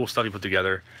 Really cool stuff you put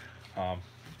together.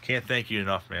 Can't thank you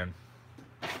enough, man.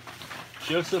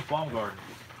 Joseph Baumgarten.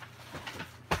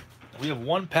 We have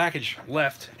one package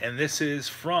left, and this is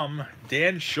from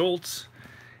Dan Schultz,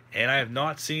 and I have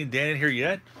not seen Dan in here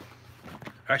yet.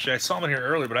 Actually, I saw him in here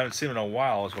earlier, but I haven't seen him in a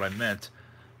while, is what I meant.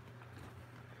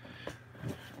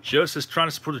 Joseph's trying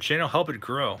to support the channel, help it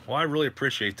grow. Well, I really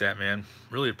appreciate that, man.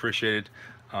 Really appreciate it.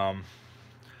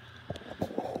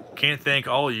 Can't thank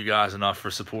all of you guys enough for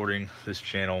supporting this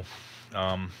channel.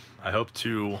 I hope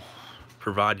to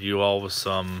provide you all with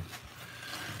some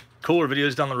cooler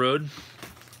videos down the road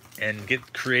and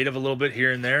get creative a little bit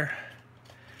here and there.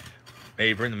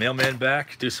 Maybe bring the mailman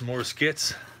back, do some more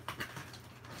skits.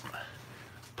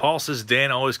 Paul says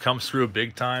Dan always comes through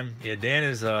big time. Yeah, Dan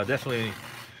is definitely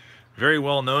very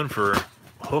well known for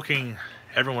hooking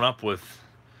everyone up with,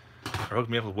 or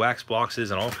hooking me up with wax boxes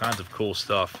and all kinds of cool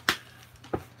stuff.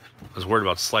 I was worried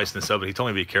about slicing this up, but he told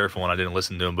me to be careful when I didn't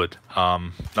listen to him, but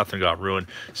nothing got ruined.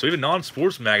 So even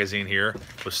non-sports magazine here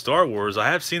with Star Wars. I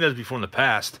have seen those before in the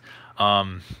past.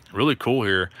 Really cool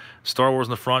here. Star Wars in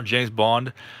the front, James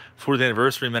Bond, 40th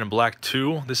anniversary, Men in Black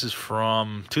 2. This is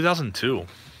from 2002.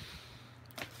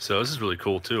 So this is really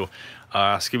cool too.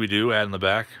 Scooby-Doo ad in the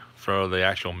back for the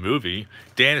actual movie.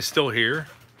 Dan is still here.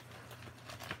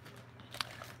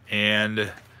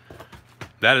 And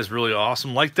that is really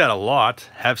awesome. Like that a lot.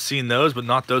 Have seen those, but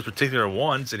not those particular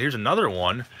ones. And here's another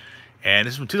one. And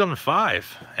this is from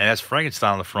 2005. And that's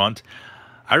Frankenstein on the front.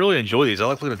 I really enjoy these. I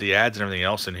like looking at the ads and everything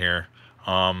else in here.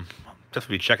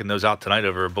 Definitely be checking those out tonight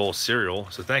over a bowl of cereal.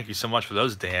 So thank you so much for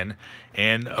those, Dan.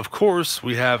 And of course,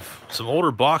 we have some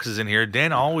older boxes in here.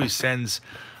 Dan always sends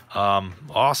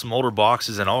awesome older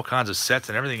boxes and all kinds of sets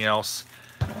and everything else.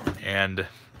 And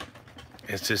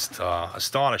it's just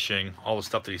astonishing, all the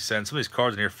stuff that he sends. Some of these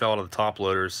cards in here fell out of the top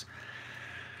loaders.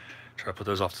 Try to put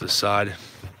those off to the side.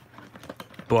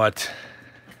 But,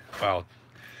 wow,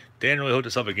 Dan really hooked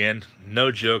us up again.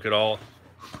 No joke at all.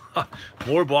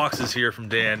 More boxes here from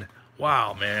Dan.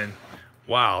 Wow, man.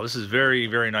 Wow, this is very,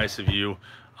 very nice of you.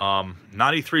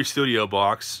 93 studio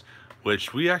box,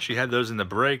 which we actually had those in the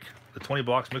break, the 20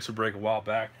 box mixer break a while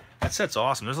back. That set's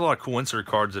awesome. There's a lot of cool insert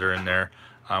cards that are in there.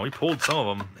 We pulled some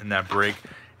of them in that break.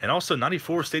 And also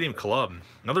 94 Stadium Club,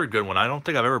 another good one. I don't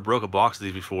think I've ever broke a box of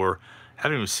these before.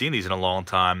 Haven't even seen these in a long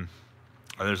time.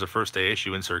 And there's a first day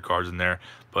issue insert cards in there.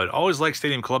 But always like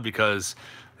Stadium Club because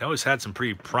they always had some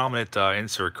pretty prominent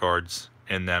insert cards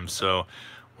in them. So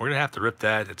we're going to have to rip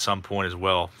that at some point as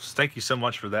well. So thank you so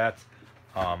much for that,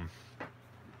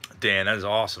 Dan. That is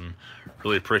awesome.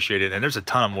 Really appreciate it. And there's a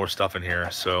ton of more stuff in here,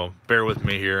 so bear with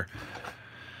me here.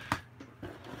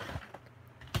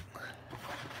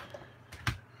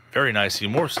 Very nice.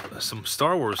 Some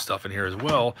Star Wars stuff in here as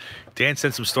well. Dan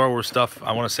sent some Star Wars stuff,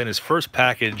 I want to say, in his first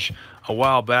package a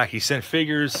while back. He sent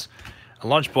figures, a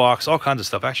lunchbox, all kinds of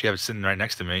stuff. Actually, I have it sitting right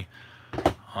next to me.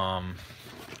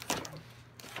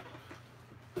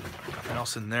 Nothing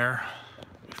else in there.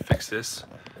 Fix this.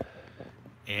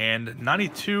 And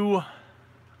 92,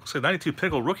 looks like 92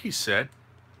 Pinnacle Rookie set,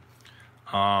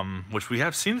 which we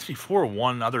have seen this before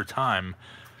one other time.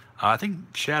 I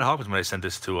think Chad Hawkins might have sent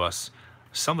this to us.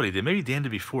 Somebody did. Maybe Dan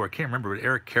did before. I can't remember. But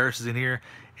Eric Karras is in here.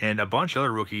 And a bunch of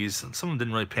other rookies. Some of them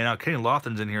didn't really pan out. Kenny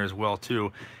Lofton's in here as well,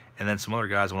 too. And then some other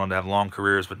guys went on to have long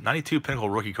careers. But 92 Pinnacle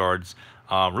Rookie cards.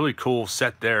 Really cool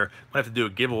set there. Might have to do a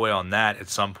giveaway on that at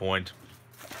some point.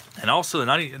 And also the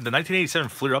 1987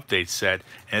 Fleer Update set.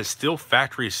 And it's still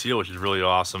factory seal, which is really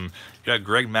awesome. You got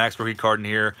Greg Maddux rookie card in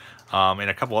here. And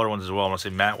a couple other ones as well. I want to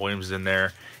say Matt Williams is in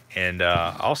there. And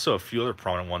also a few other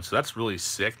prominent ones. So that's really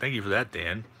sick. Thank you for that,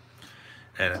 Dan.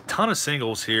 And a ton of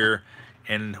singles here.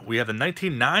 And we have the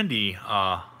 1990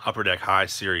 Upper Deck High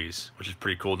Series, which is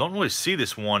pretty cool. Don't really see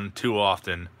this one too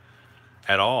often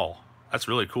at all. That's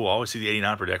really cool. I always see the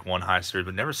 89 Upper Deck 1 High Series,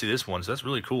 but never see this one. So that's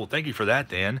really cool. Thank you for that,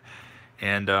 Dan.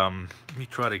 And let me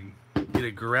try to get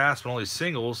a grasp on all these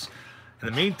singles. In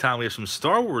the meantime, we have some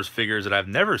Star Wars figures that I've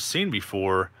never seen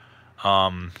before.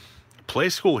 Play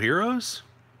School Heroes.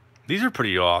 These are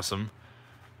pretty awesome.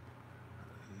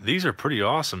 These are pretty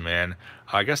awesome, man.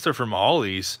 I guess they're from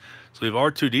Ollie's. So we have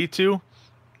R2-D2.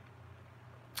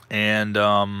 And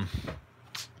I'm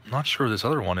not sure what this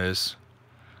other one is.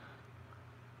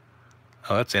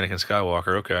 Oh, that's Anakin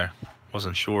Skywalker. Okay.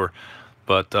 Wasn't sure.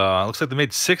 But looks like they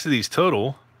made 6 of these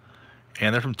total.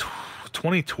 And they're from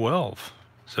 2012.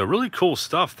 So really cool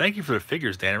stuff. Thank you for the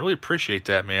figures, Dan. I really appreciate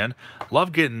that, man.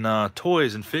 Love getting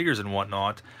toys and figures and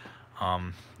whatnot.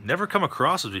 Never come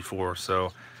across it before,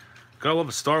 so gotta love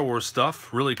the Star Wars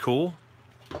stuff. Really cool.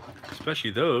 Especially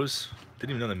those.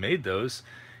 Didn't even know they made those.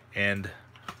 And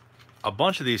a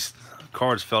bunch of these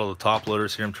cards fell to the top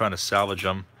loaders here. I'm trying to salvage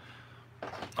them.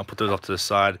 I'll put those off to the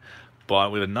side.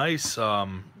 But we have a nice,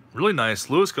 really nice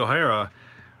Luis Gohara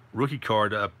rookie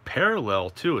card. A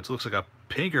parallel, too. It looks like a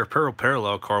pink or purple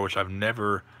parallel card, which I've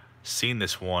never seen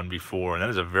this one before. And that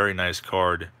is a very nice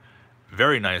card.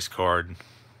 Very nice card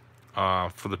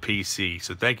for the PC.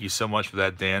 So thank you so much for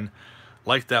that, Dan.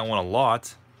 Like that one a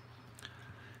lot.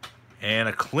 And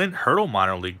a Clint Hurdle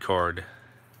minor league card.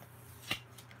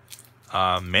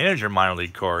 Manager minor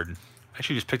league card.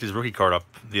 Actually just picked his rookie card up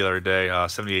the other day.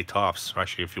 78 Tops, or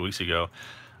actually a few weeks ago.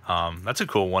 That's a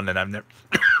cool one that I've never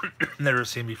never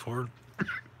seen before.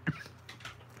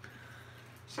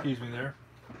 Excuse me there.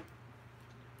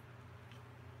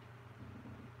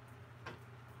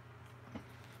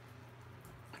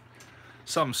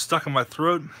 Something stuck in my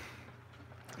throat.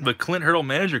 The Clint Hurdle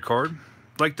manager card,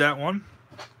 like that one.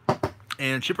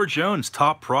 And Chipper Jones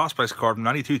top prospects card from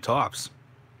 92 Tops.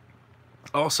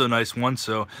 Also a nice one.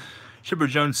 So Chipper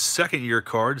Jones second year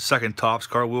card, second Tops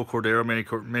card, Will Cordero,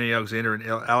 Manny Alexander, and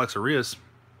Alex Arias.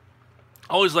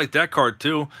 Always like that card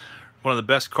too. One of the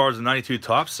best cards in the 92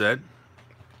 Tops set.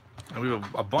 And we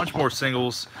have a bunch more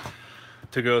singles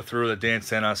to go through that Dan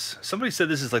sent us. Somebody said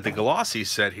this is like the glossy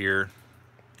set here.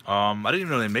 I didn't even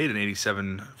know they made an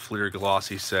 87 Fleer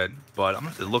glossy set, but I'm going to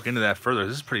have to look into that further.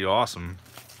 This is pretty awesome.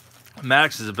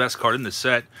 Maddox is the best card in the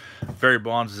set. Barry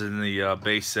Bonds is in the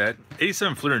base set.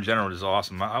 87 Fleer in general is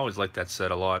awesome. I always like that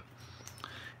set a lot.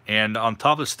 And on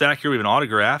top of the stack here, we have an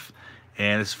autograph,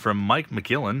 and it's from Mike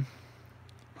McGillen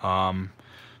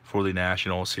for the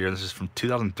Nationals here. This is from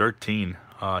 2013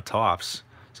 Tops.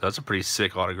 So that's a pretty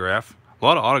sick autograph. A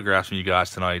lot of autographs from you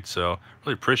guys tonight, so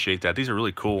really appreciate that. These are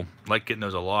really cool. Like getting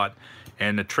those a lot.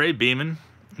 And the Trey Beeman,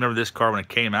 remember this card when it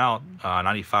came out,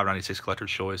 95, 96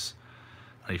 collector's choice,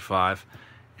 95.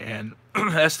 And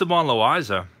Esteban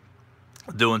Loaiza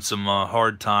doing some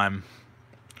hard time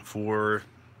for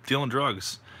dealing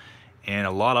drugs, and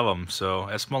a lot of them. So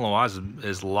Esteban Loaiza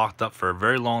is locked up for a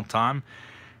very long time.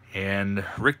 And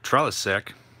Rick Trellisek,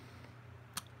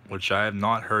 which I have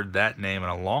not heard that name in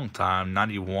a long time.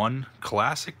 91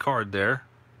 classic card there.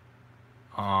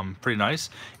 Pretty nice.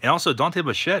 And also Dante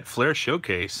Bichette, Flair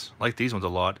Showcase. Like these ones a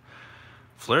lot.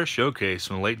 Flair Showcase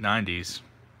from the late 90s.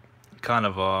 Kind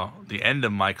of the end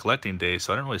of my collecting days,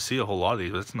 so I didn't really see a whole lot of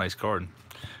these, but it's a nice card.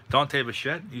 Dante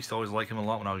Bichette, used to always like him a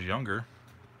lot when I was younger.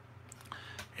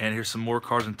 And here's some more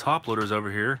cards and top loaders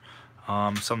over here.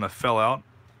 Some that fell out.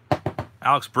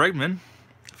 Alex Bregman.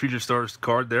 Future Stars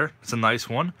card there. It's a nice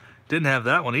one. Didn't have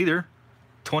that one either.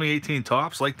 2018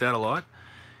 Tops, like that a lot.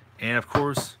 And of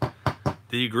course,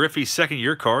 the Griffey second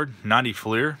year card, 90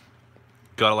 Fleer.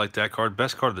 Gotta like that card.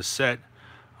 Best card of the set.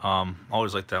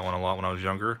 Always liked that one a lot when I was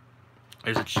younger.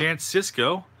 There's a Chance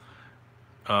Cisco,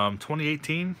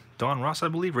 2018 Don Ross, I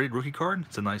believe, rated rookie card.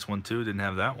 It's a nice one too. Didn't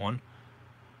have that one.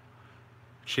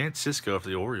 Chance Cisco for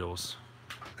the Orioles.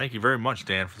 Thank you very much,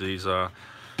 Dan, for these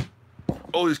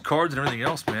all these cards and everything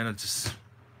else, man. It's just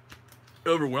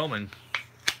overwhelming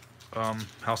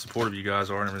how supportive you guys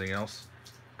are and everything else.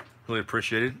 Really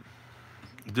appreciate it.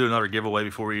 We'll do another giveaway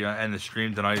before we end the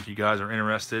stream tonight if you guys are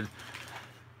interested.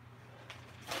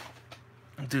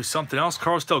 We'll do something else.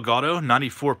 Carlos Delgado,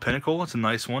 94 Pinnacle. It's a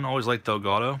nice one. Always liked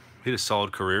Delgado. He had a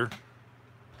solid career.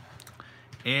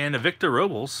 And a Victor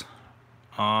Robles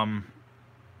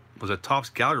was a Topps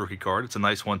Gallery rookie card. It's a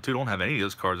nice one too. Don't have any of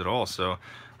those cards at all, so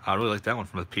I really like that one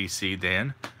from the PC,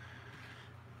 Dan.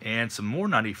 And some more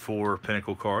 94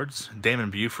 Pinnacle cards. Damon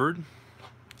Buford,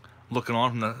 looking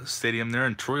on from the stadium there,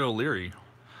 and Troy O'Leary.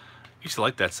 Used to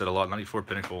like that set a lot, 94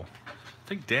 Pinnacle. I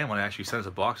think Dan would actually send us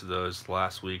a box of those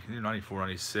last week. 94,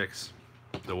 96.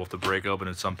 So we'll have to break open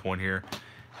at some point here.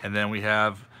 And then we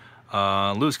have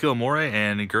Luis Gilmore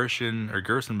and Gerson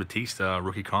Batista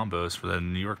rookie combos for the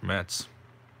New York Mets.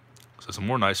 So some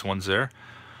more nice ones there.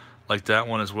 Like that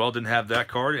one as well. Didn't have that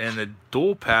card. And the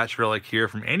dual patch relic here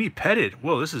from Andy Pettitte.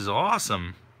 Whoa, this is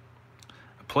awesome.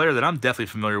 A player that I'm definitely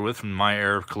familiar with from my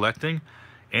era of collecting.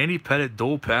 Andy Pettitte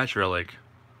dual patch relic.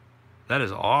 That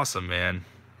is awesome, man.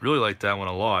 Really like that one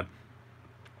a lot.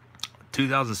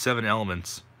 2007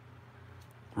 Elements.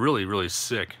 Really, really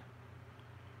sick.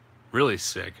 Really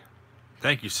sick.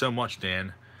 Thank you so much,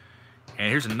 Dan. And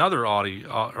here's another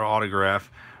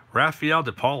autograph. Rafael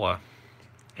DePaula.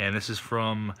 And this is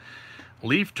from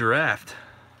Leaf Draft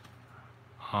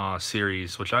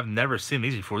series, which I've never seen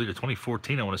these before. These are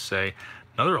 2014, I want to say.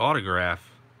 Another autograph.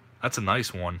 That's a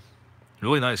nice one.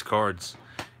 Really nice cards.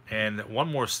 And one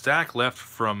more stack left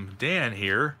from Dan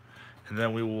here. And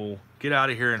then we will get out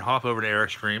of here and hop over to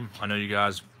Airstream. I know you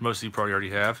guys, most of you probably already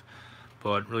have.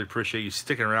 But really appreciate you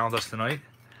sticking around with us tonight.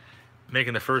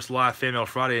 Making the first live Fan Mail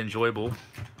Friday enjoyable.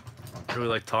 Really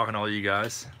like talking to all you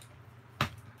guys.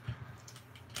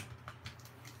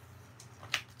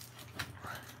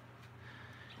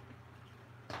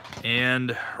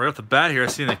 And right off the bat here, I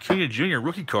see an Acuna Jr.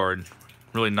 rookie card.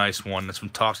 Really nice one. That's from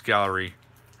Topps Gallery,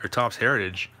 or Topps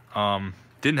Heritage.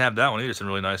 Didn't have that one either. It's a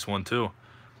really nice one too.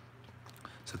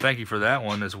 So thank you for that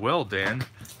one as well, Dan.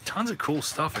 Tons of cool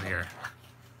stuff in here.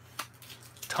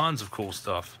 Tons of cool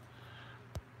stuff.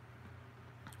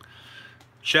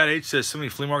 Chad H says so many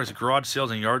flea markets, garage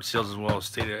sales, and yard sales as well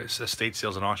as estate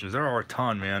sales and auctions. There are a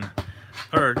ton, man.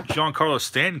 Our Giancarlo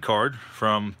Stanton card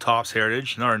from Topps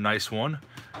Heritage. Another nice one.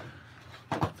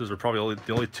 Those are probably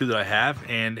the only two that I have.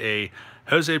 And a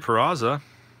Jose Peraza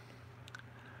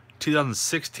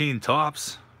 2016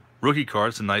 Topps. rookie card.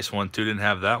 It's a nice one too. Didn't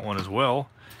have that one as well.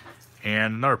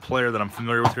 And another player that I'm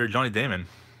familiar with here, Johnny Damon.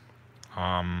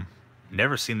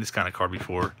 Never seen this kind of card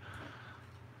before.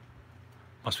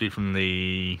 Must be from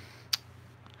the,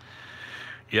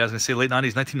 yeah, I was gonna say late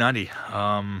 90s, 1990.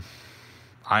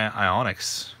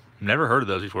 Ionics. Never heard of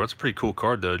those before. That's a pretty cool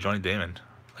card though, Johnny Damon.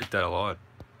 I like that a lot.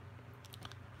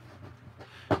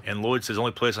 And Lloyd says,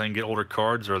 only place I can get older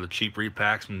cards are the cheap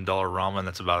repacks from Dollarama, and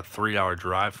that's about a 3-hour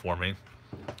drive for me.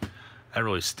 That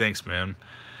really stinks, man.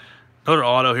 Another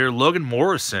auto here, Logan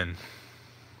Morrison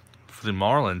for the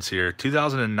Marlins here.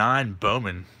 2009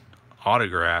 Bowman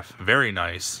autograph. Very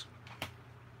nice.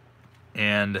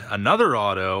 And another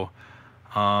auto,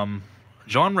 John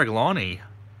Reglani,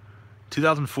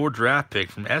 2004 draft pick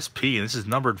from SP, and this is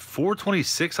numbered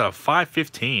 426 out of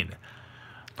 515.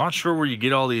 Not sure where you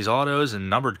get all these autos and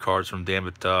numbered cards from, Dan,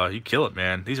 but you kill it,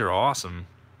 man. These are awesome.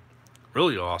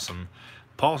 Really awesome.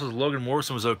 Paul says Logan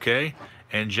Morrison was okay.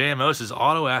 And JMO says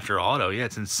auto after auto. Yeah,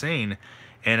 it's insane.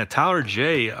 And a Tyler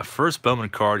J, a first Bowman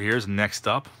card here is next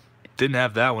up. Didn't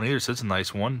have that one either, so it's a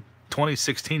nice one.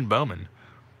 2016 Bowman.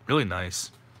 Really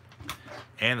nice.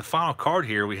 And the final card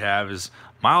here we have is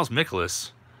Miles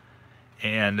Mikolas.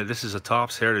 And this is a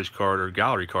Topps Heritage card, or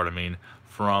Gallery card, I mean,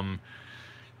 from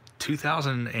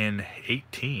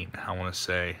 2018, I want to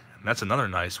say. And that's another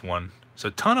nice one. So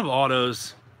a ton of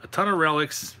autos, a ton of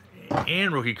relics,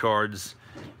 and rookie cards,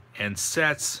 and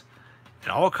sets,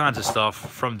 and all kinds of stuff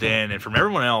from Dan and from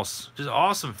everyone else. Just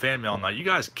awesome fan mail night. You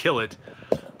guys kill it.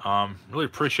 Really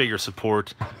appreciate your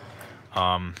support.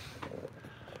 Can't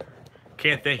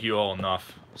thank you all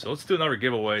enough. So let's do another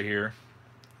giveaway here.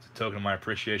 It's a token of my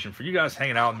appreciation for you guys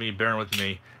hanging out with me, bearing with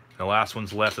me. The last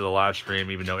one's left of the live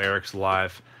stream, even though Eric's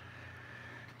live.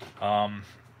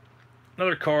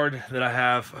 Another card that I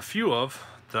have a few of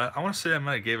that I want to say I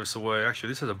might have gave us away. Actually,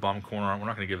 this has a bum corner on it. We're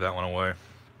not going to give that one away.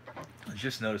 I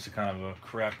just noticed a kind of a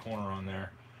crap corner on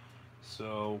there.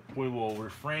 So we will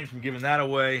refrain from giving that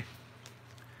away.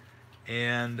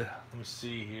 And let me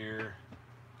see here.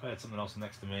 I had something else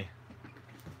next to me.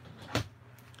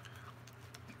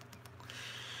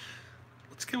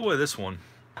 Let's give away this one.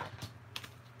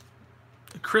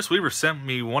 Chris Weaver sent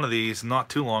me one of these not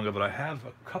too long ago, but I have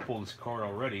a couple of this card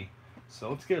already. So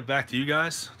let's get it back to you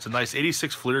guys. It's a nice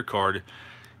 86 Fleer card,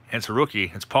 and it's a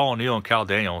rookie. It's Paul O'Neill and Cal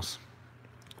Daniels.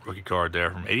 Rookie card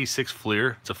there from 86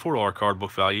 Fleer. It's a $4 card,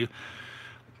 book value.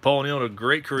 Paul O'Neill had a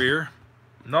great career.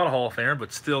 Not a Hall of Famer,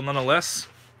 but still nonetheless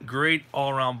great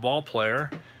all-around ball player.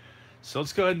 So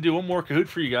let's go ahead and do one more Kahoot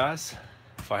for you guys.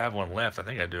 If I have one left, I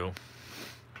think I do.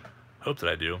 Hope that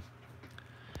I do.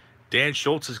 Dan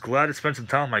Schultz is glad to spend some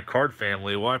time with my card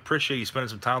family. Well, I appreciate you spending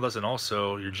some time with us, and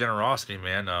also your generosity,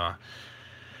 man.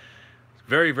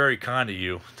 Very, very kind of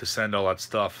you to send all that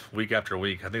stuff week after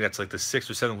week. I think that's like the 6th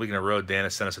or 7th week in a row Dan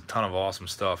has sent us a ton of awesome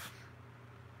stuff.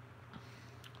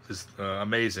 It's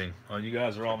amazing. You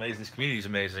guys are all amazing. This community is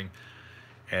amazing,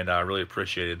 and I really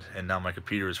appreciate it. And now my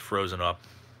computer is frozen up.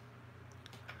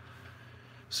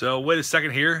 So wait a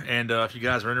second here, and if you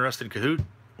guys are interested in Kahoot,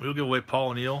 we'll give away Paul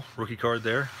O'Neill, rookie card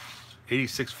there.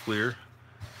 86 Fleer.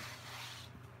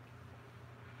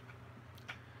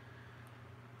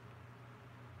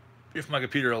 If my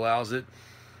computer allows it.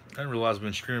 I didn't realize I've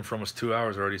been streaming for almost 2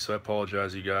 hours already, so I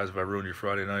apologize to you guys if I ruined your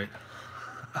Friday night.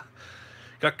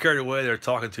 Got carried away there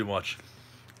talking too much.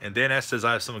 And Dan S says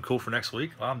I have something cool for next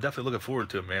week. Well, I'm definitely looking forward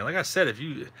to it, man. Like I said, if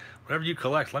you, whatever you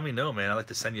collect, let me know, man. I'd like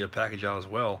to send you a package out as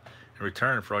well in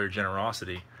return for all your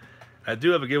generosity. I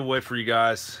do have a giveaway for you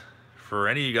guys. For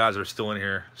any of you guys that are still in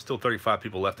here, still 35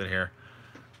 people left in here.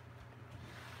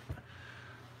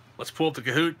 Let's pull up the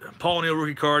Kahoot. Paul O'Neill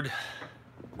rookie card.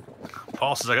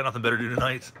 Paul says I got nothing better to do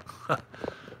tonight.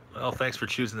 Well, thanks for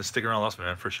choosing to stick around with us, man.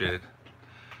 Appreciate it.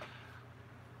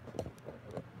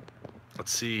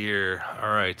 Let's see here.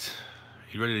 All right.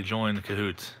 You ready to join the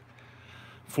Kahoot?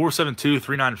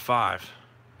 472-395.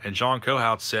 And John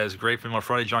Cohout says, great film on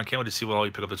Friday. John, can't wait to see what all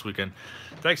you pick up this weekend.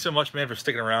 Thanks so much, man, for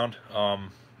sticking around.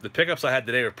 The pickups I had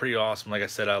today were pretty awesome. Like I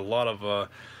said, a lot of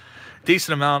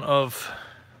decent amount of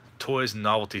toys and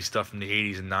novelty stuff from the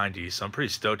 80s and 90s. So I'm pretty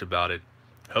stoked about it.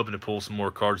 Hoping to pull some more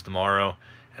cards tomorrow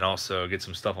and also get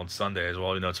some stuff on Sunday as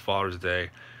well. You know, it's Father's Day.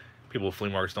 People with flea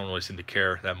markets don't really seem to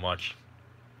care that much.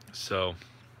 So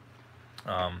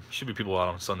should be people out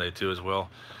on Sunday too as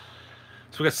well.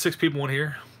 So we got 6 people in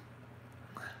here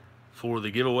for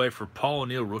the giveaway for Paul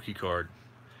O'Neill rookie card.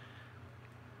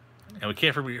 And we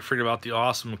can't forget about the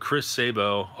awesome Chris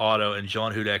Sabo auto and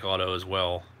John Hudak auto as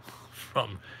well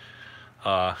from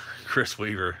Chris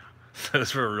Weaver.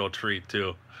 Those were a real treat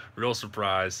too. Real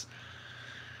surprise.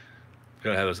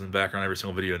 Gotta have those in the background every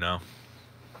single video now.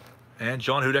 And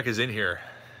John Hudak is in here.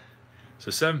 So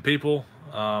 7 people.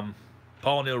 Paul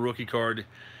O'Neill rookie card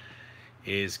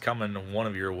is coming one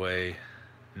of your way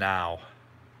now.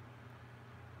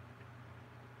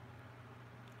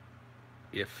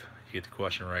 If you get the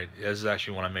question right. This is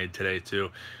actually one I made today too.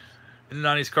 In the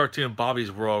 90s cartoon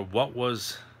Bobby's World, what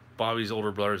was Bobby's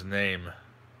older brother's name?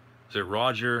 Is it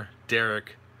Roger,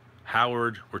 Derek,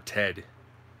 Howard, or Ted?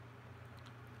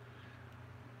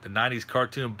 The 90s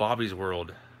cartoon Bobby's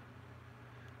World.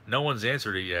 No one's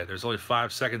answered it yet. There's only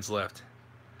 5 seconds left.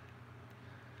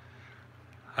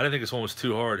 I didn't think this one was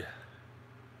too hard.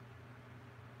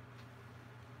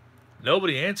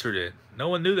 Nobody answered it. No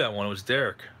one knew that one. It was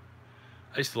Derek.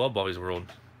 I used to love Bobby's World.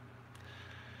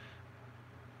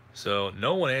 So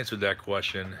no one answered that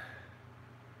question.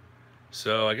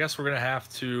 So I guess we're going to have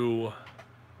to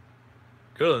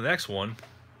go to the next one.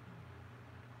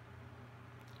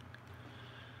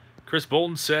 Chris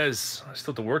Bolton says, I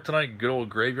still have to work tonight. Good old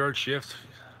graveyard shift.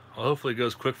 Well, hopefully it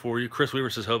goes quick for you. Chris Weaver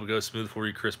says, hope it goes smooth for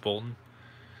you, Chris Bolton.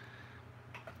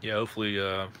 Yeah, hopefully,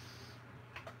 I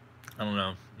don't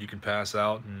know, you can pass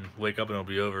out and wake up and it'll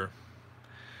be over.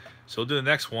 So we'll do the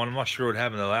next one. I'm not sure what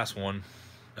happened to the last one.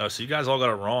 Oh, so you guys all got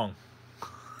it wrong.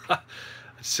 I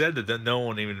said that no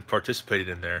one even participated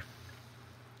in there.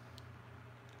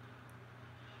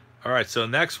 All right, so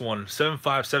next one,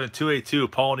 757282,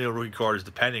 Paul O'Neill rookie card is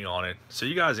depending on it. So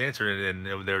you guys answered it and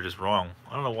they were just wrong.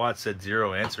 I don't know why it said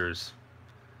 0 answers.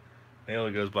 It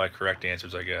only goes by correct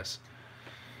answers, I guess.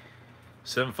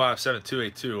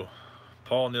 757282,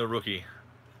 Paul O'Neill rookie.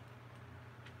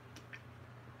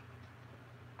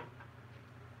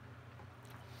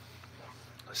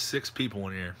 Six people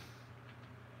in here.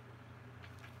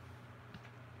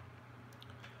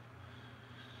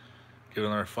 Give it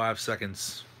another 5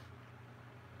 seconds.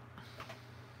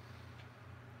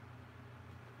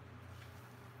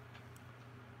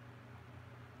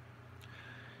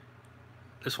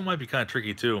 This one might be kind of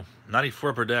tricky too.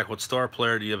 94 per deck. What star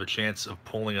player do you have a chance of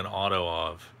pulling an auto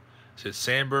of? Is it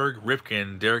Sandberg,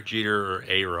 Ripken, Derek Jeter, or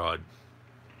A-Rod?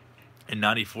 And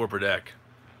 94 per deck.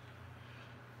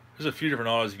 There's a few different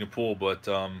autos you can pull, but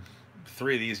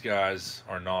 3 of these guys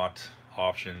are not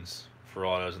options for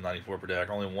autos in 94 per deck.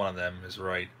 Only one of them is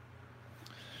right.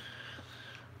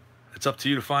 It's up to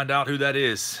you to find out who that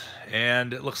is.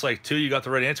 And it looks like 2 you got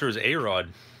the right answer is A-Rod.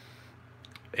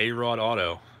 A-Rod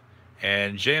auto.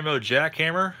 And JMO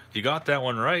Jackhammer, you got that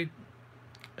one right.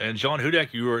 And John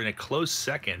Hudek, you were in a close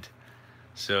second.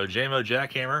 So JMO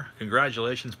Jackhammer,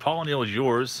 congratulations. Paul O'Neill is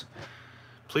yours.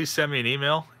 Please send me an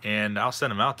email and I'll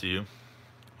send them out to you.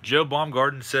 Joe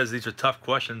Baumgarten says these are tough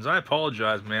questions. I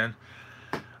apologize, man.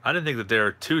 I didn't think that they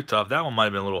were too tough. That one might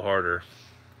have been a little harder.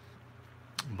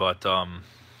 But I'll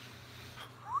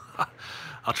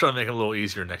try to make it a little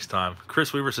easier next time.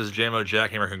 Chris Weaver says JMO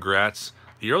Jackhammer, congrats.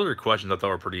 The earlier questions I thought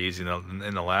were pretty easy.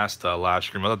 In the last live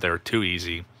stream, I thought they were too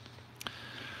easy.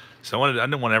 So I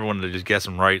didn't want everyone to just guess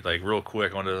them right, like real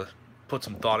quick. I wanted to put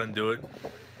some thought into it.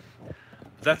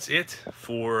 That's it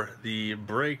for the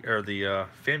break or the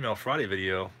Fan Mail Friday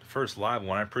video, first live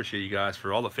one. I appreciate you guys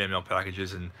for all the fan mail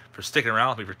packages and for sticking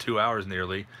around with me for 2 hours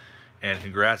nearly. And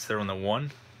congrats to everyone that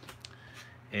won.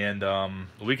 And the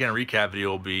weekend recap video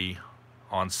will be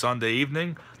on Sunday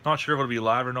evening. Not sure if it'll be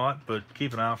live or not, but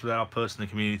keep an eye out for that. I'll post in the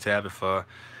community tab if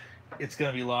it's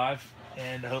going to be live.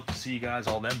 And I hope to see you guys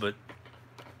all then. But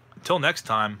until next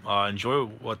time, enjoy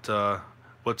what's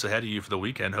ahead of you for the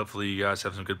weekend. Hopefully you guys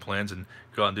have some good plans and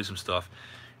go out and do some stuff.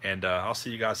 And I'll see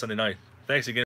you guys Sunday night. Thanks again.